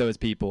fuck with those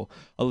people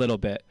a little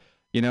bit.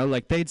 You know,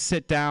 like they'd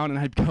sit down and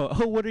I'd go,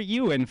 "Oh, what are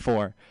you in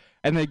for?"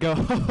 And they'd go,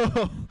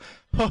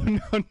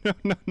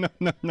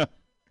 no.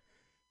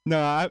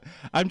 No,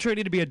 I'm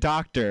training to be a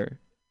doctor.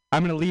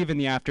 I'm going to leave in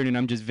the afternoon.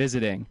 I'm just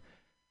visiting.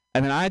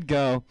 And then I'd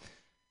go,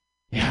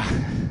 "Yeah,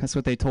 that's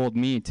what they told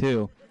me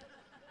too."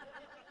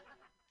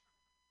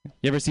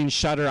 You ever seen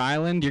Shutter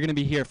Island? You're going to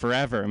be here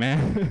forever,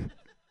 man.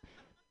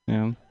 You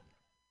know?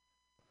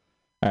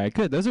 All right,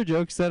 good. Those are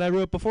jokes that I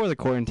wrote before the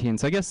quarantine,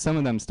 so I guess some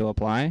of them still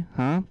apply,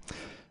 huh?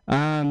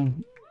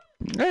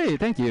 Hey,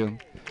 thank you.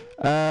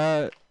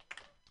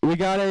 We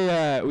got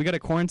a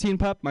quarantine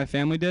pup. My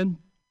family did.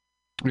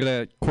 We got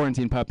a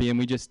quarantine puppy, and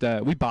we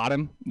bought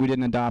him. We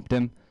didn't adopt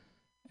him.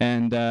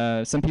 And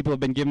some people have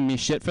been giving me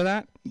shit for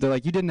that. They're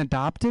like, "You didn't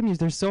adopt him?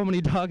 There's so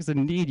many dogs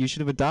in need. You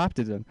should have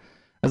adopted him."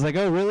 I was like,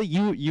 "Oh, really?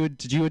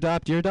 Did you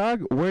adopt your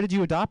dog? Where did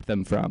you adopt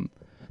them from?"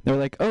 They're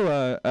like,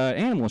 "Oh,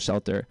 animal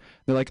shelter."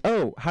 They're like,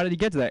 "Oh, how did he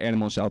get to that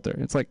animal shelter?"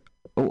 It's like,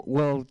 "Oh,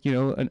 well, you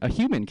know, a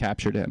human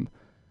captured him."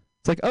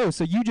 It's like, "Oh,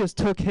 so you just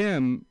took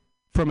him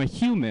from a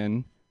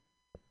human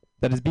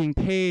that is being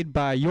paid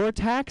by your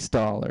tax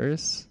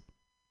dollars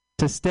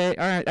to stay."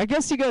 All right, I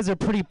guess you guys are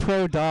pretty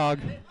pro-dog.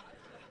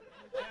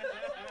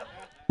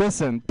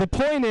 Listen, the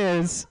point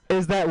is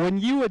that when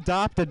you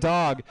adopt a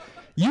dog,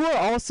 you are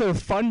also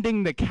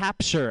funding the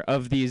capture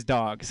of these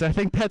dogs. I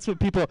think that's what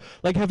people,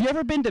 like, have you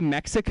ever been to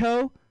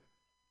Mexico?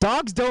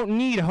 Dogs don't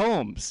need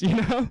homes, you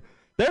know?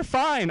 They're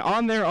fine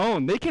on their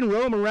own. They can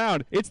roam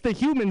around. It's the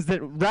humans that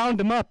round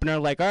them up and are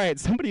like, "All right,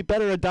 somebody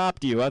better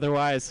adopt you,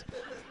 otherwise,"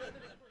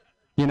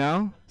 you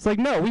know? It's like,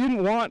 no, we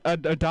didn't want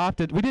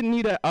adopted. We didn't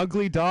need an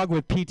ugly dog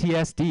with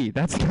PTSD.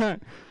 That's not,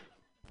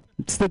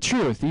 it's the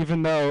truth,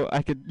 even though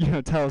I could, you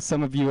know, tell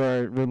some of you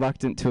are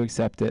reluctant to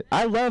accept it.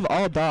 I love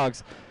all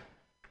dogs.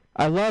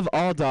 I love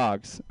all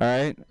dogs, all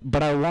right?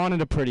 But I wanted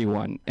a pretty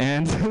one.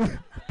 And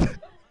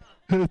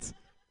it's,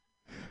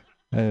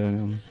 I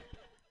don't know.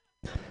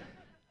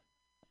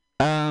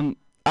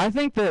 I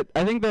think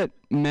that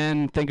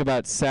men think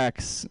about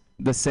sex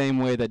the same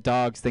way that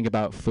dogs think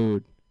about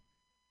food.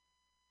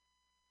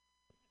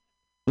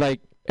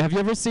 Like, have you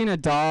ever seen a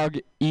dog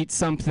eat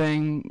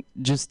something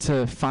just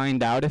to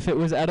find out if it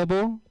was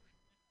edible?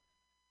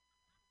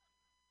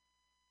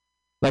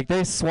 Like,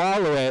 they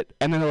swallow it,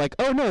 and then they're like,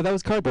 "Oh no, that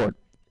was cardboard."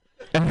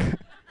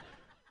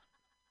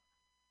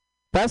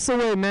 That's the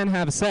way men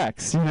have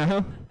sex, you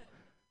know?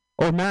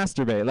 Or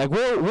masturbate. Like,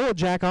 we'll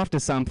jack off to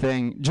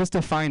something just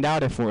to find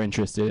out if we're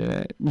interested in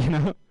it, you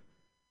know?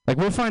 Like,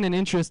 we'll find an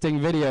interesting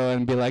video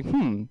and be like,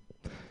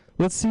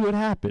 let's see what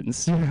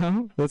happens, you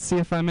know? Let's see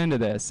if I'm into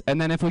this.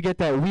 And then if we get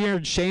that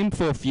weird,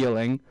 shameful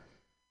feeling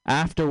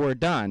after we're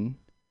done,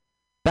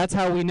 that's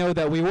how we know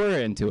that we were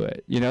into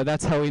it, you know?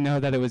 That's how we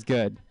know that it was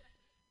good.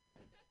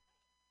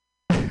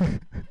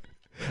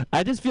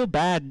 I just feel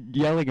bad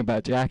yelling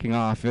about jacking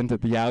off into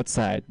the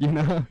outside, you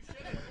know?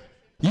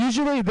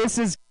 Usually this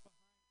is...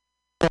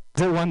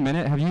 Is it 1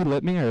 minute? Have you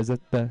lit me, or is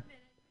it the...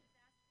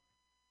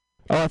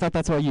 Oh, I thought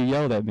that's why you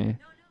yelled at me.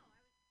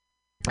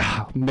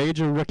 Oh,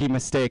 major rookie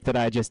mistake that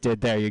I just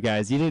did there, you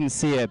guys. You didn't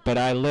see it, but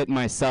I lit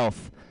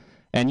myself.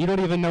 And you don't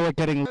even know what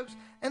getting...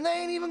 And they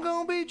ain't even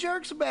gonna be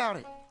jerks about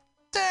it.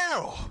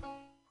 Daryl,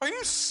 are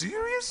you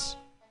serious?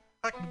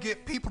 I can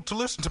get people to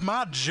listen to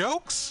my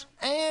jokes?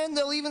 And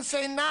they'll even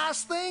say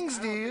nice things,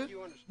 dude,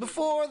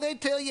 before they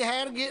tell you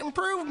how to get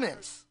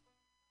improvements.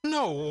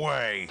 No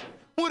way.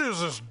 What is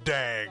this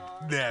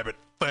dag-nabbit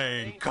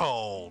thing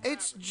called?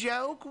 It's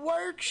Joke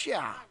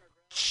Workshop.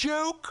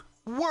 Joke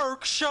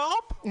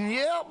Workshop?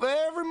 Yep,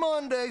 every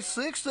Monday,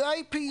 6 to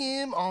 8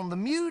 p.m. on the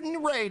Mutiny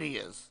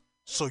Radios.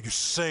 So you're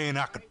saying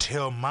I could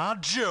tell my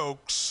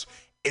jokes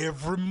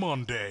every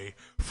Monday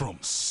from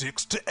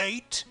 6 to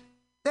 8?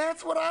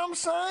 That's what I'm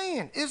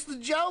saying. It's the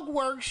Joke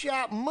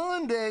Workshop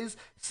Mondays,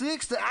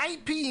 6 to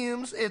 8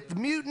 p.m. at the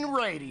Mutiny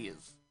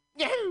Radios.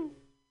 Yahoo!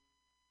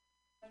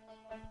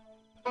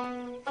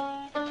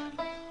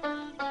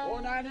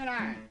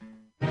 $4.99.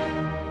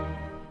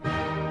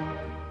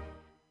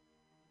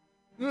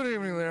 Good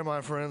evening there,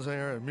 my friends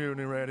here at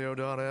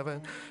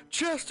MutinyRadio.fm.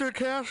 Chester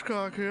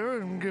Cashcock here,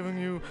 and giving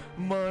you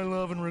my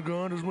love and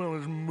regard as well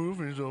as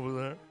movies over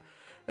there.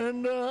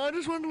 And I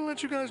just wanted to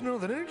let you guys know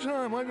that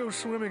anytime I go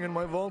swimming in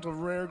my vault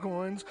of rare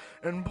coins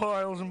and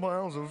piles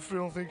of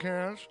filthy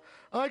cash,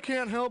 I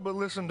can't help but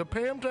listen to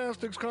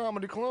Pamtastic's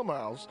Comedy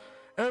Clubhouse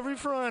every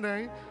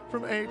Friday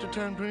from 8 to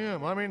 10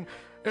 p.m. I mean,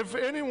 if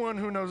anyone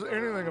who knows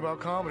anything about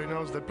comedy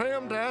knows that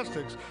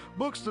Pamtastics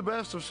books the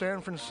best of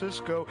San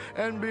Francisco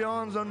and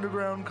beyond's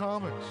underground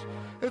comics.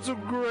 It's a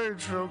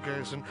great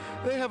showcase, and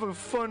they have a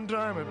fun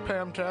time at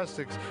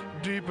Pamtastics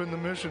deep in the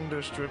Mission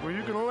District, where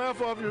you can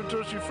laugh off your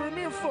tushy for a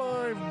mere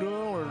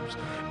 $5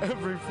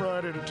 every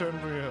Friday to 10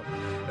 p.m.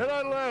 And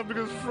I laugh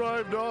because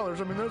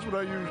 $5, I mean, that's what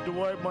I use to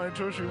wipe my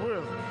tushy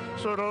with.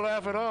 So to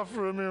laugh it off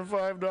for a mere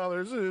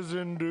 $5 is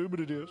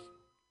indubitious.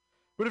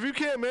 But if you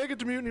can't make it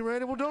to Mutiny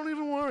Radio, well, don't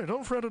even worry.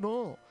 Don't fret at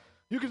all.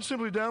 You can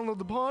simply download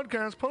the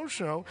podcast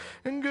post-show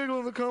and giggle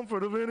in the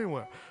comfort of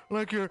anywhere,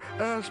 like your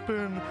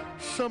Aspen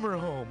summer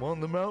home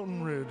on the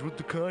mountain ridge with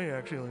the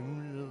kayak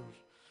feeling.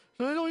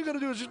 So all you got to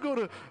do is just go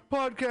to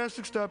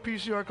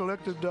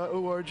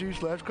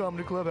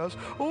podcastics.pcrcollective.org/comedy clubhouse,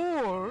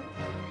 or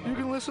you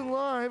can listen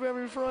live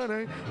every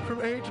Friday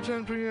from 8 to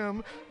 10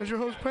 p.m. as your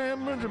host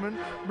Pam Benjamin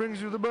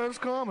brings you the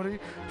best comedy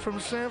from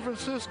San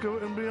Francisco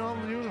and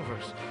beyond the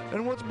universe.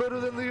 And what's better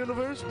than the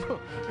universe?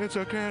 It's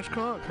a cash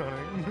cock,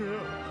 honey.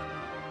 Yeah.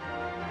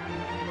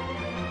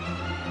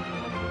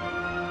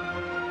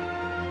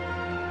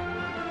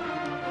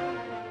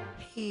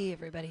 Hey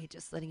everybody,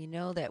 just letting you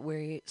know that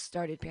we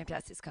started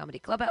Pamtastic's Comedy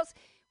Clubhouse.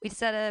 We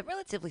just had a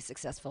relatively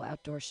successful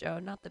outdoor show,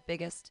 not the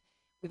biggest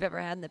we've ever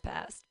had in the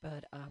past,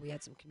 but we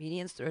had some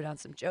comedians, threw down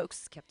some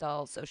jokes, kept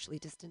all socially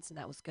distanced, and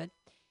that was good.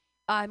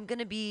 I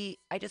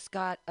just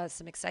got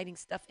some exciting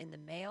stuff in the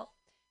mail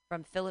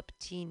from Philip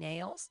T.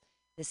 Nails.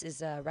 This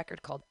is a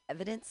record called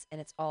Evidence, and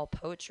it's all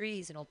poetry.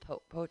 He's an old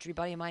poetry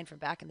buddy of mine from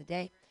back in the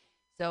day.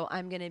 So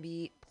I'm going to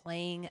be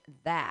playing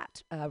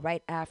that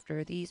right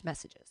after these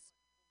messages.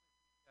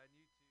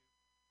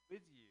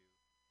 With you,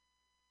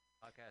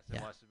 podcast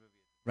and watch the movie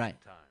at the right.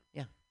 same time.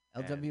 Yeah.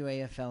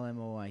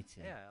 LWAFLMOYT.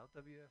 Yeah,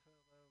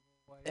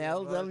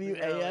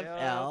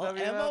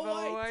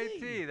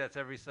 LWAFLMOYT. That's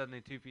every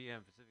Sunday, 2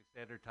 p.m. Pacific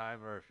Standard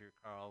Time, or if you're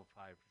Carl,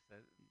 5%.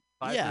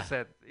 5% Yeah,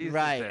 Eastern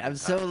right. Standard I'm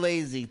so Time.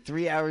 lazy.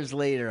 3 hours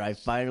later, I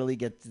finally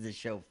get to the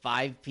show,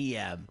 5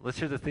 p.m. Let's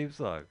hear the theme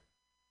song.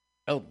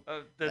 Oh.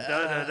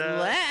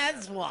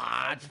 Let's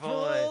watch That's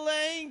full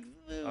length.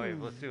 Oh, wait,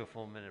 let's do a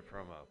full minute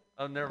promo.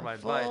 Oh, never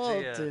mind. Bye.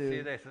 See ya. See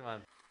you next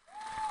month.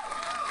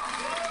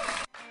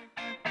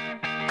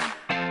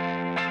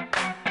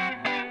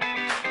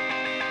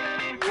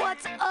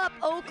 What's up,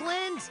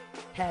 Oakland?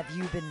 Have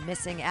you been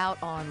missing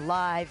out on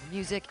live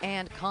music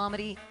and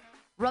comedy?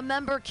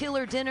 Remember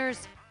killer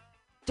dinners?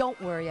 Don't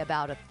worry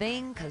about a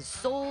thing, because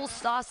Soul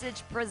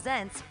Sausage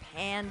Presents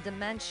Pan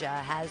Dementia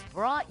has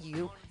brought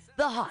you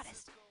the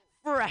hottest,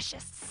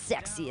 freshest,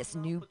 sexiest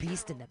new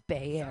beast in the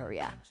Bay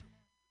Area.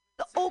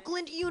 The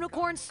Oakland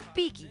Unicorn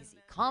Speakeasy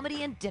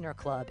Comedy and Dinner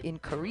Club in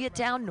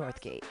Koreatown,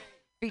 Northgate,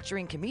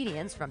 featuring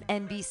comedians from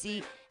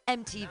NBC,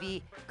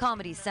 MTV,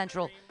 Comedy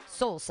Central,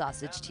 Soul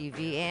Sausage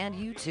TV, and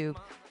YouTube.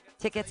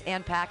 Tickets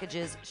and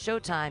packages,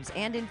 showtimes,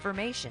 and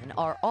information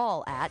are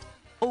all at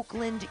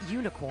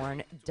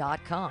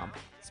oaklandunicorn.com.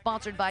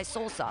 Sponsored by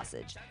Soul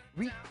Sausage,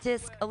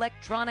 Retisk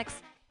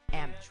Electronics,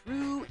 and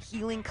True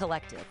Healing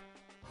Collective.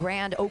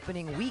 Grand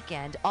opening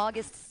weekend,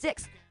 August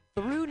 6th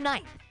through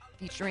 9th,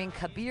 featuring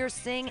Kabir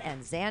Singh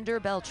and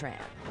Xander Beltran.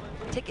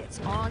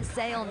 Tickets on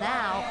sale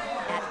now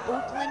at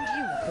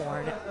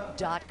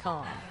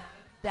oaklandunicorn.com.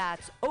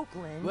 That's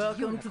Oakland.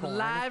 Welcome to the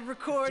live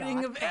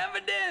recording of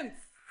Evidence.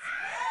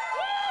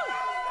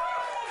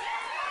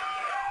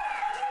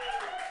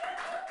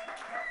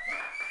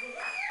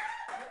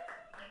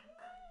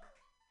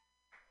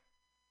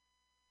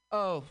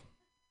 Oh,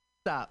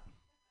 stop.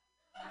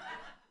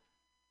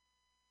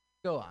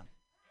 Go on.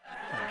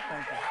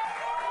 Thank you.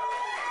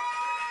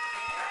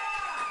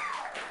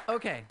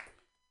 Okay.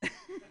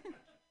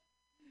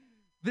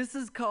 This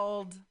is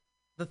called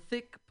The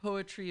Thick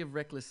Poetry of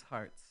Reckless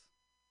Hearts.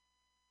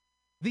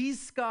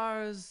 These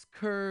scars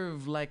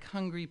curve like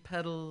hungry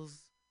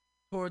petals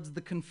towards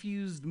the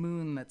confused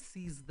moon that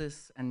sees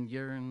this and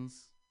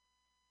yearns?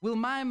 Will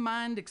my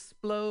mind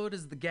explode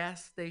as the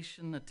gas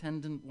station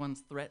attendant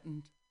once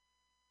threatened?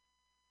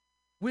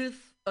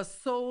 With a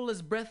soul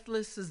as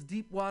breathless as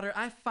deep water,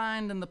 I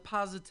find in the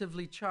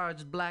positively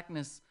charged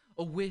blackness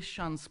a wish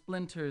on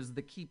splinters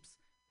that keeps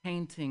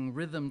painting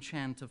rhythm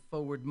chant of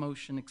forward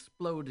motion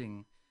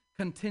exploding,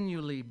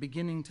 continually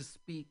beginning to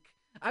speak.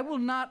 I will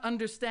not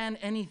understand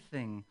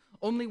anything,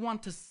 only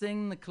want to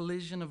sing the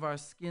collision of our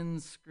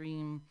skins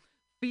scream,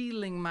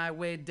 feeling my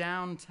way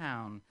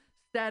downtown.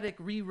 Static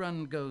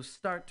rerun ghosts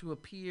start to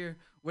appear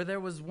where there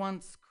was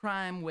once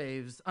crime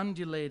waves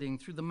undulating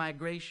through the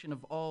migration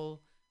of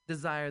all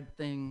desired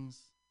things.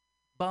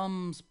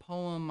 Bum's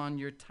poem on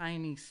your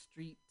tiny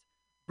street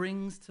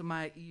brings to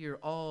my ear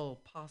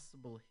all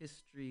possible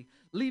history,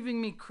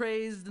 leaving me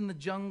crazed in the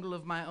jungle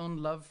of my own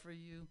love for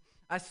you.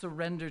 I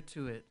surrender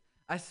to it.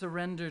 I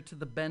surrender to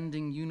the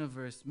bending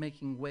universe,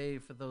 making way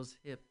for those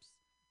hips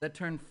that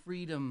turn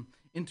freedom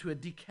into a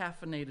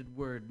decaffeinated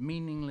word,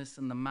 meaningless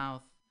in the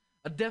mouth.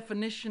 A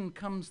definition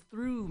comes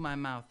through my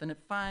mouth and it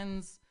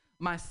finds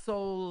my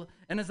soul,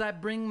 and as I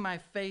bring my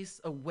face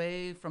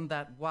away from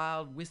that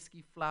wild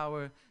whiskey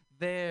flower,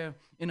 there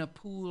in a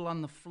pool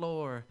on the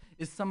floor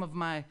is some of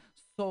my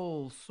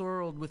soul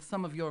swirled with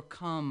some of your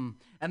cum,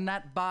 and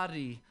that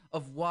body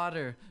of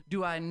water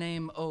do I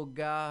name, oh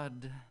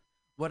God,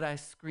 what I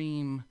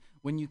scream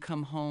when you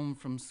come home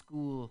from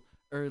school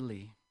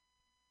early.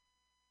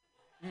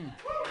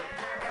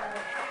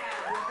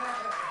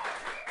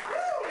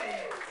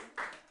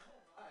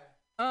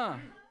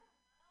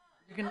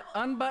 You can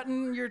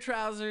unbutton your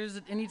trousers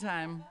at any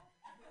time.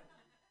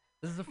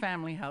 This is a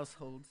family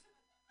household.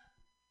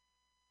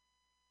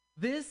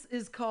 This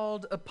is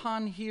called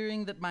Upon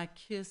Hearing That My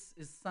Kiss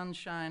Is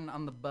Sunshine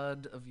on the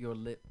Bud of Your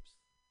Lips.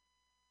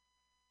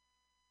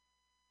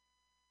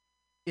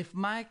 If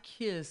my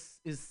kiss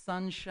is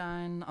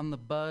sunshine on the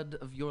bud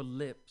of your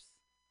lips,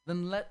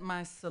 then let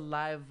my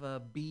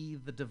saliva be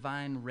the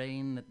divine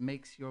rain that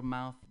makes your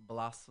mouth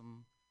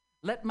blossom.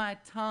 Let my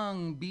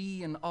tongue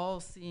be an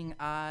all-seeing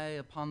eye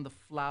upon the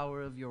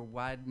flower of your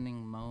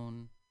widening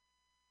moan.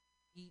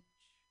 Each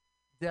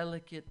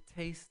delicate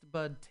taste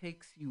bud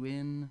takes you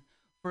in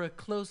for a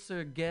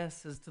closer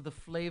guess as to the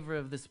flavor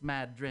of this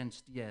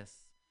mad-drenched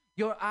yes.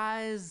 Your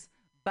eyes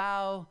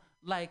bow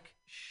like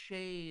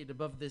shade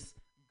above this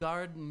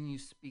garden you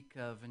speak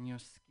of, and your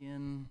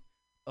skin,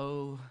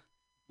 oh,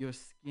 your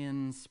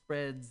skin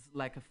spreads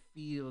like a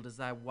field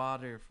as I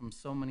water from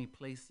so many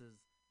places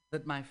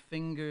that my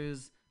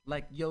fingers,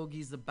 like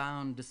yogis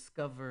abound,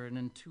 discover and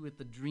intuit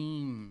the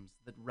dreams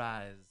that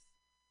rise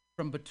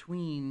from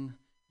between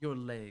your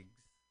legs.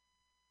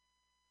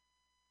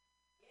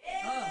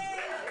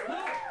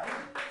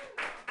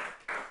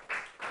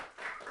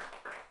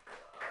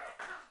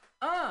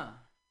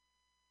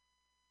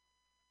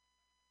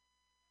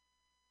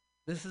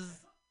 This is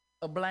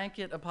a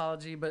blanket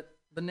apology, but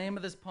the name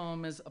of this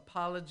poem is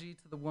Apology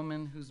to the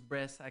Woman Whose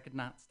Breasts I Could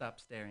Not Stop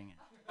Staring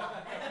At.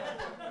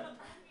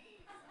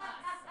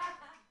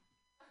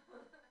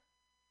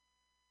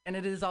 And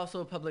it is also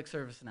a public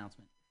service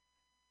announcement.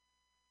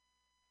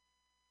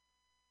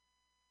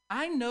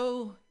 I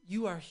know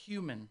you are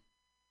human.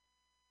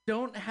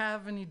 Don't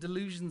have any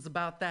delusions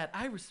about that.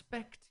 I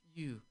respect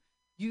you.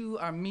 You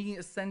are me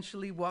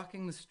essentially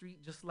walking the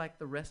street just like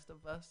the rest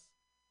of us.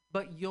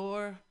 But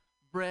your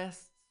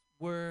breasts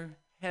were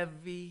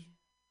heavy,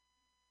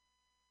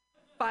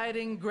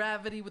 fighting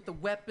gravity with the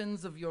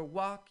weapons of your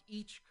walk.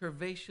 Each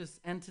curvaceous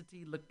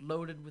entity looked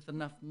loaded with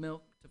enough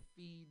milk to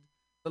feed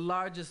the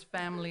largest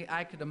family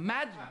I could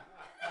imagine.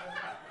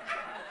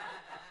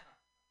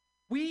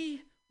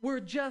 We were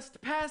just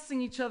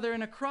passing each other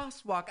in a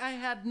crosswalk. I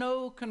had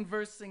no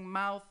conversing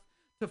mouth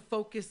to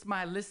focus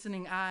my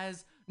listening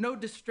eyes, no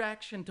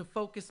distraction to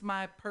focus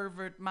my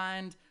pervert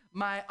mind.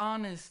 My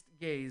honest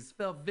gaze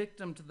fell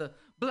victim to the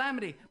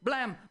blamity,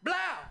 blam, blow.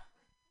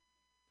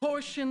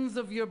 Portions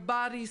of your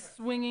body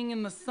swinging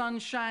in the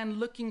sunshine,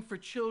 looking for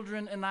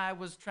children, and I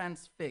was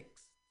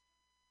transfixed.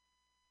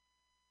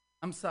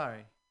 I'm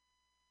sorry.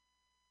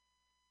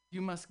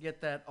 You must get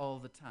that all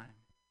the time.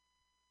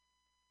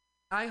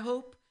 I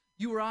hope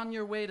you were on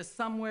your way to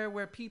somewhere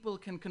where people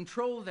can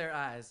control their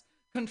eyes,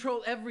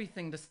 control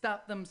everything to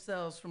stop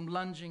themselves from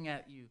lunging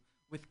at you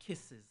with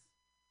kisses.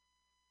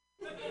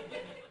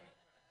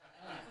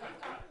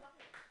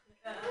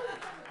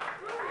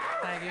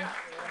 Thank you.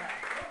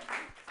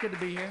 It's good to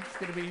be here. It's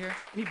good to be here.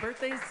 Any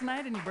birthdays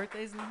tonight? Any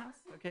birthdays in the house?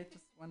 Okay,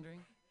 just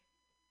wondering.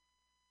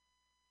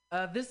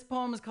 This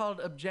poem is called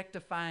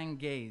Objectifying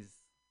Gaze.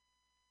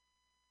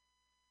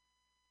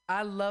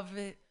 I love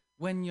it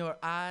when your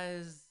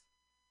eyes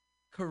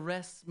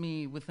caress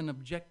me with an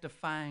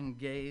objectifying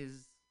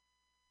gaze.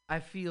 I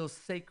feel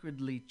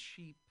sacredly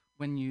cheap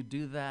when you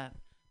do that,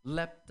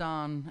 leapt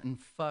on and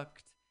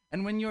fucked.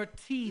 And when your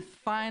teeth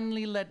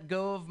finally let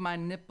go of my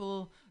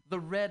nipple, the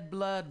red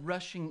blood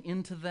rushing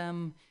into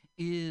them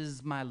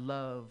is my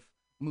love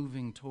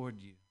moving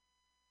toward you.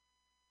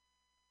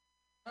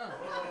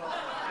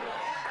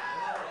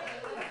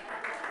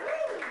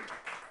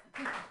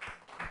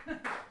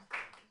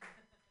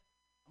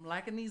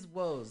 smacking these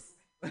woes.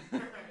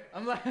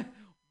 I'm like,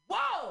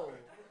 whoa!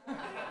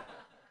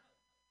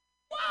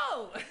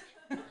 Whoa!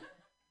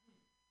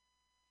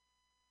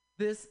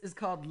 This is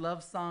called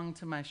Love Song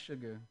to My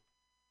Sugar.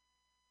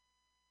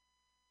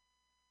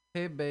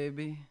 Hey,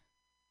 baby.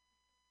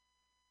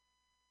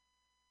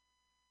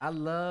 I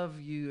love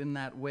you in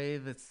that way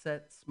that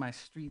sets my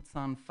streets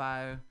on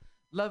fire.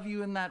 Love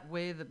you in that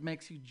way that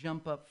makes you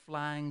jump up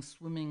flying,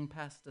 swimming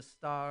past a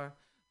star.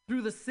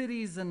 Through the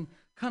cities and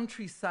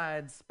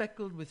countryside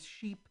speckled with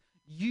sheep,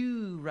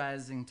 you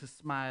rising to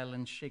smile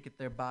and shake at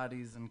their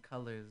bodies and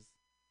colors.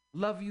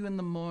 Love you in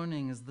the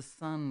morning as the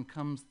sun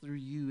comes through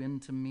you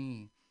into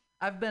me.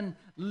 I've been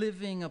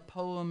living a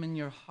poem in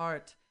your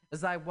heart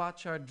as I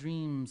watch our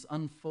dreams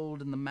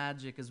unfold in the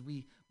magic as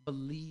we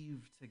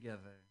believe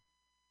together.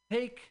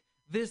 Take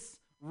this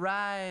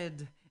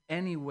ride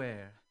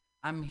anywhere.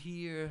 I'm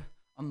here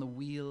on the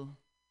wheel.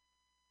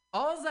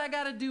 All I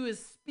gotta do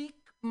is speak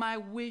my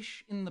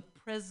wish in the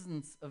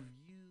presence of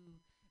you,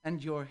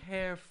 and your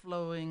hair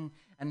flowing,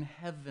 and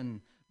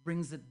heaven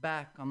brings it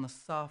back on the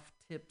soft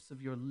tips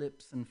of your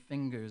lips and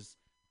fingers.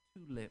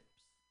 2 lips.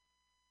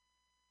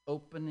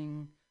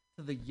 Opening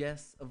to the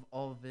yes of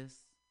all this.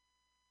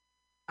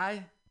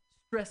 I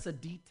stress a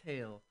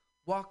detail,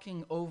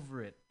 walking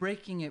over it,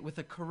 breaking it with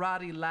a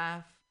karate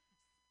laugh,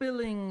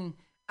 spilling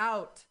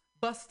out,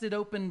 busted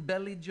open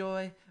belly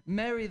joy.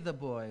 Marry the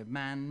boy,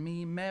 man,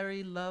 me,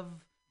 marry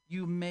love.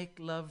 You make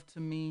love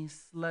to me,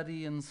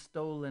 slutty and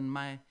stolen,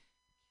 my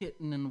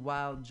kitten and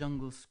wild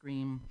jungle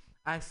scream.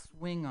 I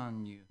swing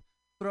on you,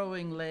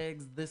 throwing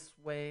legs this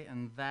way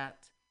and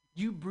that.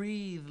 You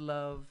breathe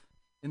love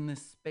in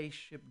this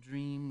spaceship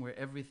dream where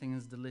everything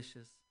is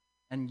delicious,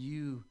 and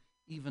you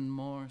even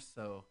more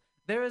so.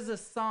 There is a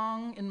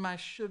song in my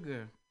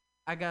sugar.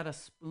 I got a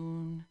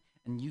spoon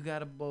and you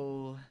got a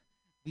bowl.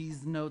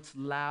 These notes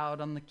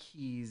loud on the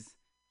keys.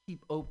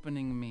 Keep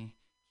opening me,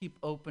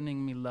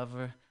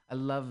 lover. I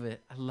love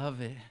it, I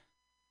love it.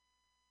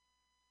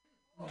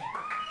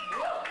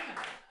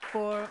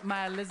 For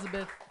my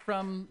Elizabeth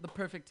from The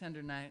Perfect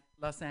Tender Night,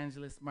 Los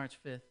Angeles, March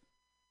 5th.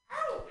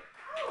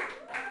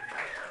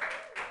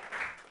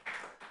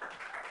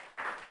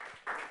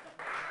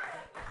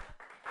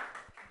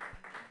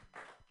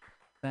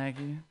 Thank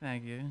you,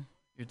 thank you.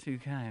 You're too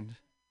kind.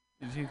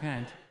 You're too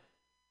kind.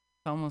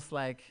 It's almost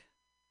like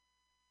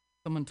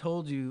someone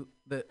told you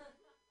that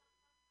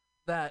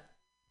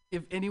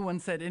if anyone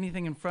said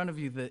anything in front of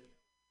you that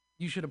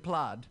you should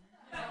applaud.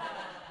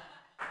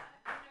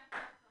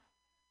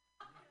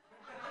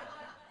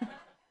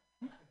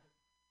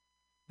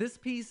 This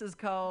piece is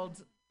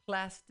called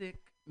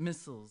Plastic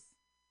Missiles.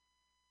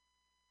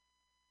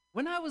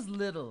 When I was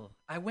little,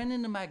 I went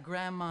into my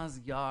grandma's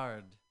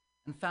yard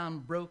and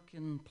found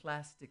broken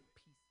plastic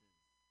pieces.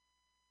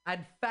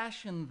 I'd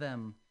fashioned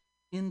them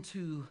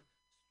into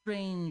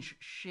strange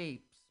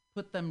shapes,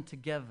 put them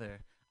together.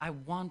 I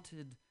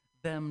wanted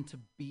them to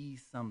be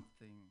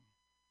something.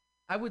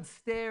 I would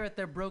stare at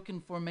their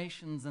broken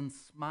formations and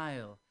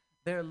smile.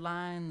 Their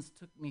lines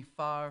took me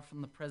far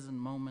from the present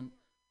moment,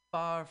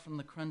 far from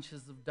the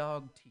crunches of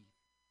dog teeth,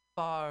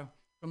 far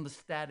from the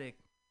static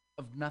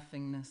of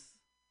nothingness.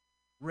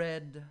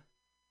 Red,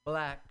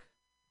 black,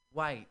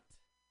 white,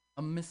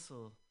 a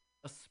missile,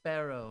 a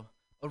sparrow,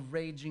 a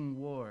raging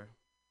war,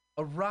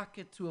 a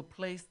rocket to a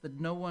place that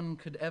no one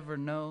could ever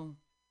know.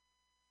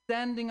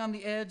 Standing on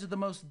the edge of the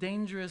most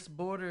dangerous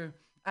border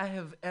I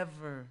have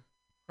ever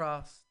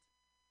crossed.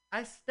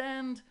 I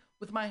stand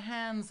with my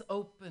hands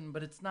open,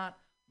 but it's not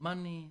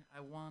money I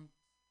want.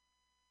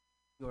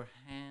 Your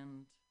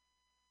hand.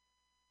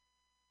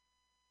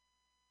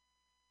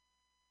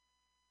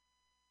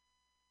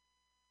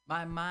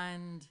 My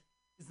mind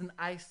is an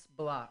ice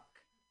block,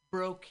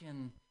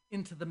 broken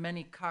into the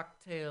many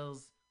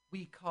cocktails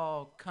we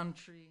call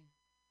country.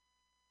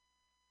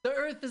 The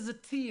earth is a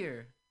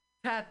tear,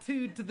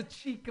 tattooed to the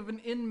cheek of an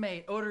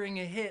inmate ordering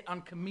a hit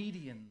on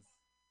comedians.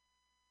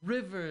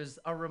 Rivers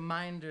are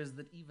reminders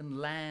that even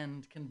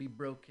land can be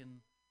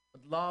broken,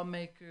 but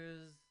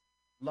lawmakers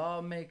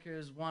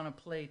want to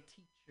play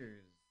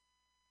teachers,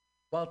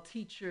 while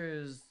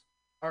teachers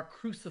are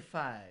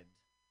crucified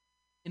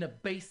in a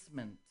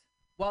basement,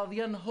 while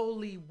the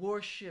unholy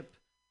worship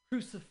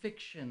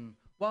crucifixion,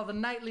 while the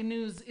nightly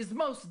news is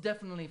most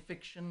definitely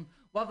fiction,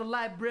 while the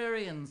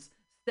librarians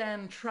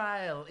stand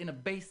trial in a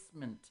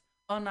basement,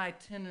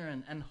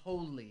 unitinerant and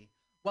holy,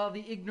 while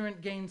the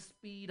ignorant gain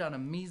speed on a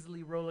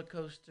measly roller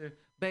coaster.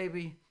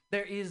 Baby,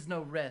 there is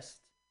no rest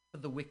for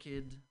the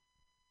wicked.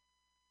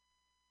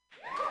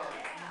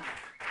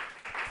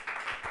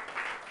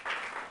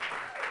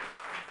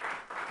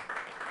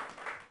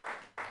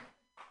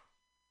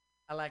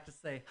 I like to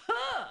say,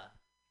 huh!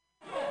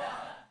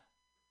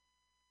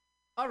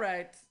 All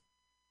right.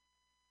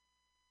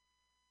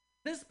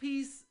 This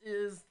piece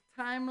is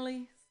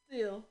timely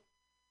still.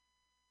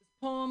 This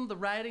poem, the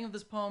writing of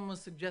this poem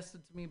was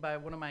suggested to me by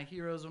one of my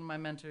heroes, one of my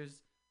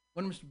mentors,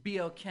 one Mr.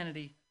 B.L.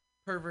 Kennedy,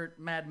 pervert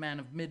madman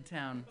of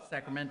Midtown,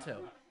 Sacramento.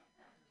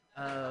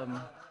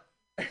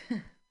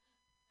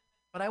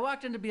 But I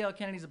walked into B.L.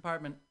 Kennedy's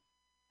apartment,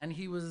 and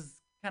he was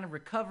kind of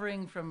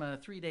recovering from a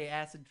 3-day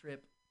acid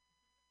trip.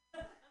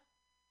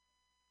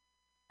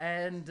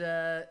 And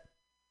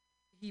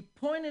he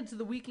pointed to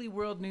the Weekly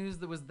World News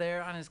that was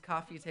there on his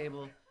coffee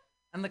table.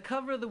 And the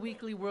cover of the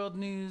Weekly World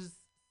News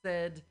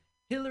said,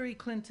 Hillary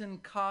Clinton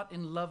caught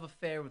in love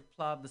affair with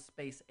Plod the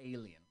space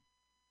alien.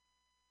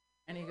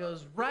 And he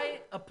goes,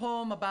 write a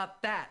poem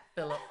about that,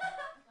 Philip.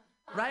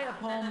 Write a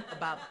poem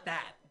about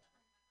that.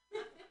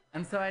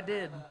 And so I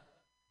did.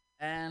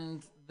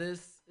 And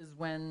this is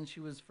when she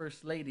was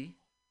First Lady.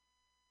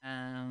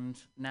 And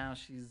now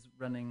she's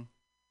running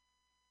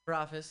for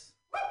office.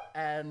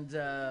 And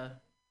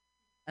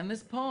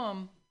this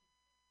poem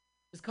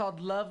is called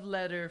Love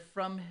Letter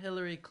from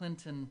Hillary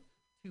Clinton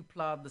to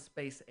Plod the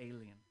Space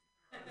Alien.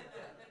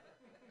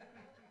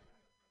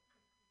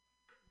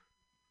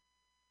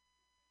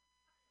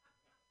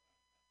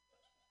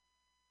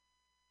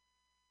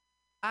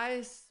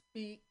 I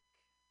speak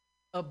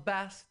a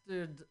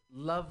bastard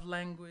love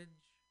language.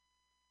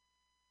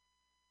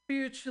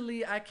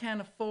 Spiritually, I can't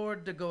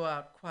afford to go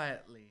out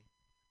quietly.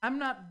 I'm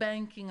not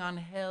banking on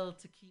hell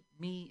to keep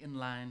me in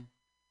line.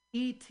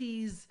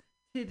 E.T.'s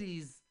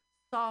titties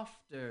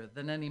softer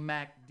than any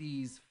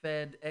MacD's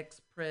fed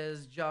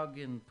express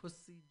jogging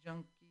pussy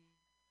junkie.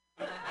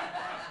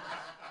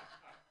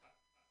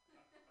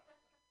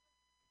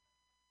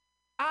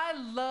 I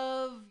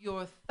love your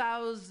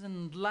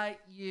 1,000 light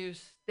year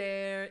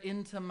stare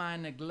into my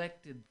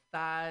neglected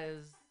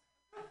thighs.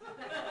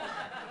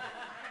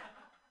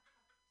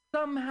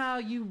 Somehow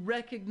you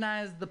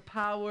recognize the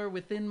power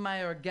within my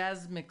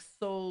orgasmic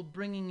soul,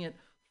 bringing it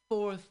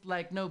forth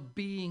like no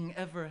being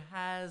ever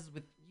has.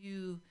 With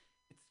you,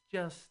 it's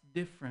just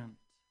different.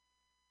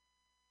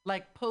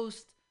 Like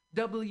post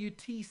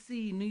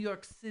WTC New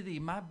York City,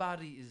 my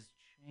body is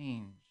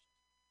changed.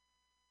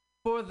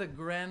 For the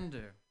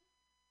grander,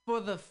 for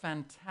the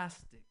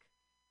fantastic,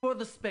 for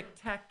the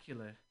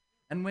spectacular.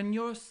 And when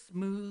your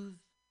smooth,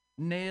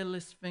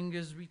 nailless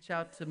fingers reach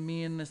out to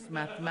me in this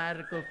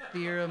mathematical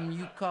theorem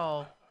you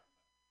call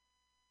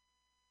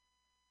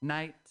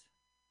night,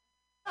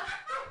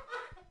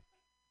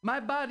 my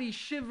body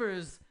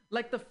shivers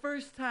like the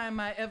first time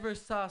I ever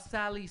saw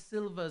Sally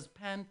Silva's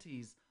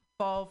panties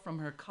fall from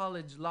her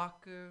college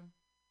locker.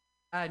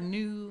 I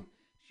knew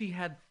she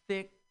had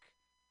thick,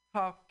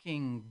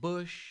 talking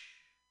bush.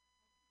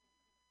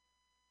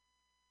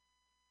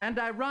 And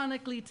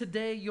ironically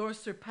today, your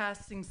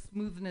surpassing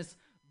smoothness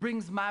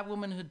brings my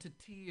womanhood to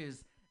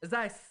tears as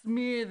I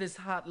smear this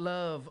hot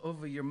love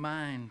over your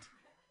mind.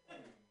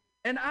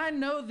 And I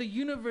know the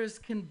universe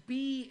can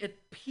be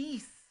at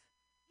peace,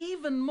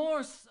 even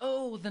more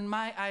so than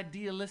my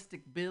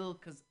idealistic bill,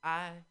 'cause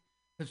I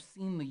have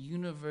seen the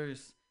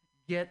universe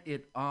get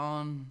it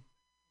on.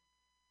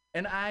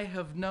 And I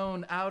have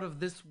known out of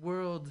this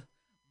world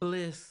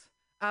bliss,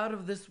 out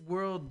of this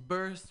world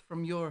burst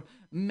from your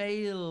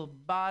male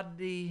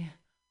body.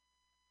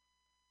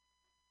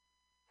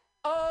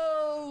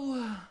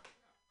 Oh,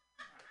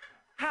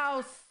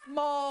 how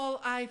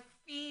small I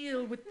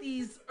feel with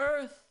these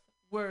earth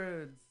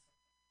words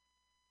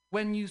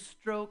when you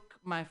stroke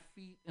my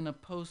feet in a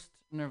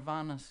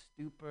post-nirvana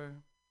stupor.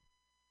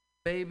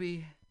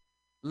 Baby,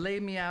 lay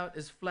me out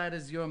as flat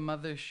as your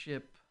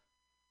mothership.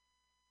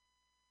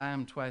 I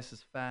am twice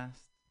as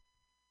fast.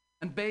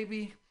 And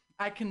baby,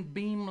 I can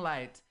beam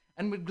light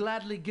and would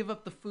gladly give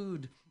up the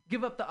food,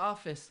 give up the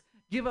office,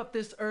 give up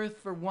this earth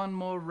for one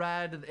more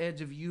ride to the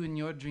edge of you and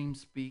your dream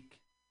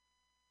speak.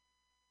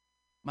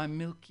 My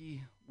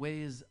Milky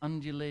Way is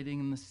undulating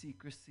in the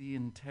secrecy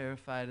and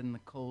terrified in the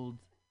cold.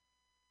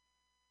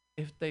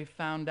 If they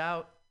found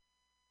out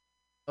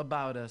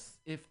about us,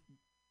 if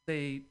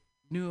they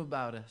knew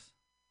about us,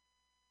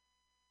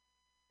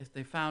 if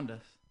they found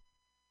us,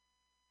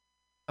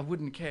 I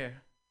wouldn't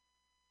care.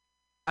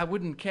 I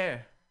wouldn't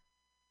care.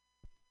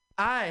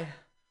 I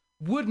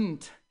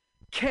wouldn't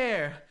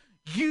care.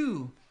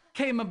 You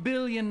came 1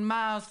 billion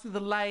miles through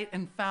the light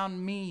and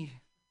found me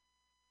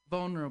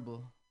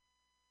vulnerable.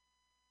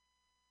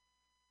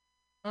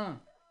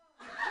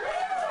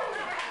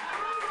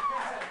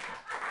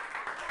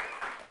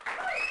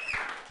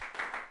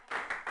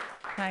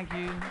 Thank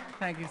you.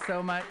 Thank you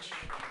so much.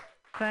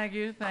 Thank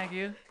you. Thank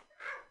you.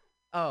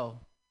 Oh,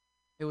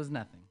 it was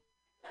nothing.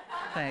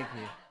 Thank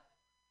you.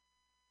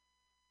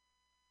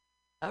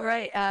 All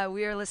right,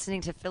 we are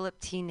listening to Philip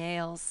T.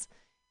 Nails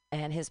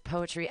and his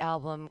poetry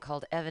album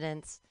called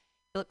Evidence.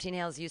 Philip T.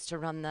 Nails used to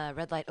run the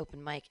Red Light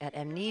open mic at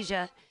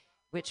Amnesia,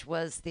 which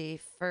was the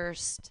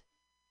first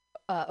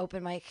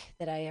open mic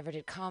that I ever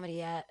did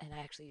comedy at, and I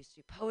actually used to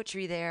do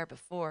poetry there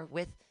before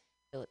with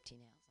Philip T.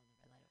 Nails on the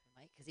Red Light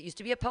open mic, because it used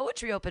to be a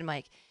poetry open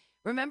mic.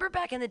 Remember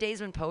back in the days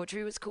when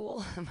poetry was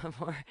cool?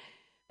 Before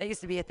that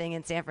used to be a thing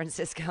in San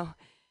Francisco.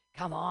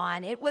 Come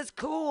on, it was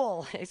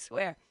cool, I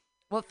swear.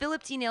 Well,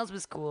 Philip T. Nails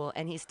was cool,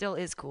 and he still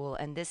is cool,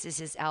 and this is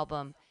his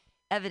album,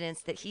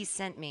 Evidence, that he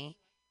sent me.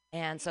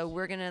 And so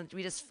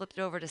we just flipped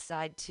it over to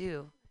side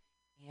 2,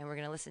 and we're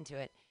going to listen to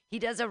it. He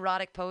does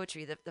erotic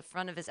poetry. The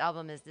front of his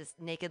album is this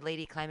naked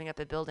lady climbing up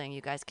a building.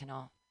 You guys can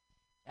all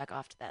jack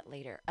off to that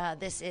later.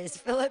 This is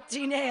Philip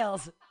G.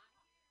 Nails.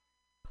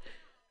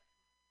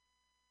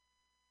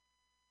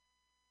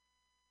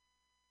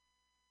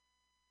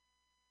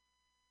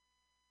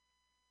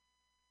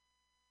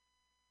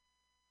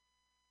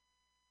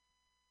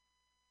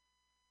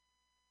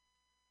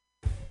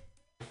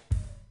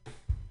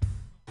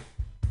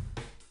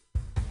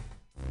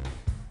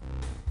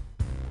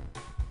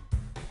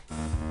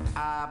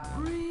 I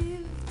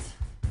breathed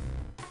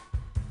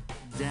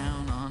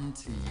down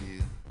onto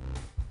you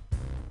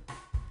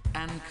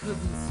and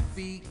couldn't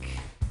speak.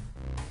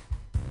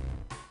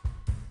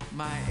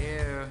 My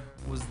air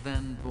was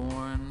then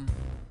born,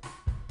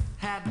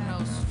 had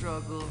no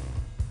struggle,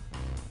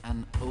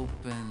 and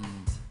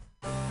opened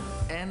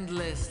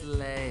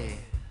endlessly.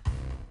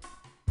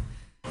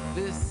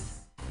 This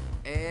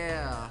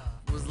air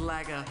was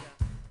like a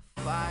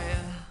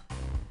fire,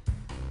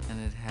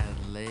 and it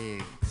had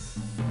legs.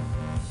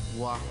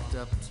 Walked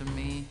up to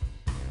me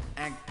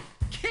and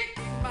kicked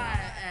my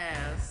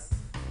ass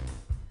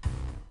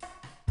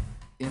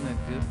in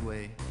a good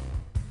way.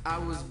 I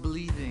was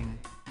bleeding,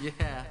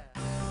 yeah,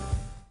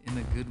 in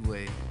a good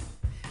way,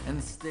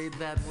 and stayed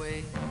that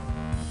way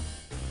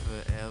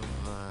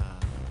forever.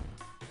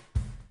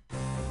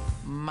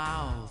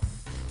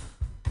 Mouth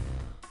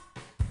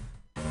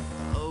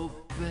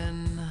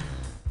open,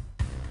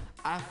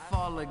 I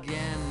fall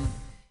again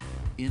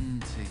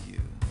into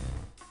you,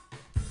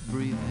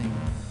 breathing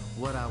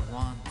what I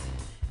want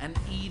and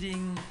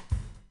eating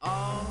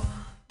all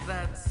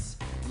that's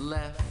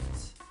left.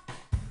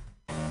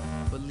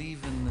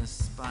 Believe in this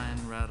spine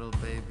rattle,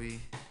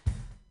 baby.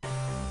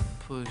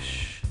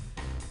 Push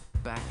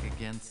back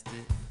against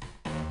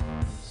it.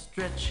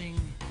 Stretching,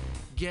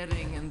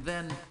 getting, and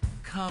then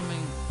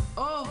coming.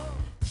 Oh,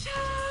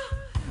 cha!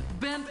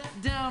 Bent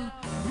down,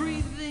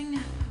 breathing.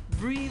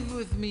 Breathe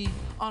with me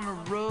on a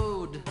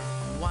road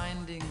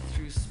winding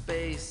through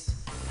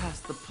space,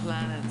 past the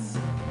planets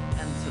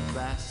and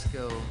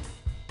Tabasco.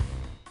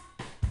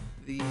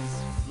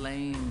 These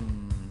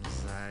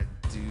flames I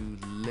do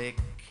lick,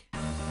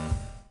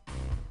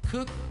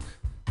 cook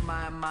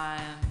my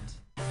mind,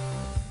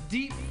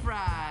 deep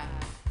fry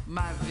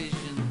my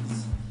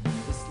visions.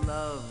 This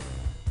love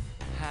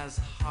has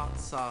hot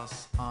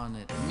sauce on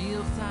it.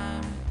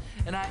 Mealtime,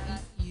 and I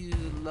eat you,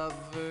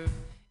 lover,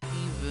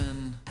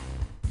 even,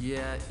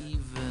 yeah,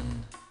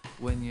 even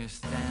when you're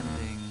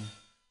standing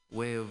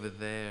way over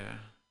there.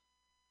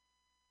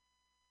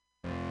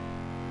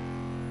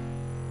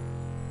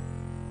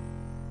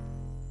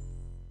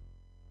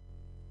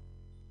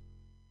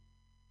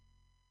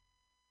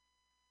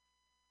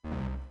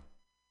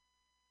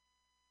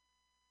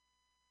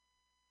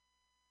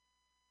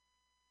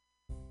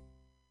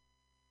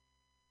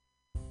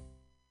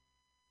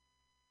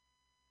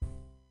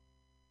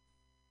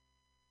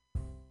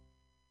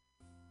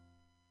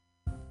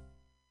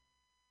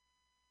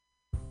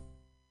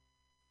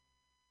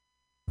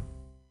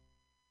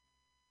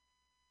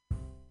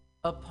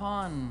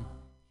 Upon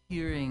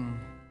hearing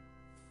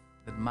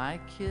that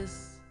my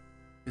kiss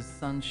is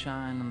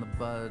sunshine on the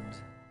bud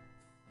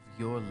of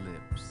your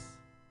lips,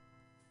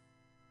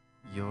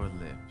 your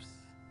lips,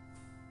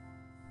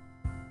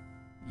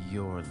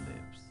 your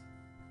lips.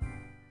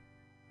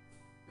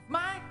 If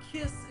my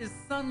kiss is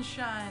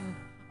sunshine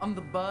on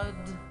the bud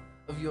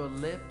of your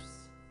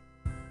lips,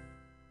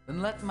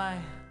 then let my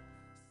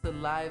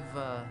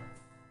saliva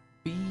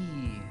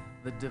be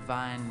the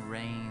divine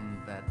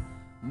rain that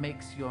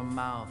makes your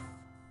mouth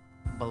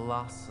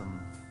blossom.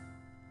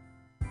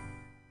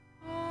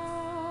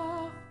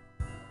 Ah.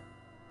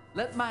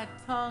 Let my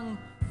tongue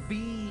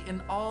be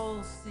an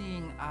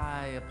all-seeing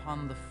eye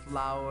upon the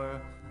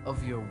flower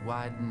of your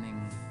widening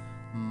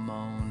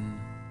moan.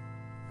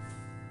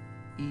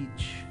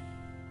 Each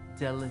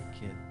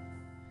delicate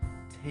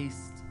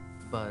taste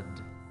bud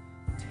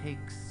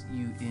takes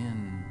you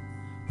in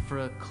for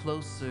a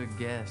closer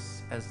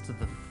guess as to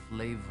the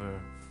flavor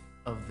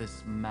of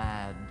this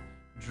mad,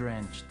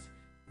 drenched.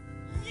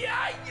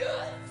 Yeah.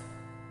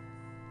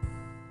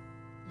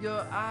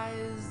 Your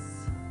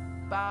eyes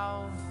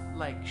bow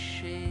like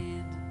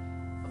shade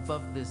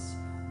above this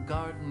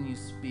garden you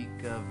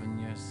speak of in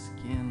your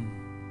skin.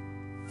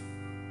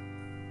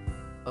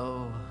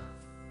 Oh,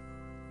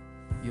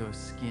 your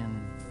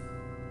skin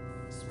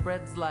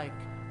spreads like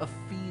a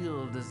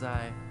field as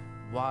I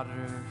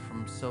water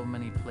from so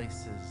many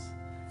places,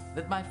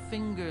 that my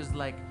fingers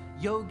like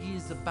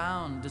yogis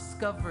abound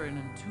discover and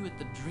intuit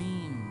the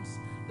dreams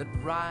that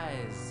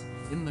rise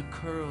in the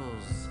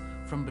curls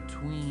from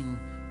between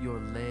your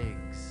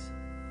legs.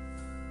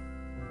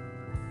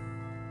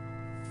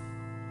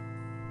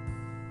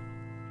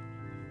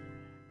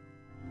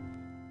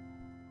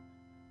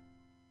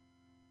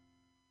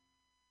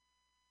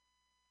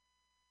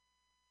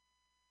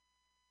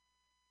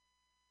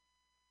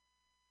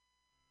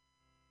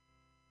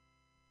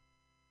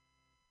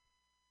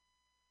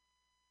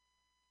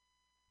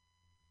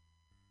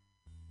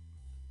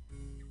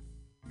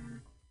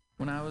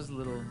 When I was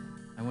little,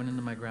 I went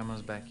into my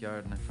grandma's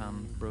backyard and I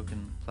found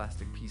broken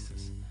plastic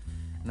pieces.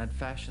 And I'd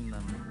fashioned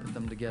them, put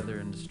them together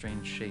into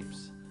strange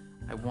shapes.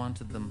 I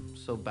wanted them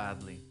so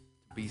badly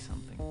to be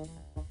something.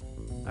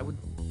 I would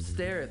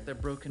stare at their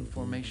broken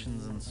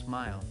formations and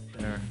smile.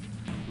 Their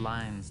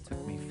lines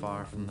took me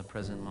far from the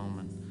present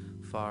moment,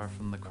 far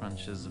from the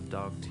crunches of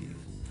dog teeth,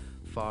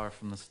 far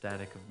from the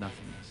static of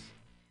nothingness.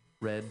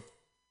 Red,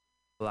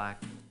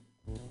 black,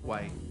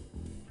 white,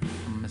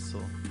 a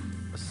missile,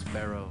 a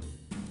sparrow,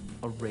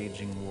 a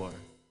raging war.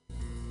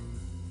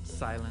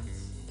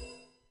 Silence,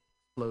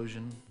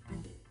 explosion,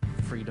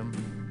 freedom,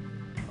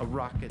 a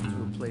rocket to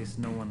a place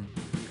no one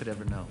could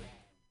ever know.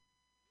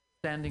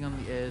 Standing on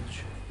the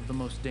edge of the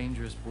most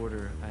dangerous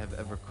border I have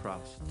ever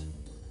crossed.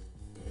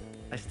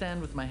 I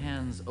stand with my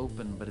hands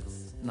open, but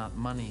it's not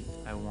money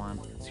I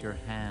want, it's your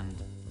hand.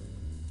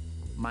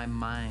 My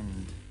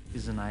mind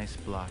is an ice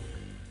block,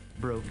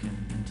 broken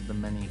into the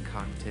many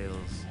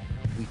cocktails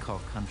we call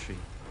country.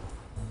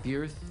 The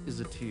earth is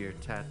a tear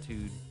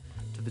tattooed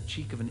to the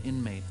cheek of an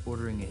inmate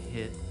ordering a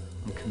hit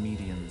on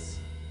comedians.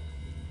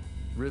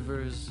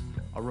 Rivers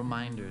are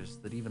reminders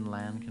that even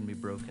land can be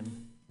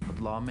broken, but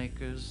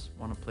lawmakers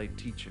want to play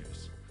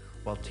teachers,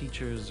 while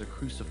teachers are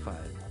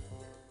crucified,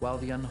 while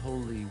the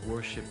unholy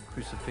worship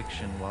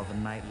crucifixion, while the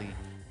nightly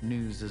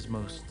news is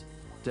most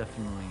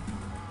definitely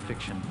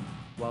fiction,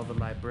 while the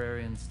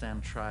librarians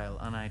stand trial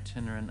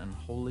unitinerant and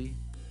holy,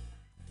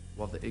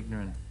 while the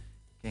ignorant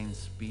gain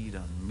speed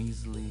on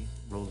measly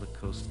roller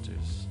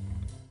coasters.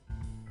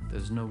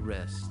 There's no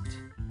rest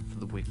for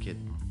the wicked.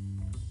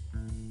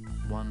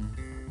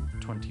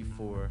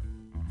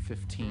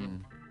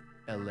 1:24:15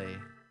 LA.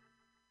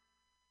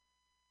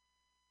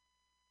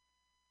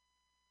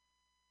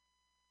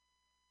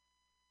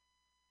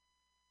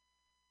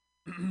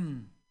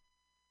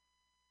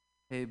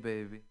 Hey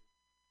baby,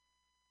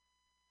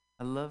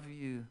 I love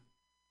you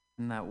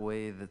in that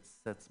way that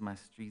sets my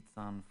streets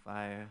on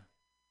fire.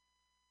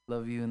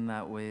 Love you in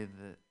that way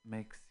that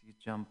makes you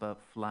jump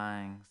up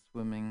flying,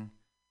 swimming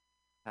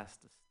past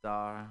a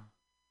star.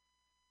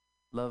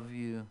 Love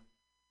you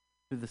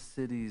through the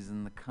cities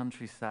and the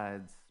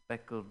countryside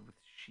speckled with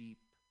sheep,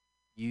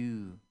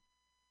 you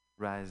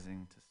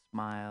rising to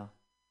smile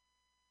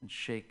and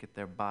shake at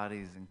their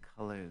bodies and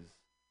colors.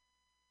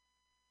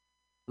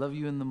 Love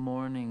you in the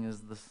morning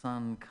as the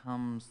sun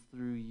comes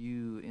through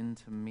you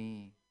into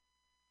me.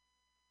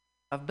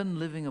 I've been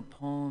living a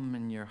poem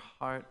in your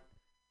heart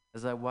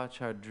as I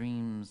watch our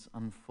dreams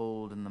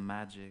unfold in the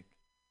magic,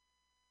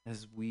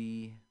 as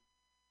we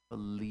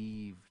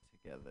believe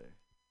together.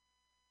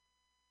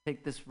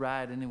 Take this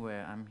ride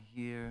anywhere, I'm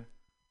here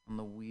on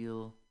the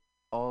wheel.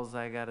 Alls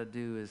I gotta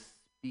do is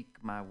speak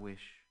my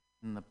wish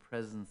in the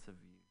presence of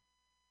you.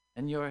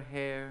 And your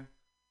hair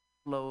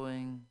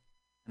flowing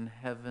and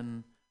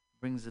heaven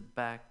brings it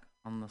back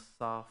on the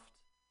soft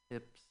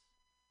tips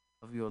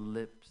of your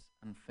lips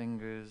and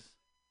fingers,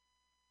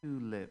 2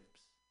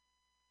 lips,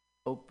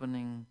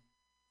 opening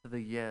to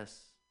the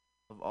yes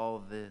of all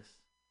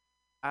this.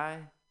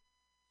 I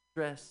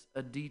stress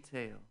a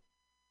detail,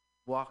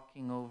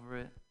 walking over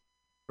it,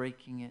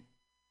 breaking it,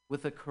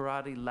 with a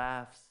karate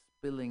laugh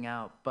spilling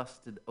out,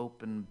 busted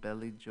open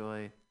belly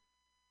joy.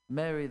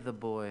 Marry the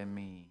boy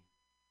me,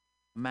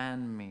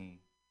 man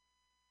me,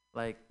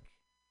 like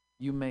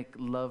you make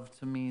love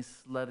to me,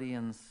 slutty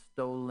and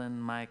stolen,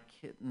 my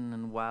kitten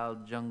and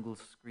wild jungle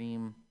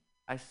scream.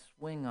 I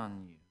swing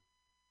on you,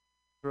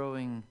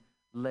 throwing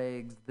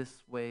legs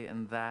this way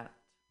and that.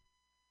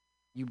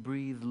 You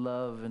breathe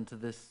love into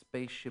this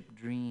spaceship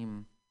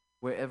dream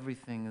where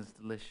everything is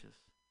delicious,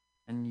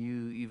 and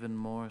you even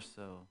more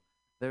so.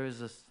 There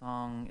is a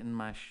song in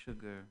my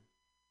sugar.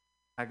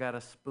 I got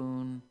a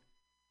spoon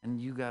and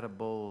you got a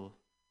bowl.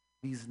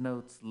 These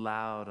notes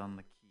loud on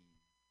the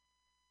keys.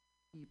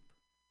 Keep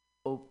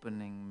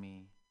opening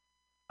me.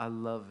 I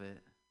love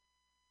it.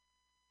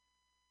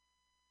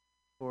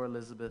 For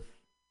Elizabeth,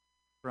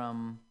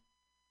 from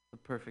The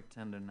Perfect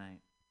Tender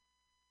Night,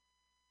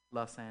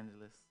 Los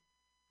Angeles,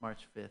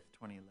 March 5th,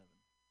 2011.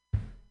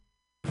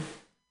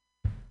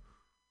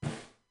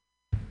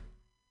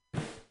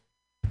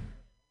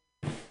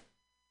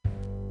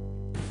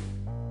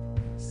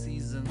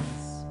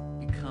 Seasons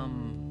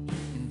become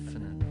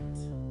infinite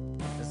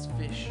as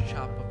fish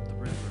chop up the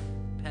river.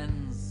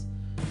 Pens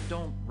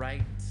don't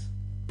write.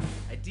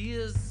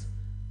 Ideas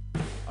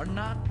are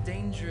not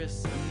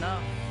dangerous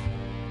enough.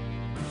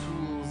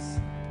 Tools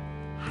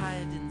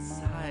hide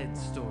inside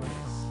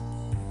stories.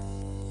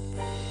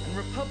 And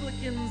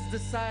Republicans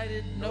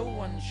decided no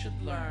one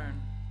should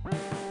learn.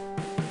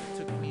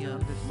 Took me a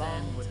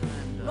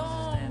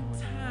long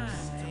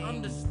time to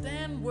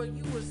understand what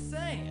you were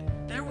saying.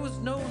 There was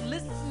no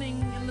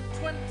listening in the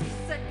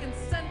 22nd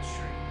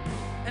century,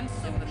 and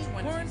so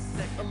we weren't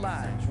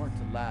alive.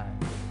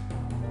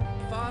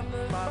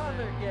 Father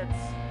gets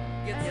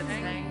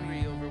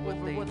angry over what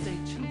they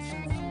teach in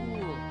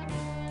school.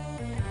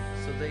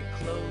 So they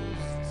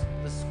closed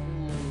the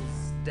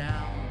schools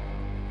down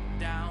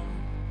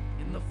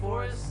in the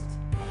forest.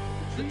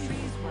 The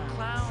trees were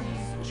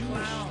clowns,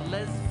 Jewish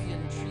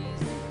lesbian trees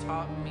who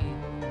taught me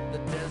the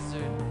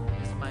desert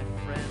is my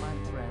friend,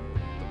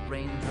 the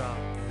raindrop.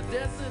 The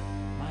desert,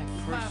 my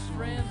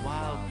friend,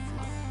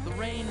 wildflower. The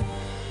rain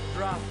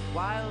drop.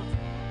 Wild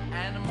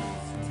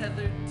animals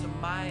tethered to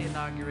my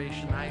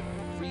inauguration. I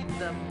freed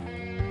them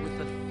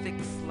with a thick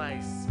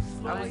slice.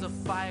 I was a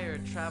fire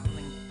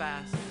traveling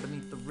fast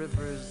beneath the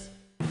river's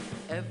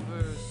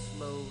ever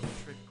slow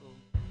trickle.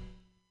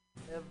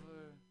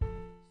 Ever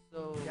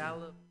so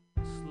gallop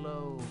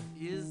slow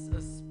is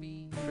a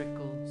speed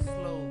trickle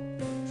slow.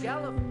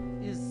 Gallop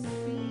is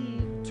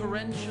speed.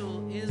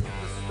 Torrential is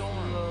the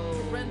storm.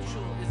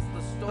 Torrential is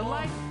the storm. The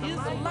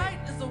light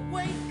is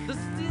awake. The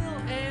still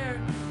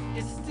air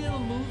is still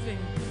moving.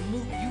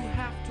 You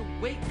have to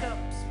wake up,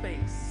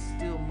 space.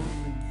 Still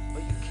moving,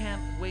 but you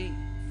can't wait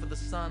for the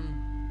sun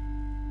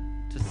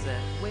to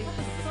set. Wait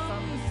for the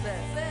sun to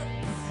set.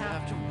 You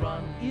have to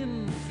run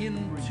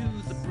into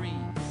the breeze.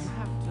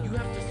 You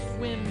have to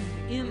swim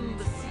in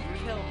the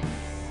sea kelp.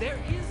 There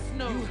is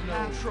no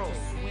natural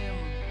swim.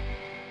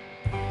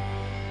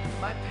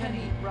 My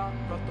penny rock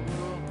brought the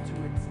world to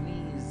its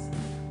knees.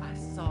 I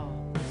saw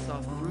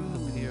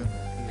through the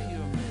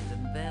pyramid,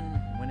 and then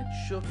when it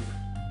shook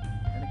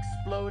and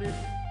exploded,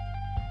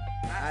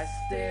 I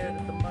stared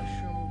at the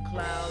mushroom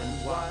cloud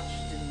and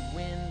watched in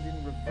wind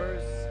in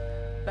reverse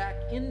back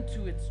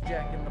into its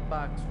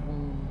jack-in-the-box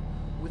womb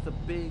with a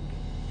big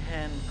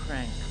hand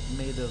crank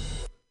made of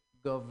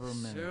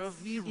government.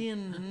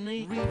 In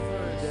the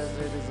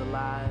desert is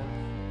alive.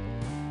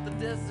 The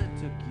desert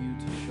took you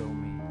to show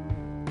me.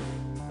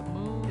 The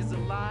moon is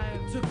alive.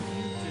 It took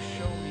you to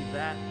show me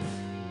that.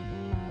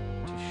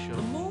 To show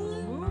the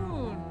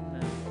moon.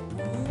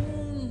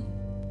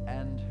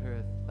 And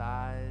her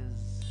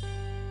thighs.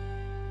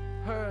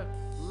 Her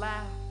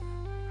laugh.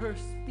 Her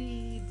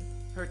speed.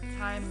 Her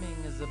timing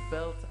is a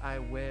belt I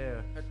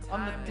wear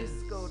on the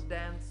disco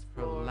dance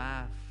floor. Her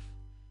laugh.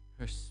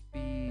 Her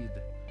speed.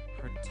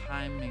 Her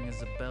timing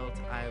is a belt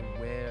I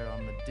wear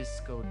on the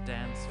disco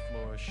dance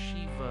floor.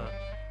 Shiva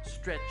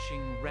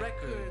stretching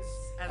records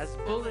as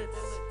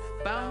bullets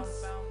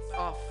bounce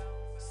off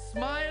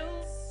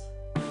smiles.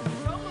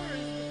 Summer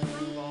is the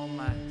fruit of all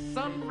my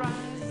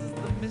sunrise is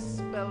the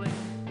misspelling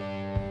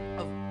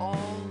of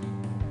all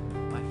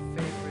my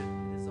favorite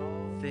is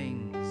all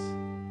things.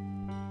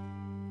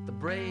 The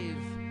brave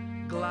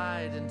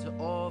glide into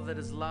all that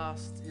is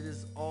lost. It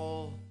is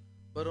all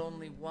but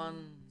only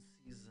one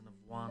season of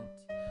want.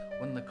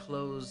 When the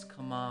clothes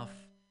come off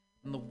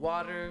and the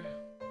water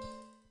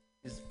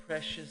is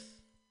precious.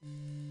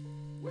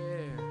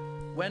 Where?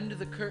 When do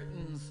the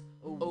curtains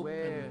open?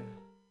 Where?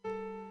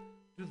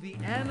 Do the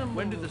animals?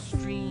 When do the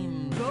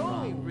streams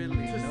go? We really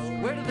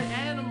know. Where do the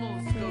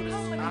animals go to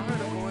sleep? I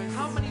heard a voice.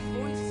 How many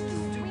voices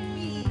do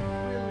we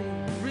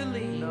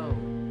really know?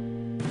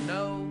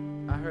 No,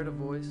 I heard a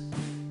voice.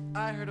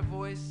 I heard a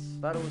voice.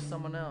 Thought it was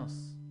someone else.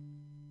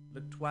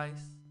 Looked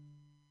twice.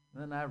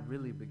 Then I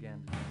really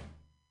began to.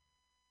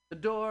 The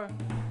door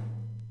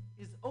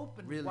is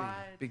open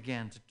wide.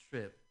 Began to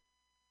trip.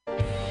 The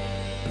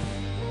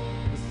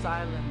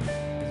silence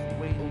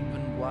is waiting.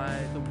 Open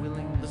wide.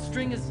 The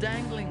string is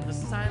dangling. The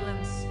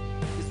silence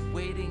is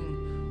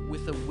waiting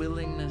with a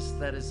willingness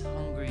that is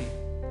hungry.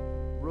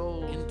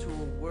 Rolled into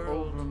a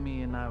world over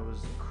me, and I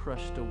was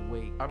crushed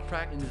awake. Our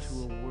practice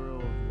into a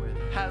world where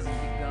it has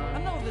begun.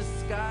 I know this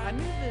sky. I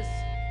knew this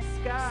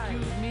sky.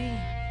 Excuse me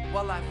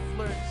while I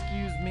flirt.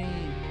 Excuse me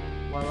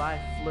while I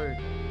flirt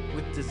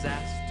with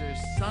disaster.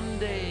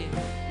 Sunday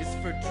is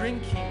for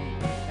drinking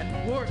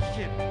and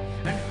worship.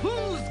 And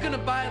who's gonna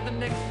buy the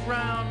next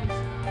round?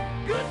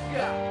 Good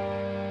God!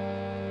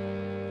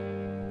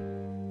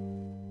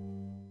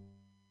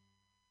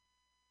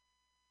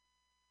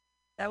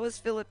 That was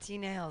Philip T.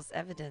 Nail's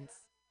Evidence.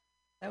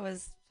 That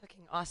was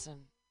fucking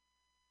awesome.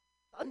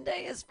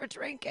 Sunday is for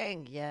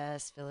drinking.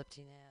 Yes, Philip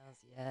T. Nails.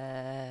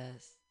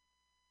 Yes.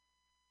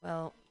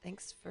 Well,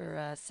 thanks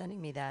for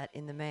sending me that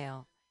in the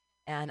mail.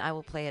 And I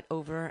will play it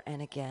over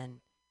and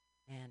again.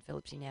 And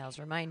Philip T. Nails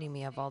reminding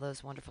me of all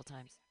those wonderful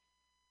times.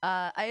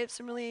 I have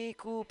some really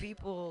cool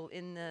people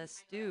in the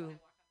stew.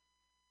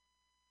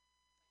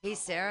 Hey,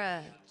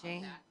 Sarah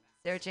Jane.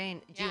 Sarah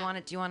Jane, do you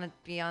want to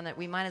be on it?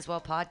 We might as well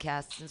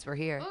podcast since we're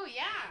here. Oh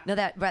yeah. No,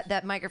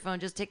 that microphone.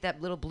 Just take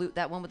that little blue,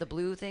 that one with the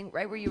blue thing,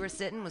 right where you were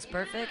sitting was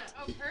perfect.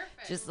 Oh,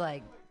 perfect. Just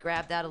like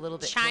grab that a little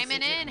bit.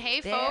 Chiming in. Hey,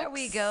 folks. There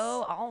we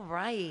go. All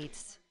right.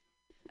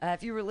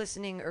 If you were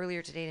listening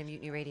earlier today to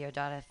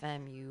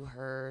MutinyRadio.fm, you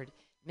heard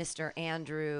Mr. Andrew